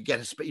 you could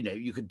get a, you know,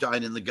 you could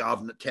dine in the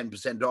garden at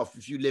 10% off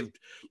if you lived,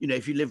 you know,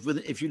 if you live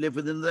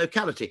within the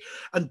locality.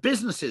 And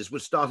businesses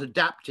would start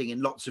adapting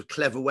in lots of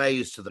clever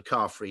ways to the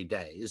car-free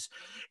days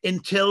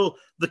until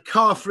the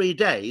car-free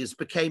days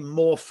became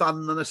more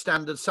fun than a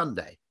standard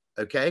Sunday.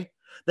 Okay.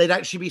 They'd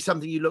actually be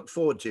something you look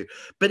forward to.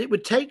 But it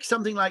would take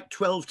something like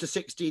 12 to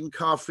 16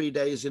 car-free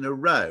days in a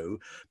row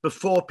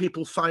before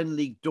people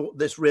finally,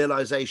 this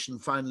realization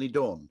finally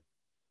dawned.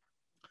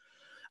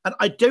 And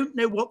I don't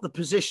know what the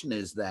position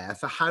is there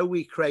for how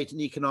we create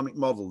an economic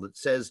model that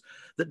says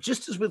that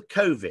just as with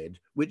COVID,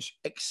 which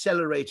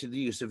accelerated the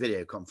use of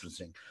video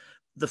conferencing,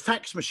 the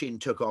fax machine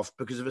took off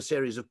because of a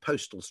series of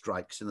postal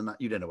strikes in the night.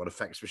 You don't know what a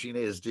fax machine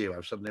is, do you?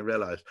 I've suddenly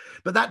realized.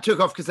 But that took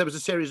off because there was a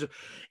series of...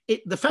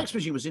 the fax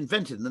machine was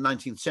invented in the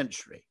 19th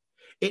century.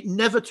 It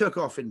never took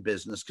off in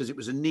business because it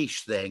was a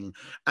niche thing.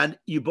 And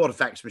you bought a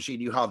fax machine,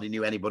 you hardly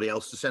knew anybody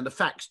else to send a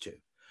fax to.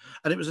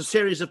 And it was a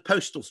series of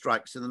postal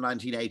strikes in the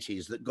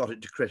 1980s that got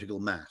it to critical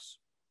mass.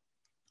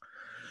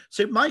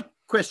 So my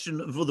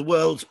question for the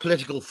world's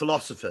political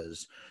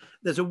philosophers,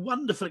 there's a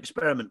wonderful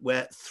experiment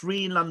where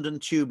 3 London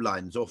tube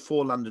lines or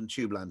 4 London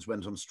tube lines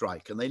went on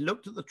strike, and they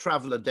looked at the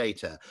traveller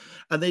data,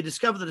 and they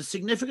discovered that a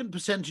significant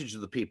percentage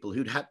of the people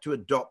who'd had to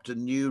adopt a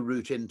new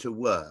route into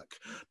work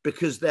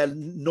because their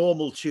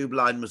normal tube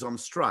line was on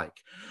strike,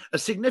 a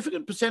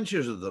significant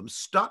percentage of them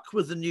stuck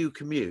with the new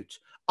commute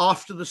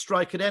after the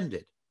strike had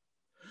ended.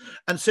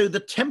 And so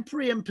the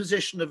temporary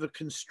imposition of a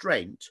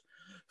constraint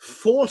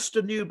forced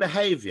a new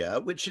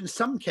behavior, which in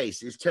some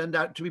cases turned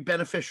out to be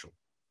beneficial.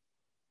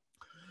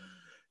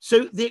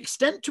 So the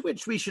extent to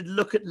which we should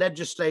look at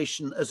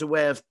legislation as a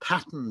way of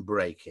pattern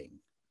breaking,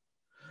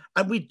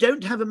 and we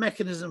don't have a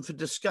mechanism for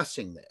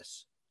discussing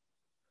this,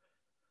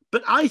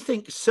 but I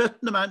think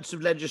certain amounts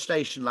of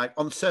legislation, like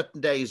on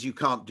certain days you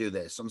can't do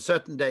this, on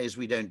certain days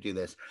we don't do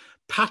this,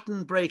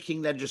 pattern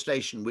breaking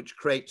legislation which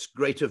creates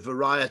greater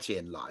variety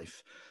in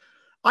life.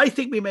 I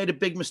think we made a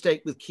big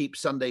mistake with Keep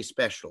Sunday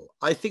Special.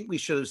 I think we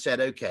should have said,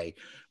 okay,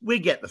 we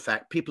get the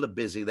fact people are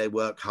busy, they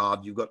work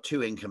hard, you've got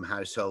 2 income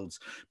households,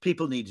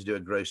 people need to do a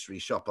grocery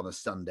shop on a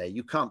Sunday.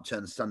 You can't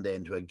turn Sunday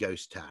into a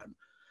ghost town.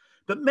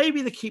 But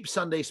maybe the Keep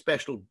Sunday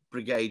Special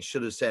brigade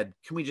should have said,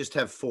 can we just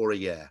have 4 a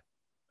year?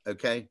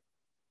 Okay.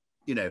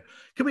 You know,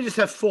 can we just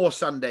have 4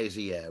 Sundays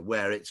a year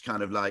where it's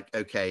kind of like,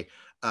 okay,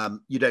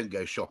 you don't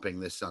go shopping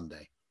this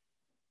Sunday.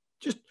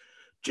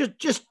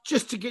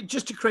 Just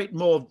to create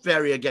more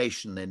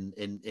variegation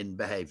in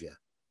behavior.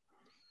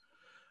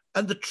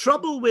 And the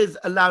trouble with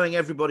allowing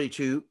everybody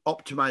to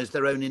optimize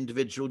their own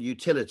individual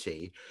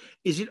utility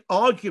is it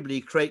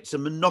arguably creates a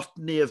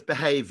monotony of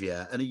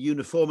behavior and a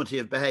uniformity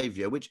of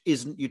behavior, which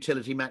isn't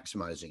utility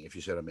maximizing, if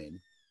you see what I mean.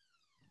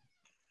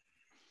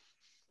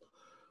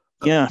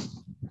 Yeah.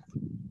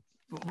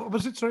 What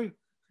was it? Sorry.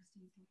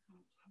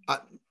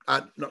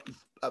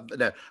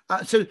 No.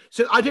 So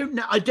I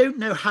don't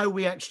know how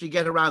we actually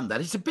get around that.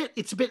 It's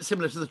a bit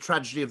similar to the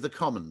tragedy of the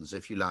commons,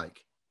 if you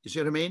like. You see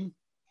what I mean?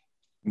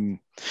 Mm.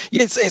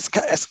 Yeah, it's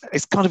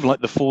kind of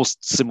like the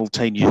forced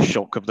simultaneous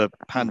shock of the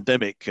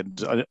pandemic,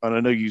 and I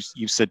know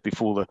you said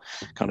before the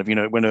kind of, you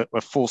know, when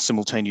a forced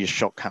simultaneous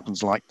shock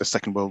happens, like the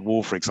Second World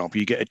War, for example,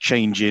 you get a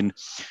change in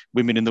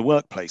women in the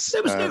workplace.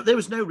 There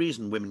was no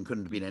reason women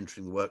couldn't have been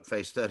entering the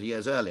workplace 30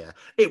 years earlier.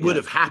 It would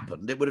have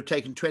happened. It would have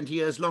taken 20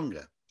 years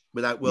longer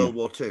without World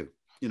War II.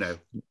 You know.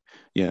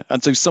 Yeah,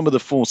 and so some of the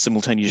 4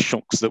 simultaneous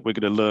shocks that we're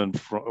going to learn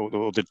from,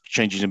 or the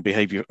changes in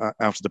behaviour out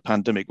of the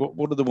pandemic,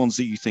 what are the ones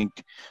that you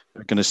think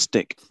are going to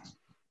stick?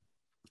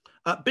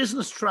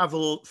 Business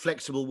travel,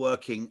 flexible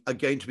working are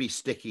going to be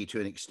sticky to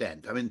an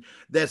extent. I mean,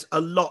 there's a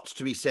lot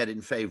to be said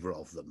in favour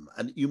of them,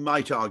 and you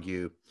might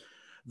argue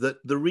that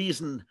the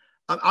reason.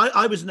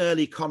 I was an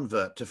early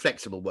convert to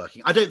flexible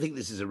working. I don't think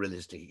this is a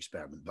realistic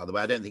experiment, by the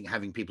way. I don't think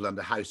having people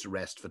under house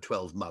arrest for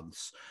 12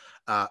 months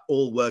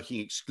all working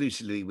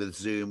exclusively with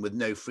Zoom, with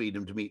no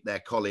freedom to meet their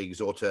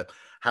colleagues or to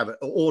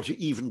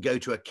even go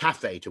to a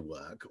cafe to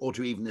work or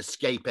to even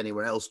escape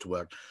anywhere else to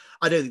work.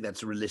 I don't think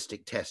that's a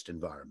realistic test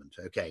environment.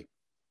 Okay.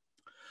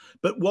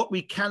 But what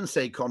we can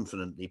say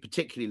confidently,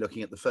 particularly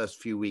looking at the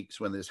first few weeks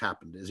when this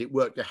happened, is it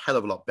worked a hell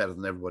of a lot better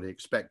than everybody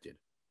expected.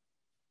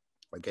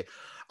 Okay.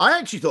 I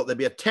actually thought there'd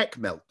be a tech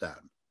meltdown.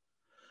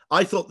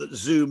 I thought that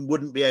Zoom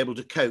wouldn't be able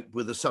to cope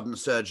with a sudden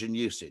surge in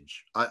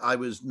usage. I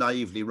was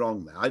naively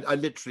wrong there. I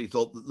literally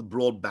thought that the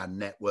broadband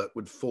network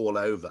would fall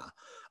over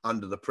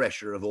under the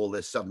pressure of all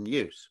this sudden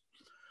use.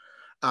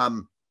 I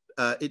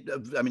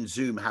mean,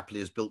 Zoom happily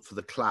is built for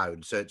the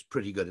cloud, so it's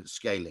pretty good at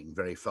scaling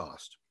very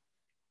fast.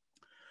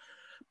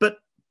 But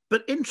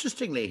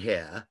interestingly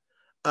here,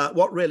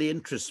 what really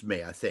interests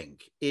me, I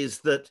think, is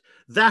that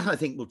I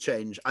think will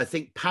change. I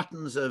think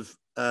patterns of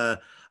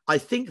I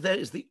think there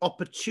is the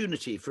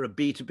opportunity for a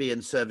B2B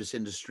and service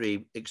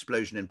industry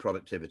explosion in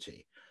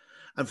productivity.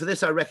 And for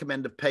this, I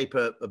recommend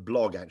a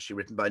blog actually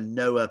written by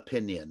Noah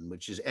Pinion,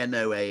 which is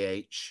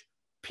Noahpinion,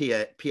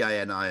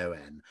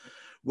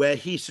 where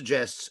he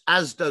suggests,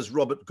 as does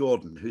Robert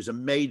Gordon, who's a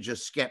major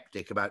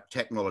skeptic about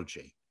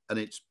technology and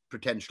its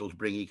potential to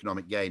bring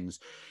economic gains,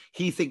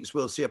 he thinks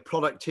we'll see a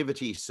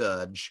productivity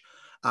surge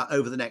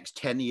over the next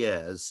 10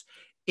 years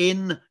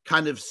in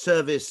kind of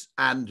service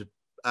and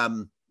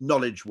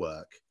knowledge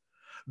work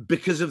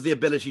because of the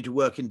ability to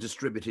work in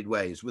distributed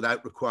ways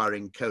without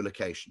requiring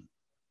co-location.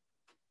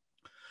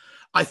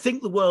 I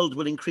think the world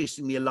will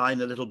increasingly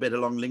align a little bit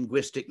along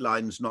linguistic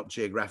lines, not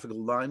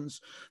geographical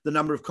lines. The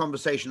number of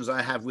conversations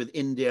I have with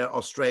India,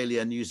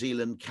 Australia, New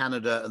Zealand,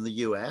 Canada, and the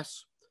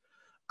US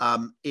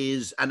and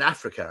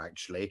Africa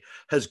actually,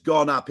 has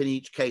gone up in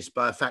each case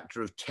by a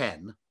factor of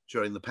 10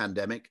 during the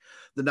pandemic.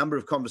 The number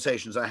of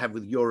conversations I have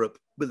with Europe,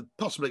 with the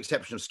possible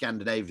exception of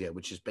Scandinavia,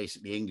 which is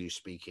basically English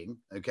speaking,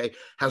 okay,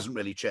 hasn't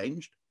really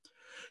changed.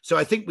 So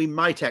I think we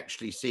might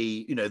actually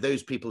see, you know,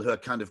 those people who are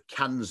kind of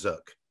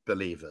Kanzuk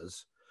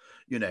believers,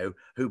 you know,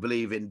 who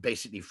believe in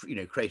basically, you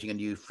know, creating a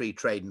new free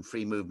trade and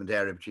free movement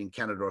area between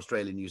Canada,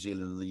 Australia, New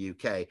Zealand, and the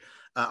UK.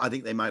 I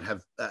think they might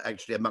have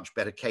actually a much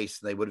better case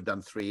than they would have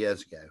done 3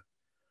 years ago.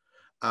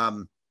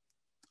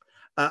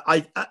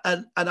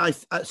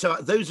 So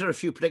those are a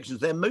few predictions.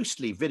 They're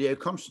mostly video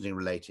conferencing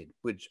related,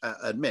 which I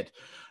admit.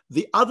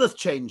 The other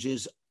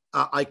changes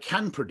I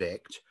can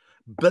predict,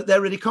 but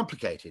they're really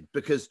complicated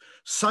because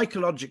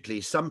psychologically,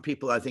 some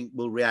people I think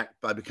will react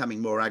by becoming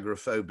more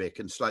agoraphobic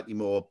and slightly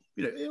more,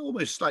 you know,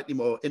 almost slightly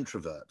more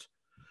introvert.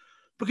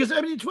 Because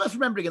I mean, it's worth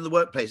remembering in the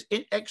workplace,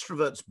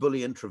 extroverts bully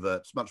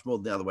introverts much more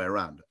than the other way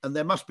around. And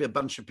there must be a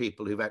bunch of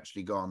people who've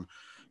actually gone,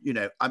 you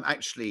know, I'm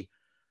actually,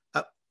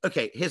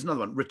 okay, here's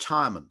another one,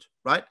 retirement,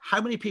 right? How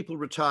many people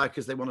retire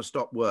because they want to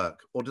stop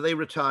work? Or do they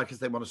retire because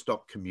they want to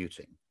stop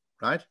commuting,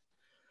 right?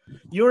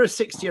 You're a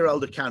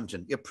 60-year-old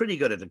accountant. You're pretty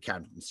good at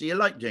accountancy. You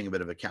like doing a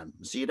bit of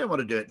accountancy. You don't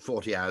want to do it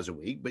 40 hours a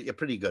week, but you're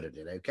pretty good at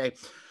it, okay?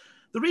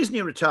 The reason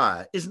you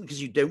retire isn't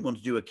because you don't want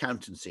to do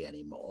accountancy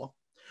anymore.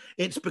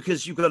 It's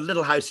because you've got a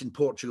little house in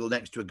Portugal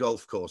next to a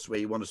golf course where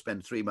you want to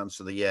spend 3 months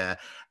of the year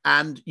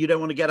and you don't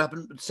want to get up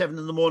at 7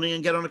 in the morning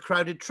and get on a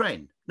crowded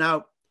train.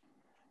 Now,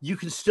 you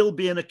can still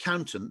be an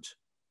accountant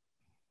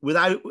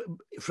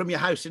from your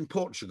house in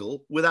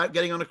Portugal without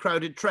getting on a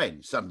crowded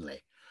train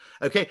suddenly.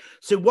 Okay,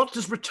 so what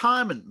does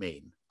retirement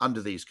mean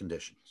under these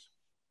conditions?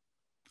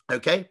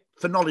 Okay,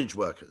 for knowledge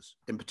workers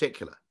in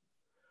particular.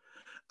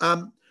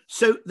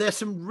 So there's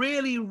some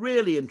really,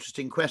 really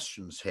interesting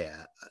questions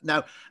here.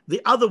 Now,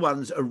 the other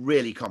ones are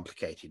really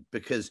complicated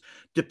because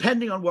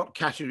depending on what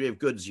category of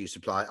goods you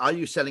supply, are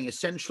you selling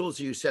essentials?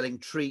 Are you selling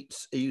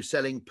treats? Are you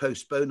selling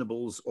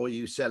postponables? Or are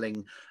you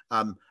selling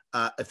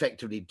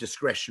effectively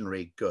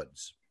discretionary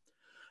goods?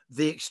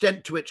 The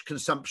extent to which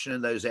consumption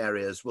in those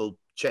areas will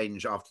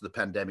change after the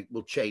pandemic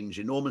will change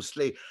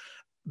enormously.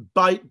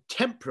 By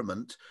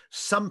temperament,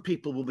 some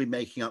people will be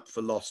making up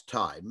for lost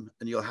time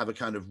and you'll have a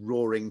kind of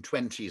roaring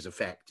 20s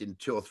effect in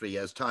 2 or 3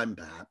 years' time,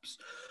 perhaps.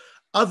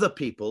 Other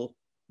people,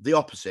 the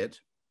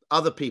opposite,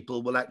 other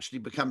people will actually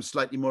become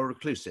slightly more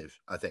reclusive,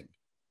 I think.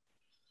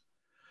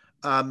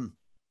 And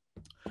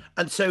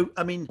so,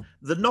 I mean,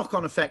 the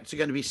knock-on effects are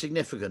going to be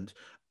significant.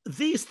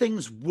 These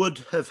things would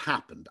have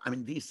happened. I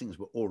mean, these things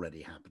were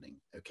already happening,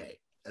 okay?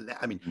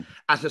 I mean,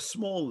 at a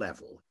small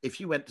level,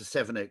 if you went to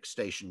Sevenoaks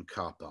Station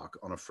car park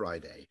on a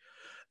Friday,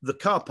 the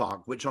car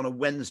park, which on a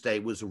Wednesday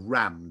was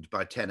rammed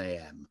by 10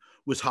 a.m.,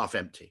 was half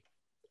empty.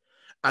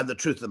 And the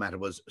truth of the matter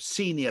was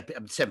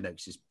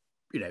Sevenoaks is,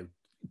 you know,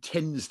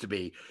 tends to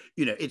be,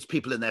 you know, it's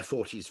people in their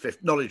 40s,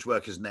 50s, knowledge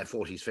workers in their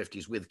 40s,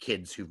 50s with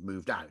kids who've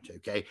moved out,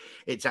 okay?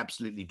 It's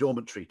absolutely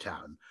dormitory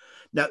town.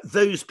 Now,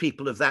 those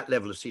people of that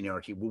level of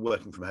seniority were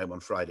working from home on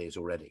Fridays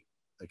already.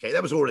 Okay,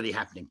 that was already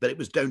happening, but it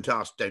was don't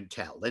ask, don't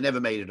tell. They never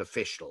made it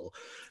official.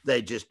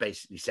 They just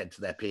basically said to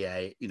their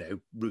PA, you know,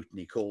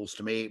 routine calls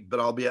to me, but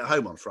I'll be at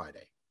home on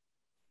Friday.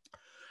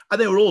 And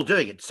they were all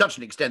doing it to such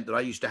an extent that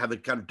I used to have a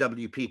kind of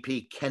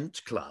WPP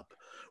Kent club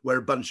where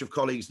a bunch of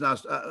colleagues now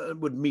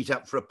would meet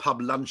up for a pub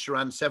lunch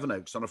around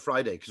Sevenoaks on a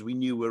Friday because we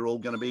knew we were all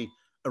going to be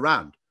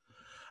around.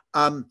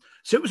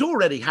 So it was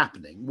already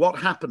happening. What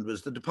happened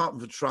was the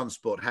Department for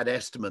Transport had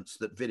estimates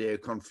that video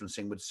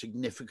conferencing would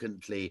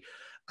significantly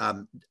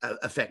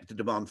affect the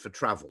demand for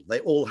travel. They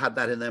all had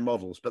that in their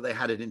models, but they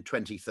had it in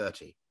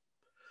 2030.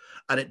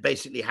 And it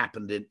basically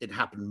happened, it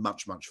happened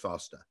much, much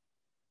faster.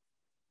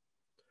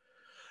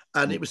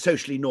 And it was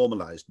socially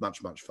normalized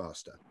much, much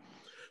faster.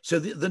 So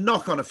the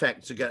knock-on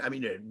effects, again, I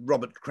mean,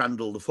 Robert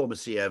Crandall, the former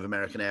CEO of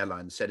American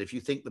Airlines, said, if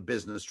you think the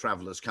business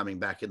travelers coming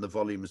back in the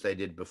volumes they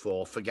did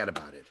before, forget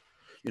about it.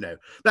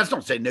 That's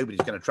not to say nobody's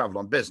going to travel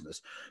on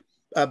business,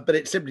 but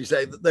it's simply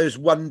say that those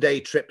one-day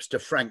trips to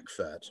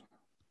Frankfurt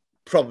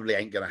probably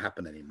ain't going to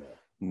happen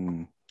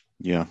anymore.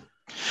 Yeah.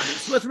 And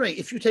it's worth remembering,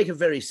 if you take a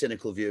very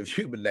cynical view of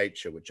human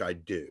nature, which I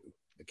do,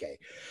 okay,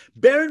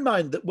 bear in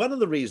mind that one of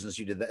the reasons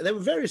you did that, there were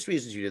various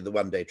reasons you did the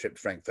one-day trip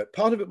to Frankfurt.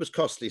 Part of it was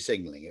costly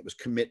signaling. It was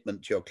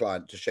commitment to your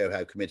client to show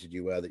how committed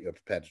you were, that you're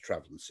prepared to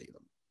travel and see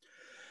them.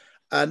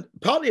 And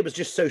partly it was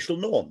just social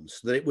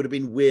norms, that it would have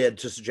been weird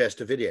to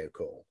suggest a video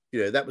call.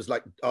 That was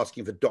like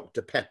asking for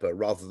Dr. Pepper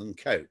rather than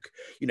Coke.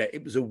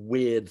 It was a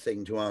weird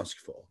thing to ask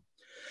for.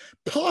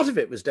 Part of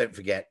it was, don't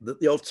forget, that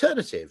the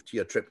alternative to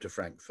your trip to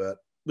Frankfurt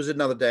was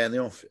another day in the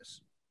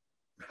office,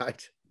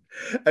 right?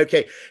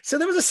 Okay, so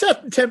there was a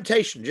certain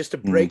temptation just to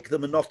break the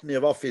monotony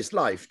of office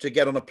life, to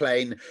get on a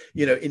plane,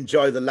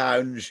 enjoy the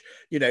lounge,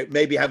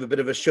 maybe have a bit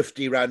of a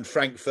shufti around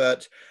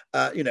Frankfurt,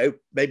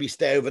 maybe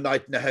stay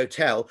overnight in a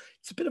hotel.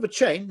 It's a bit of a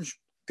change,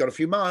 got a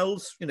few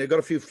miles, got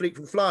a few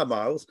frequent flyer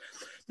miles.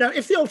 Now,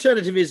 if the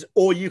alternative is,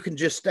 or you can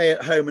just stay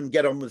at home and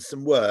get on with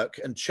some work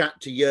and chat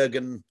to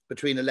Jürgen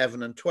between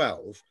 11 and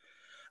 12,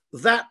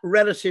 that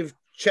relative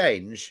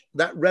change,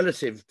 that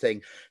relative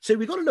thing. So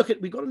we've got to look at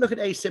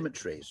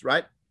asymmetries,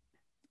 right?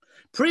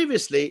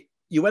 Previously,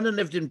 you went and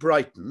lived in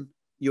Brighton,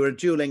 you were a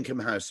dual income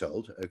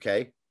household,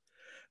 okay?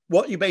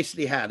 What you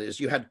basically had is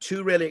you had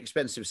 2 really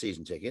expensive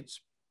season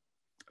tickets.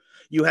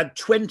 You had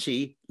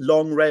 20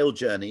 long rail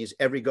journeys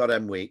every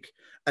goddamn week.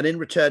 And in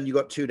return, you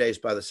got 2 days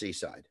by the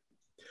seaside.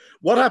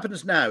 What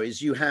happens now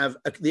is you have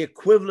the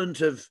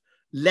equivalent of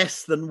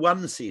less than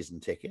 1 season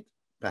ticket,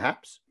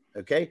 perhaps,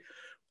 okay?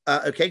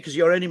 Because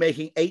you're only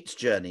making 8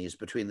 journeys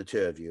between the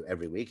 2 of you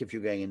every week if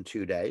you're going in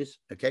 2 days,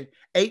 okay?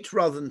 8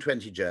 rather than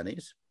 20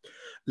 journeys.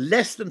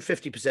 Less than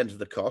 50% of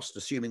the cost,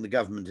 assuming the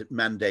government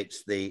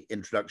mandates the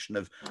introduction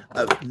of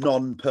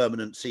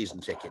non-permanent season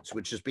tickets,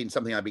 which has been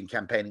something I've been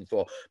campaigning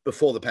for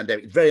before the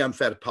pandemic. It's very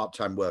unfair to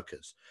part-time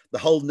workers. The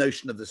whole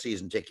notion of the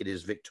season ticket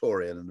is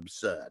Victorian and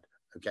absurd,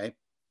 okay?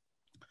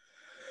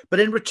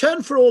 But in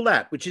return for all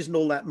that, which isn't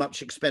all that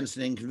much expense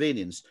and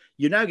inconvenience,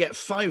 you now get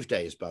 5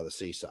 days by the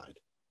seaside,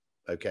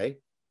 okay?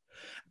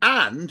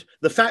 And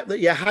the fact that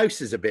your house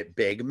is a bit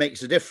big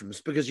makes a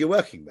difference because you're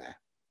working there,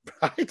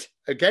 right?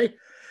 Okay?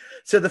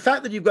 So the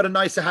fact that you've got a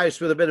nicer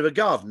house with a bit of a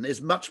garden is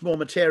much more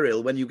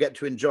material when you get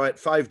to enjoy it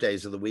 5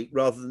 days of the week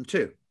rather than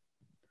 2.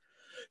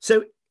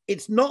 So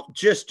it's not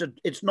just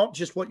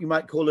what you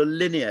might call a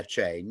linear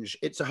change.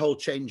 It's a whole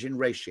change in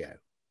ratio.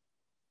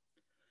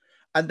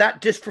 And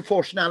that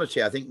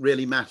disproportionality, I think,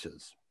 really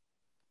matters.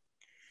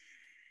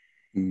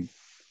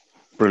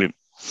 Brilliant.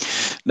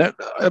 Now,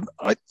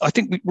 I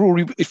think,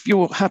 Rory, if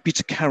you're happy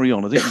to carry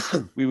on, I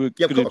think we were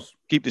going to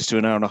keep this to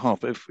an hour and a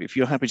half, but if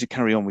you're happy to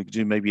carry on, we could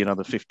do maybe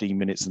another 15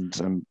 minutes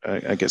and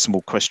get some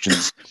more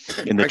questions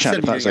in the chat,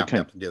 if that's okay.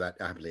 I can do that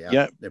happily.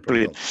 Yeah, no,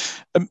 brilliant.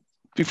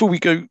 Before we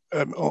go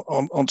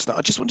on to that,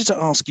 I just wanted to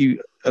ask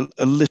you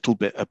a little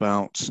bit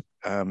about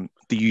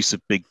the use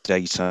of big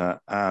data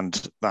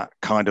and that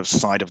kind of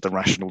side of the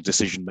rational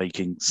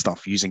decision-making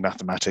stuff, using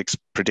mathematics,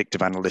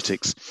 predictive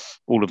analytics,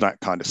 all of that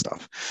kind of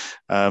stuff.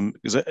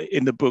 Because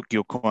in the book,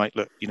 you're quite,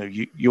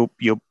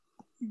 you're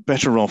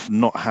better off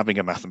not having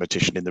a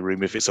mathematician in the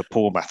room if it's a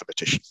poor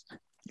mathematician.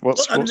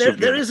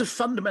 There is a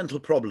fundamental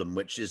problem,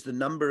 which is the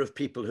number of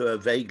people who are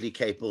vaguely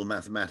capable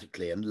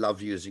mathematically and love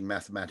using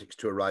mathematics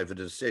to arrive at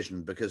a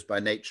decision, because by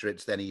nature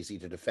it's then easy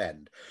to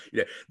defend.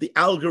 The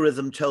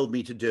algorithm told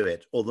me to do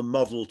it, or the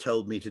model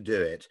told me to do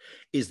it,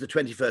 is the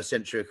 21st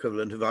century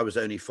equivalent of I was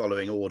only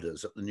following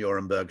orders at the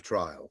Nuremberg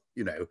trial.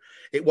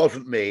 It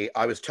wasn't me.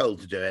 I was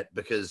told to do it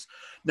because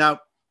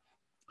now.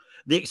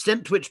 The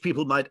extent to which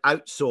people might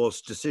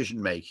outsource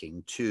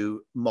decision-making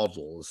to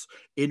models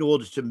in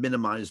order to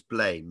minimize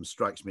blame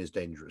strikes me as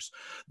dangerous.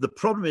 The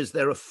problem is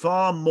there are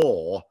far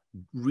more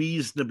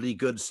reasonably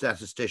good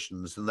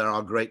statisticians than there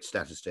are great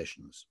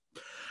statisticians.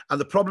 And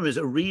the problem is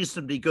a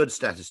reasonably good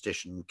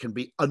statistician can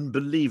be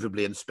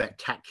unbelievably and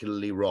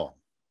spectacularly wrong.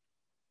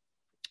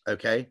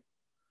 Okay?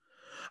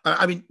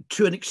 I mean,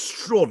 to an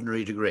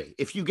extraordinary degree.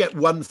 If you get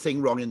one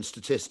thing wrong in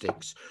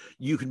statistics,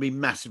 you can be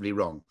massively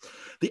wrong.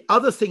 The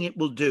other thing it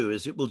will do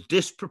is it will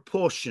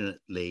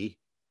disproportionately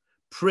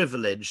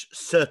privilege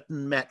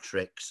certain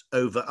metrics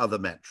over other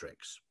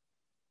metrics.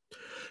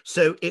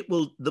 So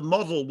the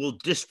model will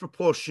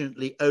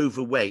disproportionately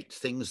overweight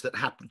things that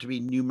happen to be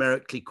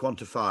numerically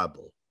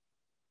quantifiable.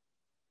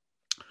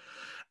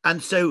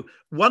 And so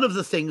one of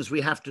the things we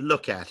have to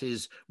look at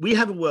is we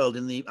have a world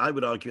I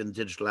would argue, in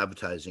digital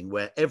advertising,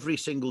 where every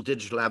single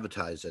digital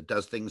advertiser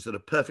does things that are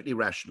perfectly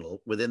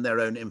rational within their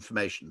own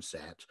information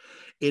set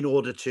in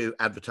order to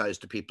advertise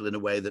to people in a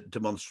way that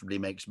demonstrably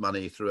makes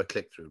money through a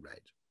click-through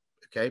rate.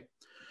 Okay.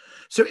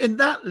 So in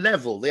that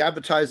level, the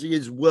advertising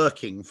is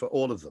working for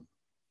all of them.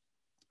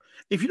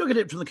 If you look at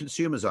it from the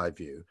consumer's eye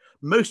view,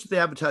 most of the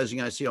advertising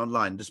I see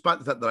online, despite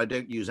the fact that I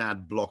don't use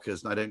ad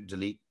blockers and I don't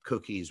delete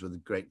cookies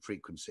with great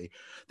frequency,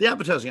 the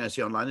advertising I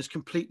see online is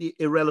completely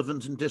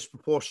irrelevant and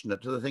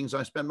disproportionate to the things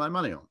I spend my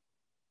money on.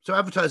 So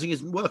advertising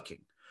isn't working.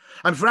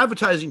 And for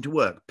advertising to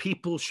work,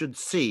 people should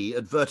see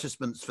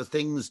advertisements for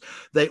things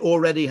they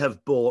already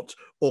have bought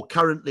or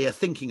currently are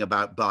thinking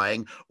about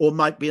buying or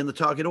might be in the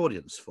target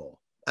audience for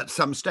at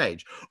some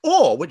stage,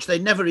 or which they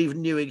never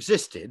even knew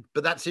existed.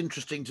 But that's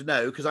interesting to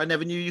know because I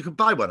never knew you could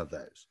buy one of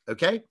those.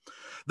 Okay.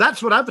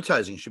 That's what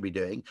advertising should be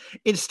doing.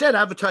 Instead,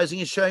 advertising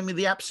is showing me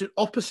the absolute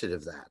opposite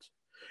of that.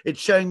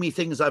 It's showing me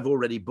things I've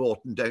already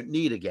bought and don't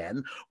need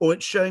again, or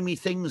it's showing me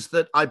things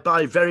that I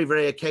buy very,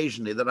 very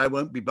occasionally that I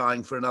won't be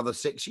buying for another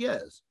 6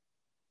 years.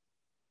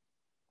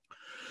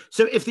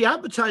 So if the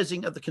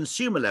advertising at the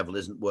consumer level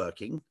isn't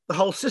working, the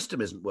whole system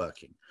isn't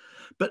working.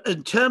 But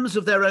in terms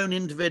of their own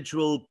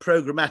individual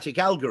programmatic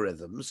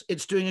algorithms,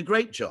 it's doing a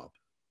great job.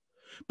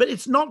 But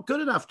it's not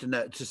good enough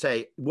to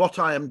say what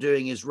I am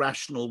doing is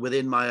rational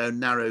within my own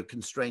narrow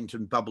constraint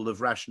and bubble of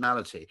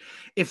rationality.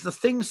 If the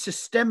thing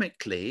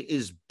systemically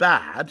is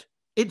bad,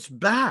 it's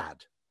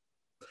bad.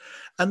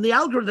 And the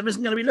algorithm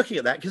isn't going to be looking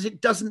at that because it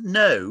doesn't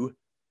know.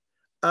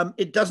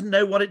 It doesn't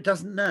know what it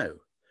doesn't know.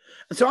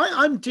 And so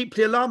I'm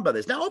deeply alarmed by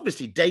this. Now,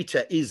 obviously,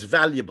 data is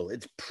valuable.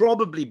 It's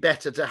probably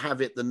better to have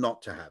it than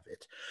not to have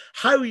it.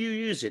 How you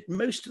use it,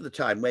 most of the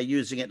time, we're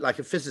using it like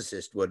a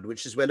physicist would,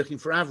 which is we're looking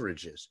for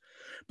averages.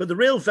 But the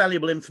real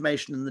valuable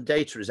information in the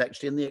data is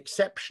actually in the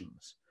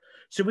exceptions.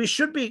 So we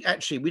should be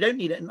we don't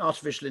need an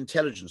artificial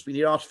intelligence. We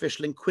need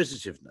artificial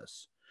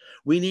inquisitiveness.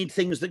 We need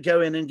things that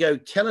go in and go,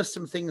 tell us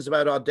some things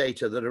about our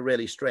data that are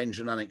really strange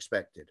and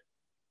unexpected.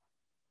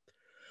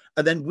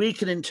 And then we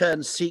can in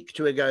turn seek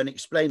to go and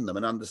explain them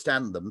and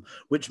understand them,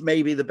 which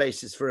may be the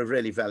basis for a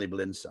really valuable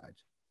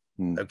insight.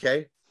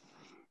 Okay.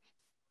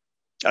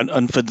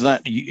 And for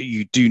that,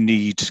 you do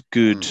need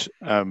good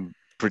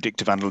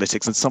predictive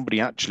analytics and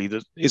somebody actually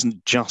that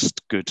isn't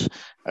just good,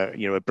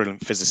 a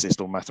brilliant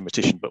physicist or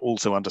mathematician, but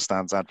also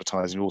understands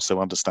advertising,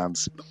 also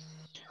understands.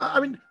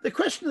 I mean, the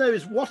question though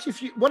is, what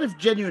if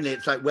genuinely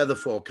it's like weather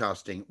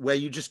forecasting where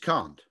you just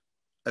can't?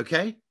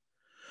 Okay.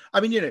 I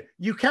mean,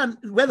 you can,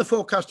 weather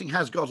forecasting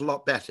has got a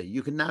lot better.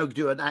 You can now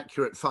do an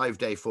accurate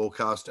 5-day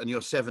forecast and your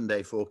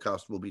 7-day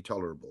forecast will be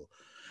tolerable.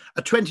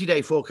 A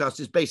 20-day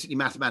forecast is basically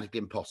mathematically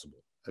impossible.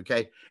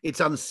 Okay. It's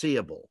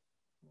unseeable.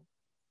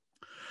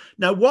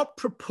 Now, what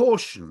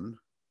proportion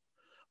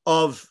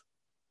of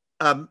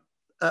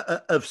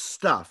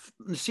stuff,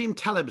 Nassim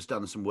Taleb's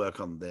done some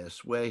work on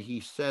this where he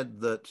said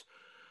that,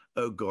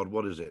 oh God,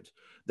 what is it?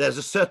 There's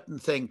a certain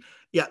thing.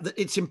 Yeah. That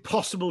it's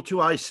impossible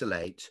to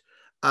isolate,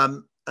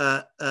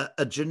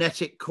 a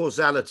genetic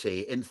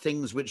causality in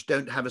things which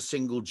don't have a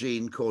single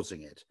gene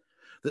causing it.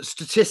 That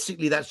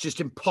statistically, that's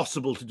just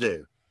impossible to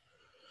do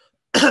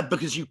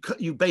because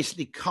you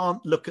basically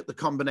can't look at the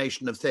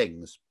combination of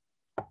things.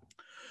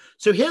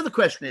 So here the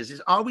question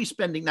is are we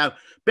spending now?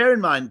 Bear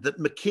in mind that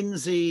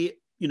McKinsey,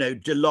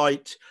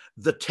 Deloitte,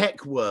 the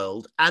tech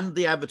world, and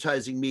the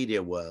advertising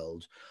media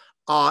world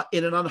are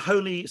in an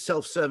unholy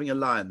self-serving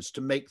alliance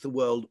to make the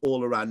world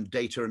all around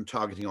data and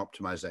targeting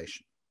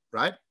optimization,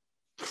 right?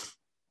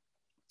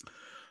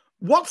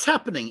 What's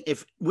happening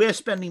if we're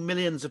spending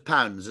millions of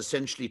pounds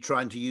essentially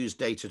trying to use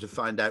data to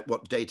find out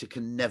what data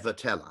can never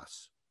tell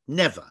us?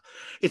 Never.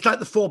 It's like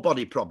the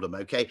 4-body problem,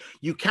 okay?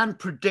 You can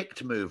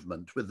predict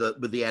movement with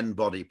the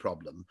n-body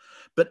problem.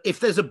 But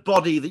if there's a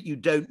body that you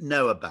don't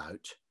know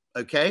about,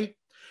 okay?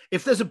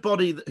 If there's a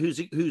body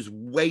whose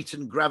weight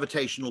and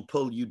gravitational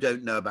pull you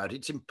don't know about,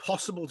 it's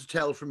impossible to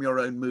tell from your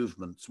own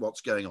movements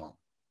what's going on,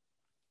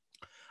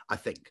 I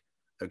think,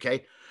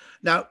 okay?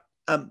 Now,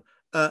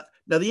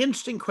 the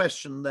interesting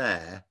question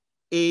there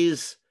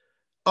is,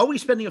 are we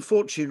spending a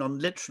fortune on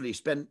literally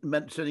spending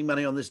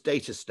money on this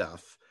data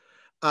stuff?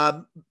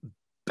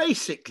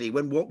 Basically,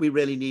 when what we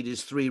really need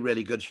is 3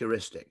 really good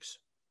heuristics,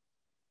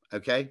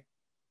 okay?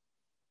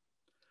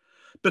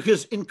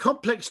 Because in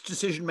complex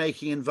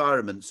decision-making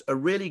environments, a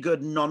really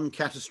good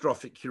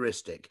non-catastrophic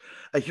heuristic,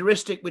 a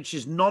heuristic which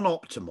is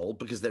non-optimal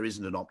because there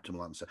isn't an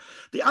optimal answer.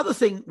 The other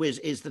thing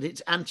is that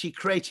it's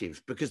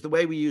anti-creative because the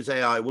way we use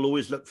AI will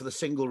always look for the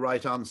single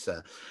right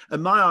answer.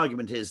 And my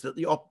argument is that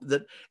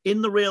that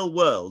in the real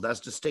world, as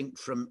distinct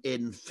from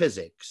in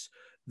physics,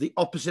 the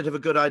opposite of a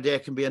good idea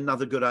can be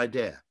another good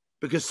idea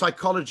because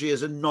psychology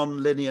is a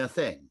non-linear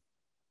thing,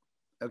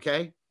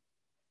 okay?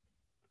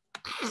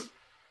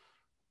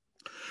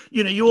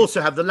 You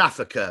also have the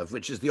Laffer curve,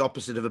 which is the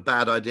opposite of a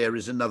bad idea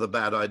is another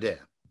bad idea.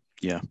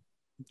 Yeah.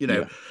 You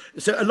know,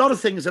 so a lot of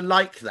things are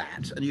like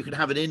that, and you can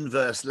have an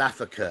inverse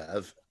Laffer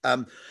curve,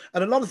 and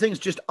a lot of things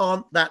just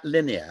aren't that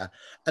linear.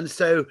 And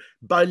so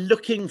by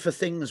looking for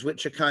things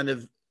which are kind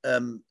of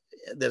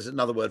there's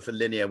another word for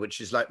linear,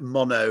 which is like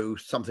mono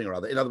something or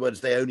other. In other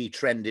words, they only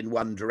trend in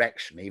one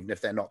direction, even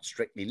if they're not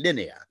strictly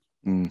linear.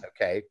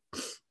 Okay.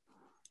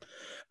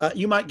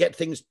 You might get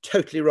things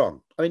totally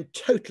wrong. I mean,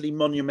 totally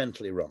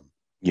monumentally wrong.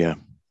 Yeah.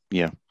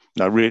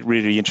 No,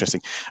 really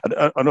interesting,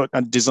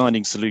 and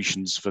designing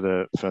solutions for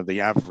the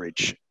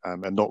average,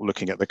 and not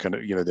looking at the kind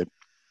of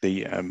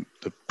the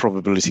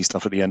probability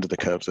stuff at the end of the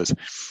curves is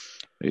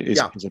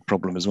a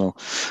problem as well.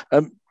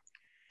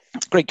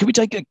 Great. Can we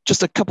take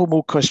just a couple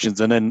more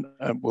questions, and then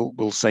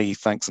we'll say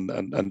thanks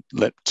and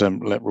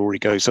let Rory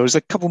go. So there's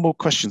a couple more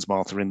questions,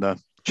 Martha, in the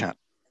chat.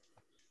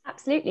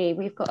 Absolutely.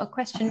 We've got a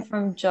question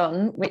from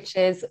John, which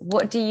is,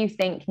 what do you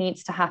think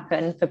needs to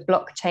happen for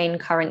blockchain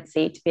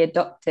currency to be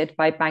adopted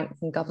by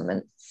banks and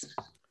governments?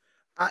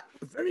 A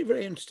very,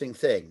 very interesting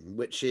thing,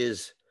 which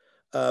is,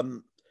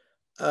 first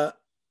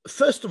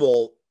of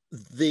all,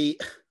 the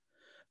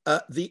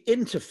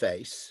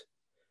interface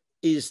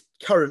is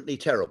currently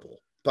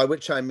terrible, by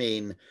which I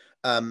mean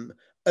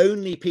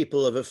only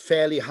people of a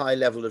fairly high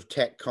level of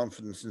tech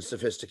confidence and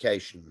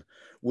sophistication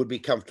would be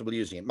comfortable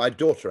using it. My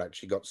daughter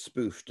actually got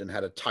spoofed and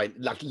had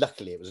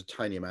luckily it was a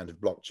tiny amount of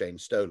blockchain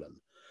stolen,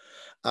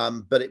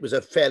 but it was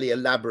a fairly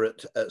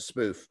elaborate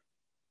spoof.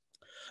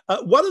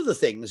 One of the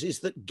things is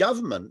that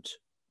government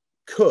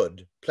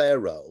could play a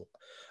role.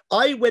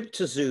 I went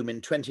to Zoom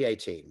in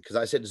 2018 because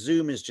I said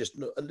Zoom is just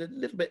a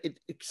little bit,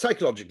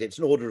 psychologically, it's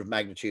an order of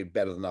magnitude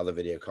better than other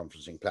video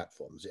conferencing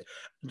platforms.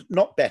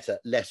 Not better,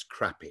 less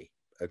crappy,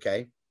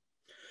 okay?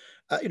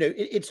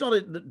 It's not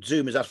that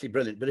Zoom is utterly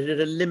brilliant, but it had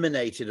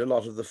eliminated a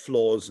lot of the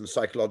flaws and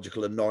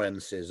psychological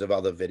annoyances of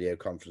other video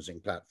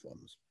conferencing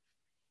platforms.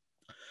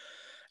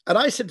 And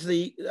I said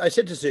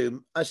to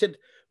Zoom, I said,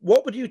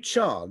 what would you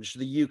charge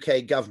the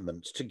UK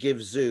government to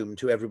give Zoom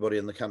to everybody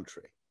in the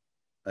country?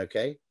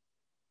 Okay.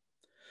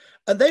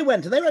 And they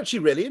went, and they were actually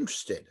really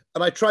interested.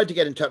 And I tried to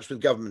get in touch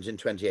with government in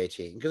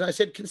 2018 because I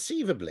said,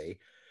 conceivably,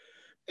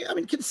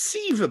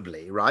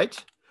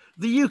 right?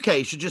 The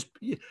UK should just,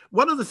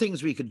 one of the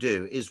things we could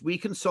do is we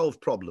can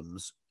solve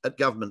problems at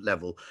government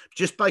level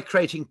just by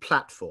creating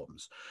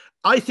platforms.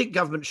 I think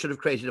government should have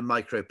created a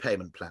micro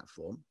payment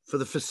platform for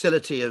the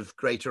facility of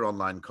greater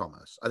online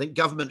commerce. I think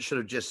government should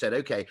have just said,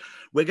 okay,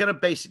 we're going to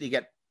basically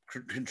get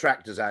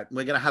contractors out and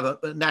we're going to have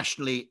a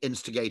nationally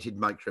instigated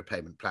micro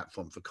payment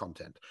platform for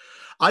content.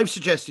 I've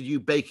suggested you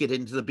bake it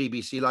into the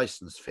BBC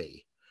license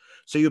fee.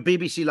 So your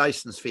BBC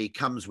license fee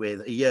comes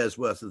with a year's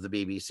worth of the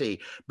BBC,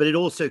 but it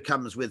also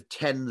comes with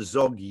 10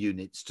 Zog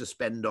units to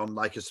spend on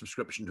like a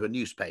subscription to a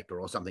newspaper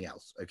or something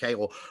else, okay?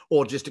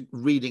 Or just a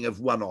reading of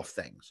one-off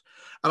things.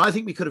 And I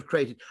think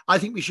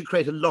we should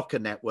create a locker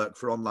network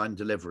for online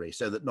delivery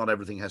so that not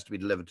everything has to be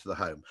delivered to the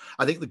home.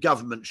 I think the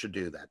government should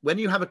do that. When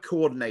you have a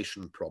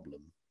coordination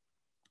problem,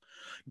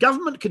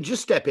 government can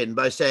just step in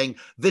by saying,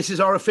 this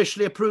is our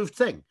officially approved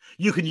thing.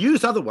 You can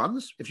use other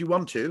ones if you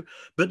want to,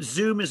 but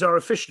Zoom is our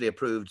officially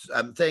approved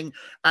thing.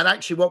 And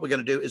actually what we're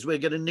going to do is we're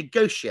going to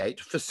negotiate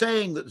for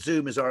saying that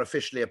Zoom is our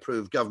officially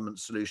approved government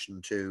solution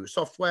to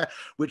software,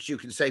 which you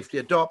can safely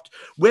adopt.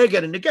 We're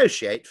going to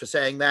negotiate for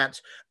saying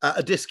that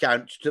a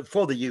discount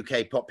for the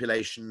UK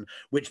population,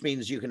 which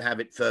means you can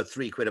have it for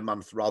 £3 a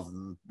month rather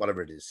than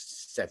whatever it is,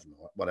 7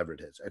 or whatever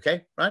it is.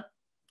 Okay, right?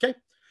 Okay.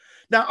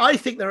 Now, I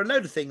think there are a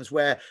load of things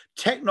where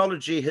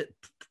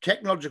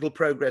technological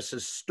progress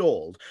has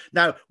stalled.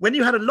 Now, when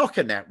you had a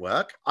locker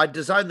network, I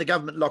designed the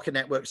government locker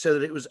network so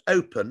that it was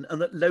open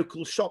and that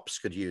local shops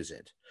could use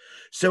it.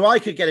 So I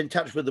could get in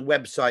touch with the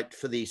website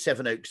for the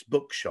Sevenoaks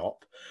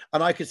bookshop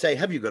and I could say,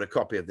 have you got a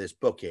copy of this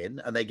book in?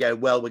 And they go,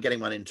 well, we're getting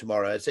one in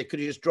tomorrow. I'd say, could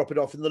you just drop it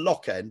off in the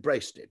locker in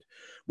Bracestead,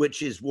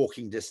 which is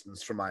walking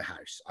distance from my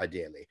house,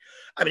 ideally.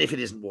 I mean, if it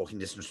isn't walking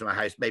distance from my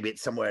house, maybe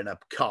it's somewhere in a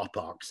car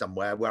park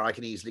somewhere where I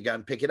can easily go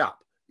and pick it up,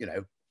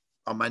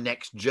 on my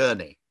next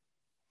journey.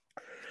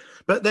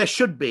 But there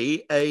should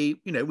be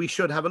we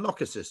should have a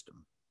locker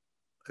system.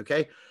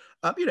 Okay.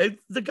 The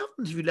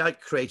government, if you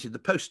like, created the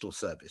postal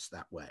service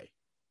that way.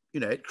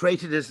 It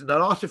created as an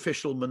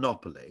artificial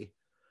monopoly.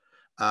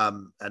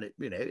 And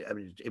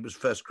it was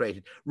first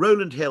created.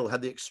 Rowland Hill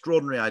had the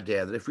extraordinary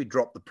idea that if we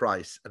drop the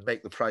price and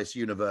make the price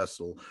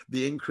universal,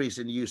 the increase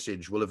in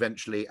usage will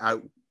eventually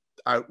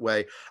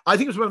outweigh. I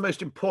think it was one of the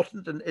most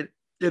important and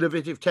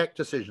innovative tech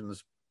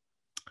decisions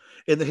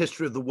in the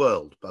history of the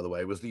world, by the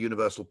way, was the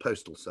Universal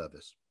Postal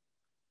Service.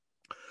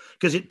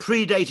 Because it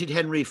predated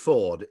Henry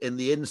Ford in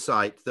the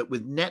insight that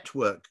with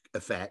network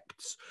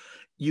effects,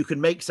 you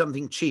can make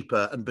something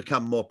cheaper and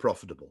become more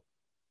profitable.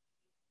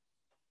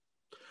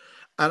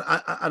 And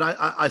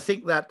I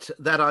think that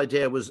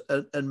idea was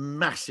a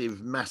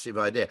massive, massive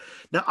idea.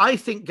 Now, I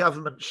think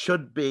government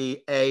should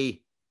be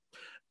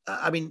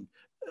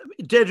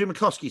Deirdre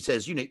McCloskey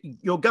says,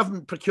 your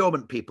government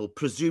procurement people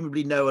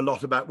presumably know a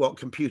lot about what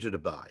computer to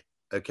buy,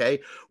 okay,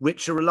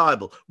 which are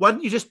reliable. Why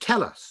don't you just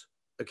tell us,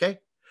 okay?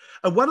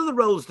 And one of the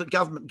roles that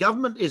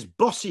government is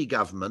bossy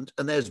government,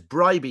 and there's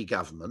bribey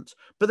government,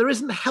 but there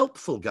isn't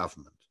helpful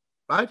government,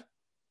 right?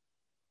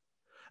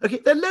 Okay,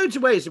 there are loads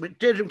of ways in which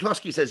Deirdre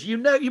McCloskey says, you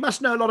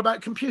must know a lot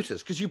about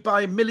computers because you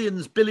buy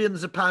millions,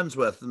 billions of pounds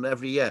worth of them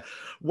every year.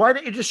 Why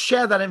don't you just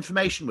share that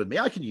information with me?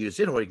 I can use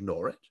it or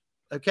ignore it,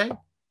 okay?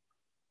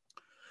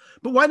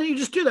 But why don't you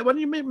just do that? Why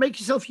don't you make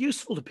yourself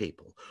useful to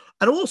people?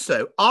 And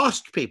also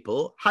ask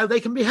people how they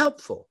can be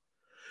helpful.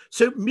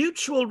 So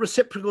mutual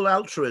reciprocal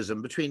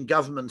altruism between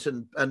government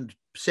and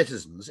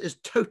citizens is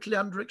totally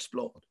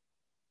underexplored.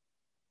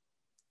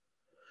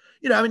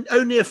 You know, I mean,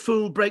 only a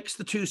fool breaks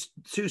the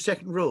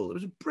two-second rule. It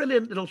was a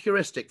brilliant little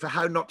heuristic for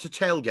how not to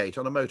tailgate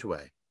on a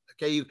motorway.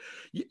 Okay,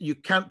 you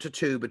count to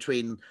two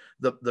between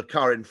the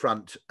car in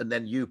front and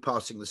then you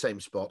passing the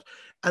same spot.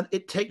 And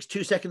it takes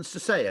 2 seconds to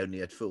say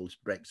only a fool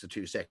breaks the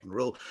 2-second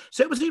rule.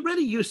 So it was a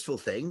really useful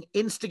thing,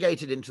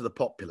 instigated into the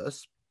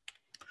populace.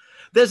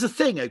 There's a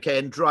thing, okay,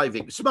 in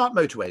driving, smart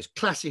motorways,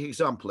 classic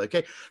example,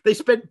 okay? They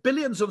spent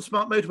billions on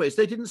smart motorways.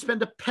 They didn't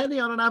spend a penny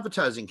on an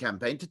advertising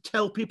campaign to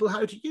tell people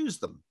how to use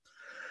them.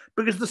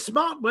 Because the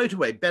smart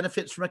motorway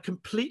benefits from a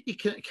completely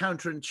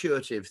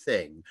counterintuitive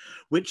thing,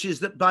 which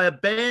is that by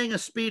obeying a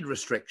speed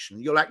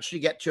restriction, you'll actually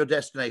get to your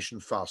destination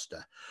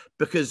faster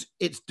because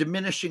it's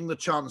diminishing the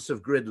chance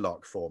of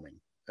gridlock forming,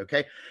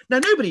 okay? Now,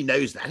 nobody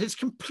knows that. It's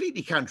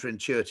completely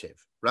counterintuitive,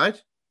 right?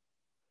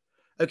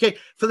 Okay,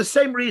 for the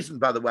same reason,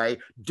 by the way,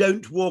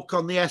 don't walk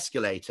on the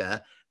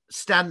escalator.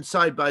 Stand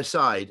side by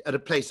side at a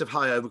place of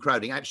high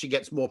overcrowding actually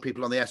gets more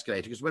people on the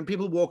escalator, because when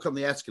people walk on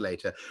the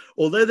escalator,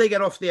 although they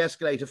get off the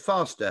escalator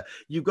faster,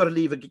 you've got to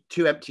leave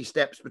 2 empty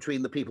steps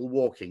between the people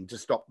walking to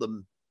stop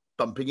them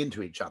bumping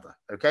into each other,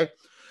 okay?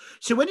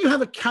 So when you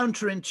have a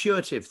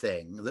counterintuitive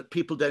thing that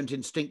people don't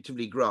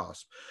instinctively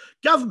grasp,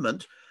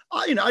 government,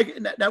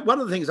 now one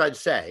of the things I'd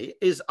say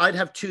is I'd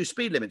have 2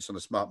 speed limits on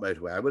a smart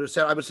motorway. I would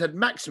have said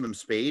maximum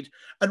speed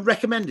and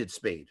recommended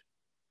speed.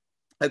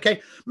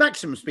 Okay,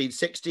 maximum speed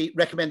 60,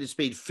 recommended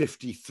speed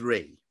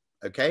 53.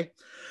 Okay,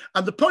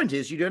 and the point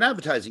is you do an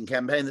advertising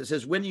campaign that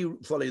says when you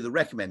follow the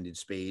recommended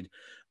speed,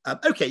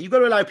 okay, you've got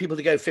to allow people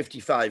to go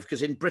 55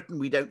 because in Britain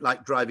we don't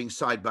like driving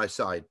side by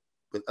side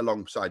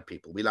alongside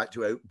people. We like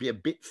to be a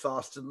bit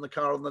faster than the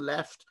car on the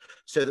left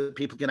so that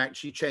people can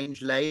actually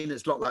change lane.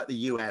 It's not like the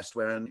US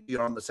where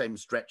you're on the same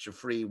stretch of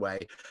freeway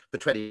for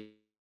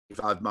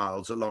 25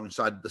 miles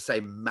alongside the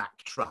same Mack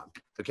truck.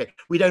 Okay,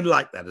 we don't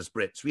like that as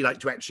Brits. We like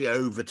to actually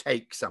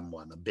overtake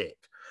someone a bit.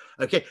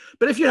 Okay,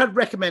 but if you had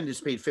recommended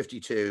speed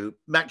 52,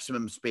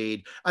 maximum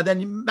speed, and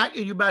then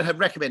you might have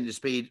recommended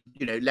speed,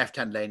 you know,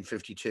 left-hand lane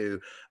 52,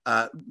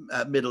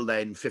 middle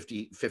lane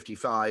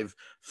 55,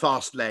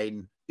 fast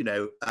lane, you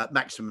know,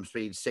 maximum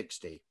speed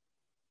 60.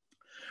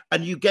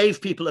 And you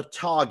gave people a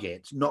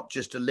target, not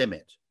just a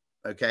limit.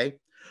 Okay.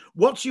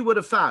 What you would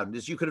have found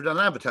is you could have done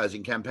an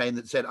advertising campaign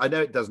that said, I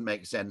know it doesn't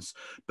make sense,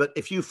 but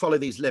if you follow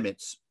these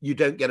limits, you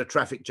don't get a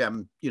traffic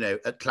jam, you know,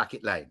 at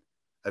Clackett Lane.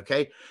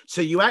 Okay.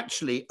 So you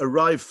actually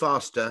arrive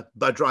faster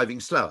by driving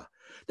slower.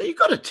 Now you've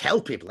got to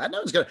tell people that. No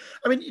one's going to,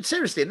 I mean,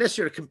 seriously, unless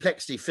you're a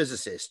complexity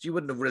physicist, you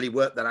wouldn't have really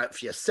worked that out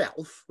for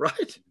yourself, right?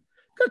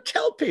 You've got to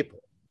tell people.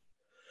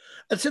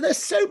 And so there's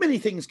so many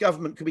things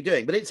government could be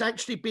doing, but it's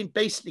actually been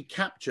basically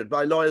captured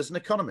by lawyers and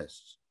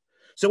economists.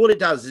 So what it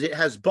does is it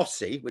has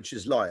bossy, which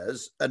is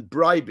lawyers, and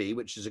bribey,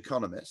 which is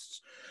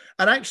economists,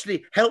 and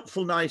actually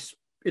helpful, nice,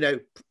 you know,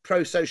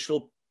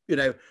 pro-social, you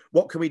know,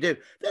 what can we do?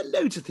 There are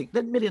loads of things,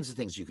 there are millions of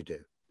things you could do,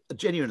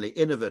 genuinely,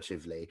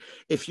 innovatively,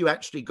 if you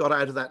actually got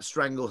out of that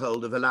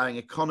stranglehold of allowing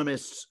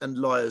economists and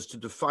lawyers to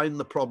define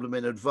the problem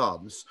in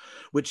advance,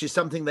 which is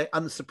something they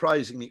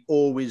unsurprisingly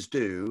always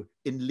do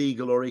in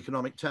legal or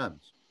economic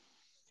terms.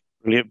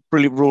 Brilliant,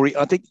 brilliant, Rory.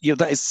 I think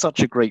that is such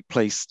a great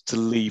place to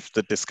leave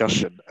the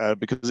discussion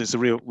because it's a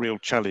real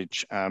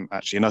challenge,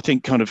 actually. And I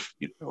think kind of,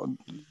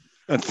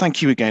 and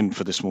thank you again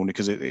for this morning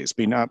because it's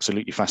been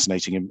absolutely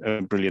fascinating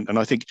and brilliant. And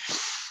I think,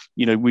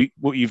 you know,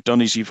 what you've done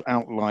is you've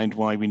outlined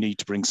why we need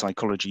to bring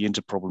psychology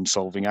into problem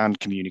solving and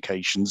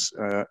communications,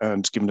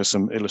 and given us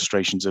some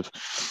illustrations of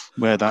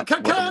where that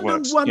can I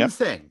works. Add one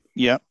thing?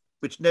 Yeah.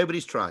 Which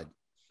nobody's tried.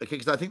 Okay,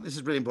 because I think this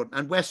is really important.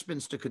 And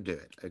Westminster could do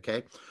it.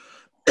 Okay.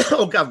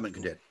 Or government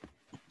can do it.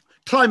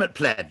 Climate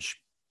pledge.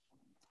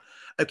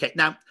 Okay,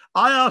 now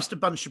I asked a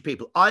bunch of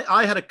people.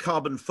 I had a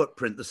carbon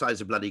footprint the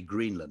size of bloody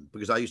Greenland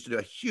because I used to do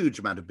a huge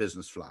amount of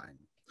business flying.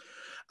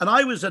 And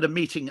I was at a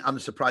meeting,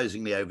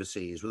 unsurprisingly,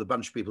 overseas with a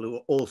bunch of people who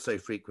were also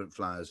frequent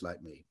flyers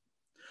like me.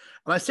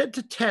 And I said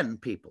to 10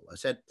 people, I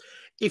said,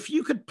 if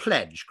you could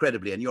pledge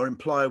credibly and your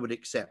employer would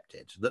accept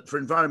it, that for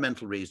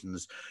environmental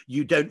reasons,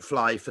 you don't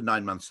fly for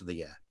 9 months of the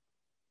year.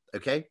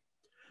 Okay,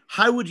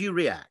 how would you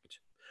react?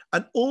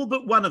 And all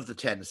but one of the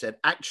 10 said,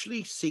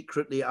 actually,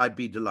 secretly, I'd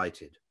be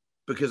delighted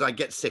because I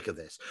get sick of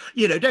this.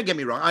 You know, don't get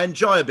me wrong. I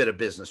enjoy a bit of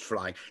business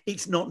flying.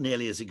 It's not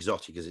nearly as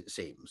exotic as it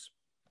seems.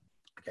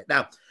 Okay,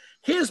 now,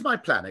 here's my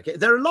plan. Okay,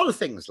 there are a lot of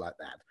things like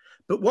that.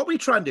 But what we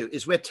try and do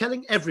is we're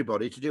telling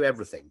everybody to do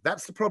everything.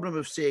 That's the problem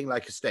of seeing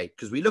like a state,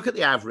 because we look at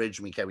the average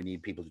and we say, we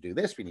need people to do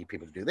this, we need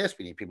people to do this,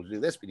 we need people to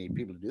do this, we need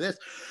people to do this.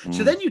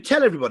 So then you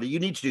tell everybody you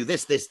need to do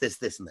this, this, this,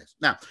 this, and this.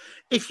 Now,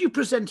 if you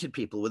presented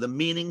people with a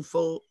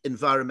meaningful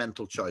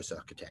environmental choice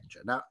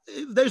architecture, now,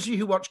 those of you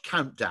who watch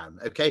Countdown,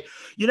 okay,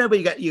 you know where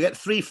you get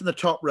 3 from the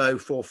top row,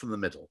 4 from the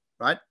middle,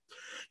 right?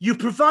 You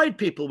provide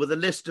people with a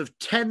list of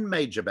 10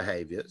 major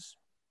behaviors,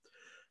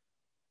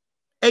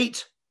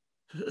 8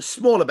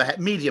 smaller,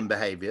 medium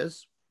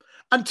behaviors,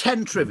 and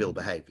 10 trivial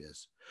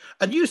behaviors.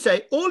 And you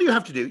say, all you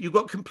have to do, you've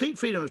got complete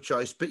freedom of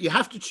choice, but you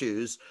have to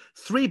choose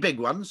 3 big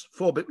ones,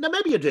 4 big. Now,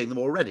 maybe you're doing them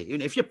already. You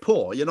know, if you're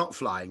poor, you're not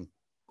flying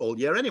all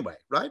year anyway,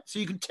 right? So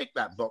you can tick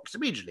that box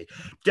immediately.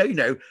 Don't, you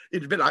know,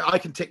 it's a bit like I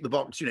can tick the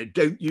box, you know,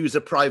 don't use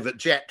a private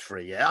jet for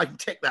a year. I can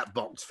tick that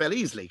box fairly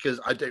easily because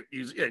I don't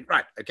use, you know,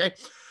 right, okay.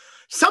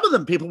 Some of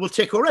them people will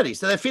tick already.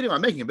 So they're feeling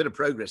I'm making a bit of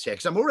progress here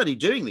because I'm already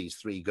doing these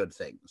 3 good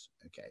things,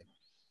 okay.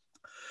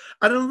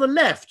 And on the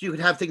left, you could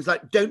have things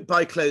like don't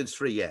buy clothes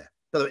for a year.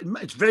 By the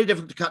way, it's very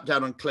difficult to cut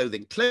down on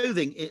clothing.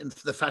 Clothing in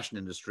the fashion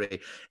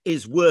industry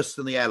is worse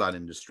than the airline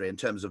industry in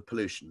terms of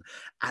pollution.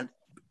 And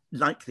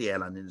like the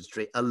airline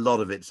industry, a lot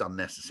of it's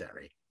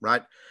unnecessary,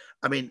 right?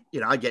 I mean,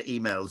 you know, I get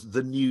emails,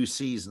 the new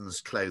season's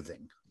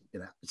clothing. You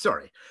know,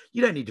 sorry,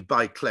 you don't need to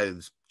buy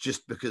clothes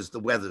just because the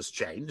weather's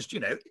changed. You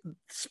know,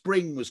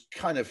 spring was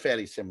kind of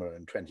fairly similar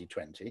in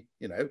 2020,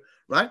 you know,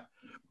 right?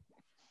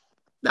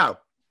 Now,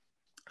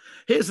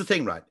 here's the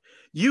thing, right?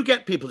 You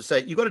get people to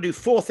say, you've got to do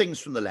 4 things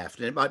from the left.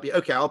 And it might be,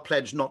 okay, I'll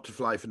pledge not to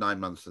fly for 9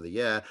 months of the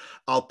year.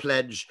 I'll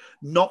pledge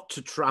not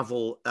to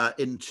travel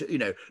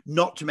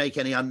not to make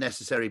any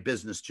unnecessary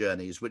business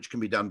journeys, which can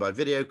be done by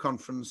video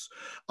conference.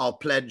 I'll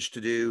pledge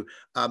to do,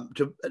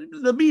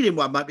 the medium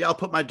one might be, I'll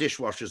put my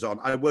dishwashers on.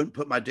 I won't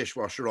put my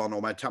dishwasher on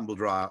or my tumble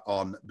dryer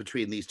on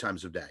between these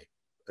times of day,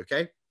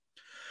 okay?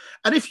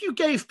 And if you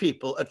gave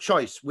people a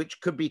choice which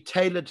could be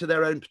tailored to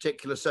their own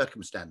particular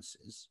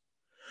circumstances,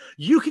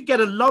 you could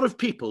get a lot of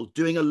people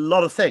doing a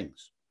lot of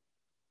things.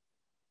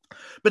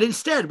 But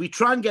instead, we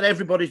try and get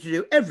everybody to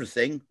do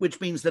everything,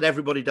 which means that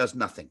everybody does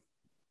nothing.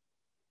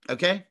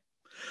 Okay?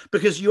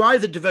 Because you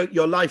either devote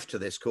your life to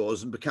this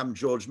cause and become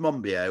George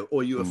Monbiot,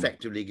 or you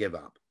effectively give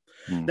up.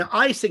 Now,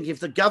 I think if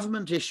the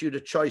government issued a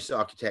choice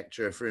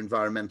architecture for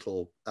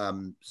environmental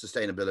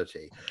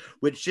sustainability,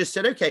 which just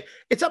said, okay,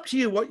 it's up to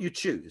you what you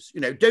choose. You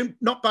know,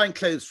 not buying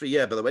clothes for a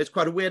year, by the way, it's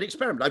quite a weird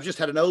experiment. I've just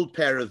had an old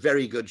pair of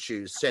very good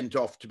shoes sent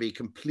off to be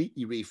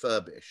completely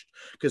refurbished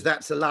because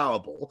that's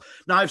allowable.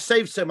 Now, I've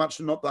saved so much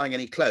from not buying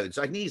any clothes.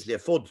 I can easily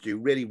afford to do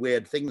really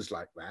weird things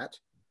like that.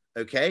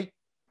 Okay.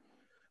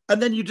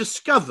 And then you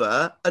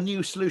discover a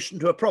new solution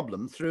to a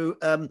problem through,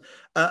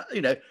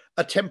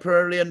 a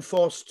temporarily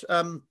enforced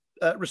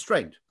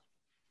restraint.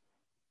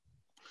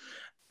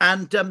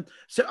 And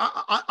so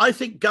I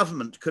think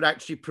government could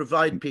actually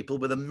provide people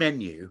with a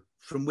menu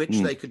from which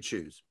they could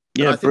choose.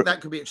 Yeah, and I think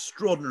that could be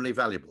extraordinarily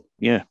valuable.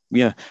 Yeah,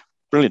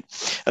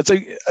 brilliant. And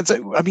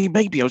so, I mean,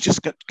 maybe I was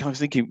just kind of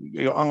thinking,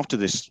 after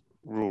this,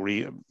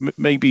 Rory,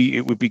 maybe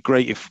it would be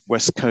great if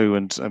Westco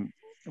and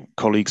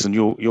colleagues and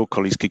your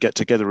colleagues could get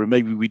together and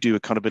maybe we do a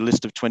kind of a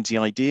list of 20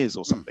 ideas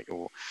or something,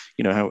 or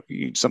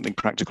something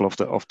practical off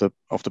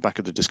the back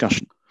of the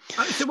discussion.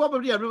 So what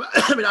would,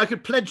 I mean, I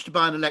could pledge to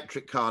buy an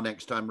electric car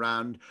next time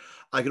round.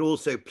 I could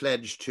also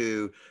pledge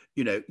to,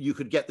 you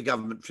could get the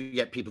government to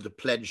get people to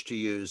pledge to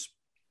use.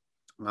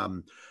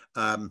 I'm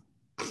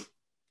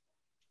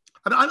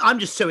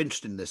just so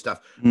interested in this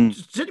stuff.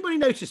 Does anybody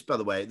notice, by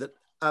the way, that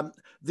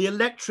the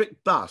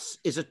electric bus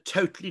is a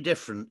totally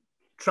different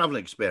travel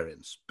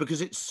experience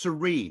because it's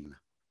serene?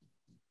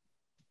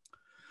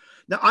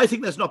 Now, I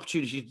think there's an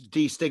opportunity to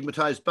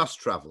destigmatize bus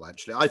travel,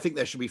 actually. I think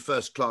there should be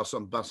first class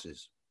on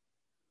buses.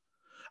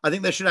 I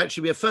think there should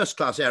actually be a first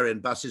class area in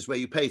buses where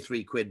you pay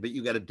 £3, but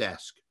you get a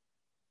desk.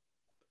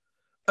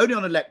 Only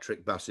on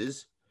electric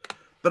buses.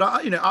 But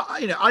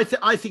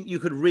I think you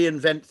could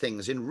reinvent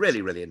things in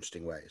really, really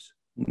interesting ways.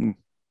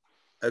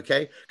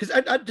 Okay,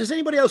 because does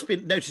anybody else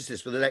notice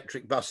this with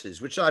electric buses,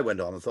 which I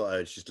went on and thought,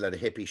 it's just a load of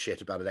hippie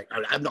shit about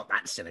electric. I'm not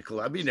that cynical.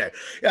 I mean,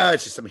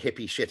 it's just some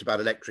hippie shit about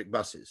electric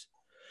buses.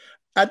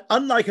 And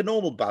unlike a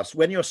normal bus,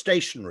 when you're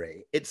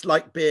stationary, it's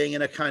like being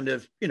in a kind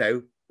of, in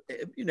a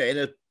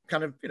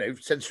kind of,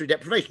 sensory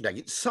deprivation tank.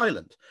 It's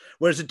silent.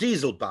 Whereas a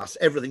diesel bus,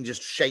 everything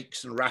just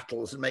shakes and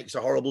rattles and makes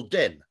a horrible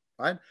din,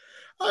 right?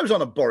 I was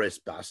on a Boris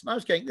bus and I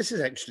was going, this is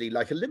actually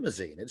like a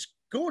limousine. It's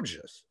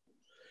gorgeous.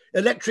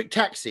 Electric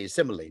taxis,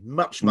 similarly,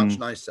 much, much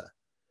nicer.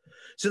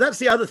 So that's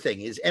the other thing,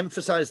 is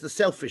emphasize the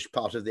selfish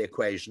part of the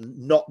equation,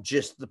 not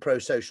just the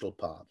pro-social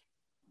part.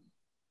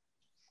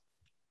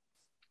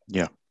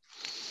 Yeah.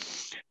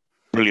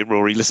 Brilliant,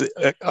 Rory. Listen,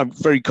 I'm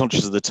very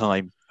conscious of the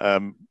time.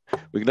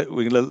 We're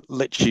gonna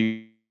let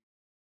you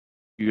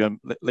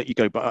let you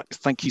go, but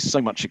thank you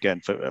so much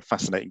again for a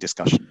fascinating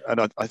discussion, and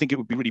I think it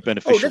would be really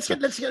beneficial.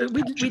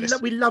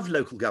 We love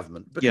local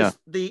government because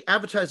the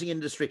advertising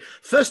industry,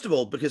 first of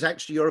all, because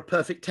actually you're a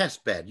perfect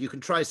test bed. You can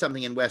try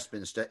something in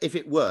Westminster. If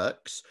it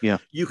works,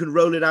 you can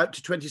roll it out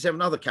to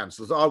 27 other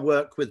councils. Our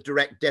work with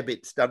direct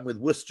debits done with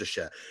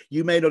Worcestershire,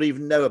 you may not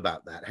even know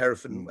about that.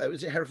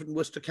 Was it Hereford and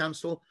Worcester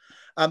Council?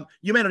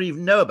 You may not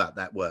even know about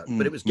that work,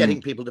 but it was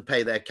getting people to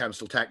pay their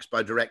council tax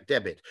by direct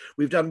debit.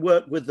 We've done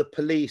work with the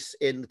police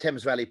in the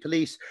Thames Valley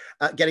Police,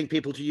 getting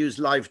people to use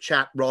live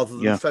chat rather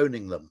than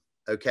phoning them.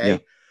 Okay.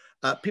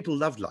 People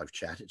love live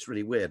chat. It's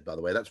really weird, by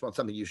the way. That's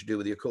something you should do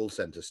with your call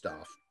center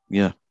staff.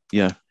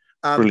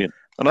 Brilliant.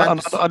 And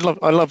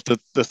I love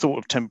the thought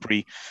of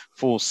temporary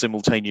forced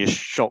simultaneous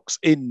shocks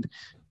in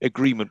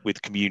agreement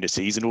with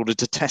communities in order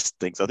to test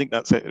things. I think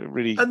that's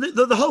really. And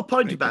the whole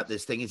point about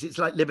this thing is it's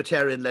like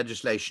libertarian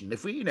legislation.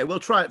 If we, we'll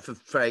try it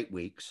for 8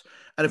 weeks,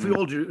 and if we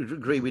all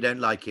agree we don't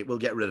like it, we'll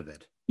get rid of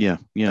it.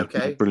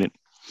 Okay. Brilliant.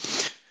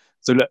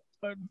 So look,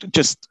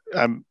 just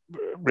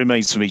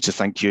remains for me to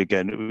thank you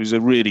again. It was a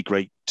really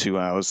great 2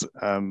 hours.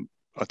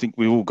 I think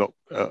we all got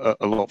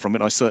a lot from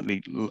it. I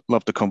certainly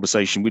loved the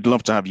conversation. We'd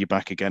love to have you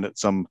back again at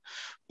some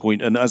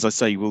point. And as I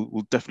say,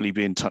 we'll definitely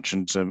be in touch,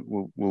 and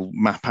we'll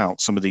map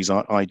out some of these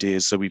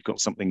ideas so we've got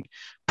something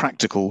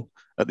practical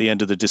at the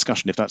end of the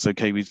discussion, if that's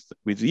okay with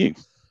you.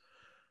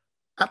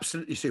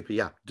 Absolutely super.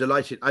 Yeah.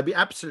 Delighted. I'd be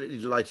absolutely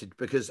delighted,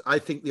 because I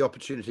think the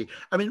opportunity,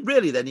 I mean,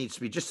 really there needs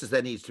to be, just as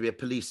there needs to be a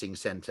policing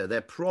centre,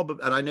 there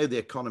probably, and I know the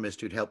economist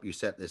who'd help you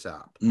set this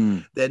up,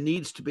 there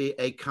needs to be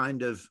a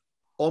kind of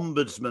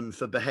ombudsman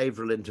for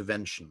behavioural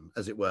intervention,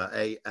 as it were.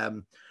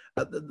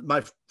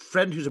 My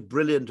friend who's a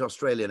brilliant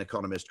Australian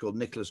economist called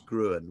Nicholas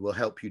Gruen will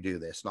help you do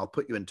this, and I'll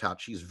put you in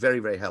touch. He's very,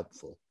 very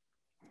helpful.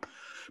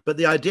 But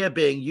the idea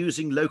being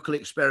using local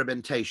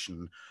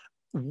experimentation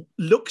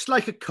looks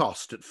like a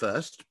cost at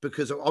first,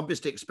 because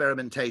obviously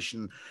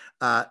experimentation,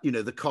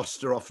 the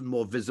costs are often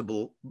more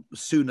visible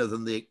sooner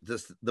than the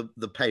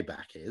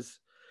payback is.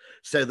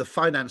 So the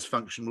finance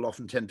function will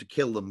often tend to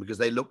kill them because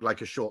they look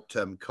like a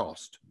short-term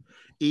cost,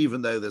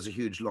 even though there's a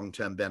huge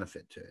long-term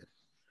benefit to it.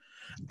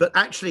 But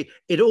actually,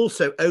 it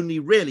also only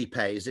really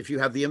pays if you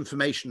have the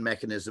information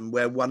mechanism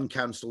where one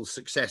council's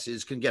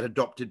successes can get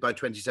adopted by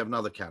 27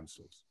 other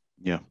councils.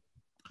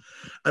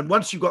 And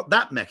once you've got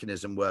that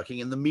mechanism working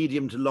in the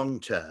medium to long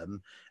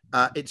term,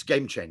 it's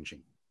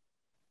game-changing.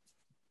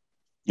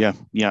 Yeah,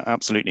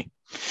 absolutely.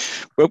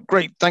 Well,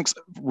 great. Thanks,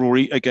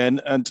 Rory,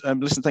 again. And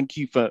listen, thank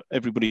you for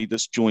everybody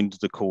that's joined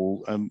the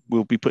call.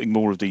 We'll be putting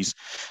more of these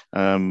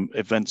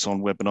events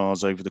on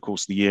webinars over the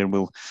course of the year, and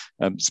we'll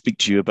speak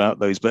to you about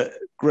those. But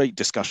great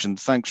discussion.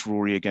 Thanks,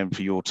 Rory, again,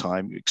 for your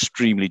time.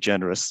 Extremely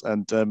generous.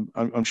 And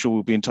I'm sure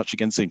we'll be in touch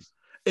again soon.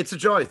 It's a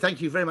joy.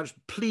 Thank you very much.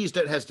 Please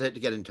don't hesitate to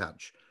get in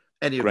touch.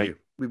 Any of you.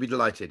 We'd be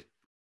delighted.